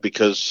red?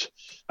 Because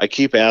I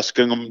keep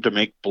asking them to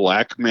make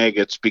black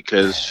maggots,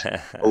 because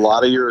a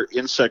lot of your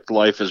insect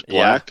life is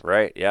black. Yeah,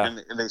 right. Yeah,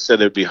 and they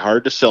said it'd be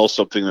hard to sell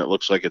something that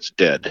looks like it's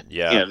dead.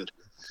 Yeah, and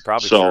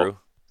probably true.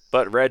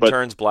 But red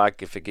turns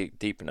black if it gets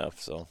deep enough.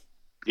 So.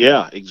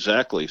 Yeah,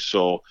 exactly.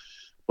 So,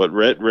 but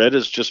red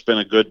has just been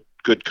a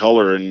good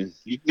color, and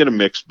you can get a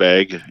mixed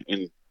bag.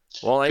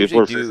 Well, I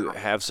usually do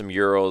have some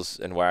Euros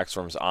and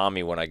waxworms on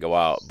me when I go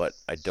out, but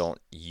I don't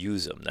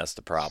use them. That's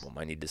the problem.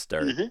 I need to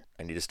start.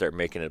 I need to start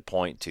making it a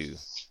point to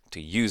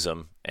use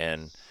them,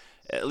 and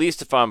at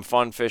least if I'm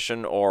fun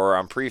fishing or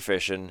I'm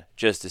pre-fishing,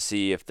 just to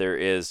see if there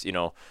is, you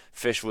know,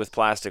 fish with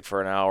plastic for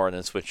an hour and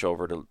then switch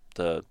over to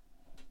the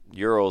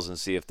Euros and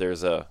see if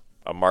there's a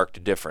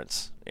marked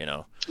difference, you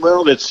know.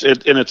 Well, it's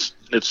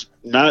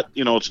not,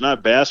 you know, it's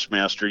not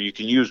Bassmaster. You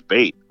can use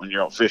bait when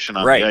you're out fishing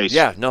on the ice.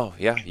 Yeah, no,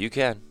 yeah, you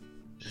can.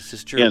 This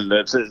is true. And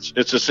it's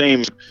the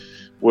same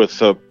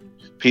with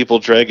people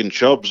dragging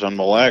chubs on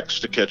Mille Lacs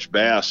to catch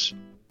bass.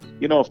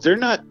 You know, if they're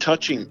not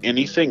touching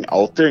anything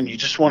out there and you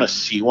just want to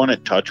see one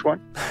and touch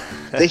one,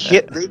 they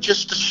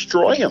just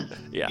destroy them.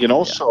 Yeah, you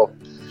know, so.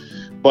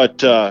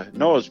 But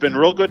no, it's been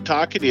real good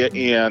talking to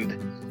you,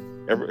 and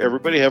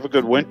everybody have a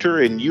good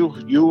winter, and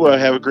you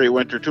have a great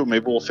winter too.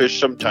 Maybe we'll fish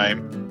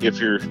sometime if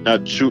you're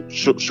not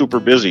super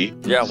busy.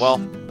 Yeah, well,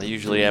 I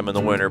usually am in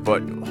the winter,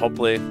 but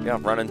hopefully,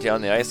 running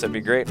down the ice, that'd be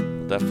great.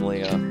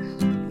 Definitely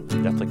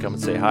come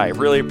and say hi. I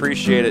really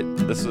appreciate it.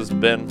 This has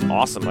been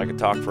awesome. I could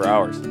talk for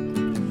hours.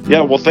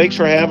 Yeah, well, thanks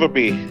for having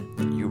me.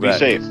 You bet. Be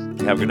safe.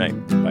 Have a good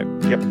night.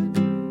 Bye. Yep.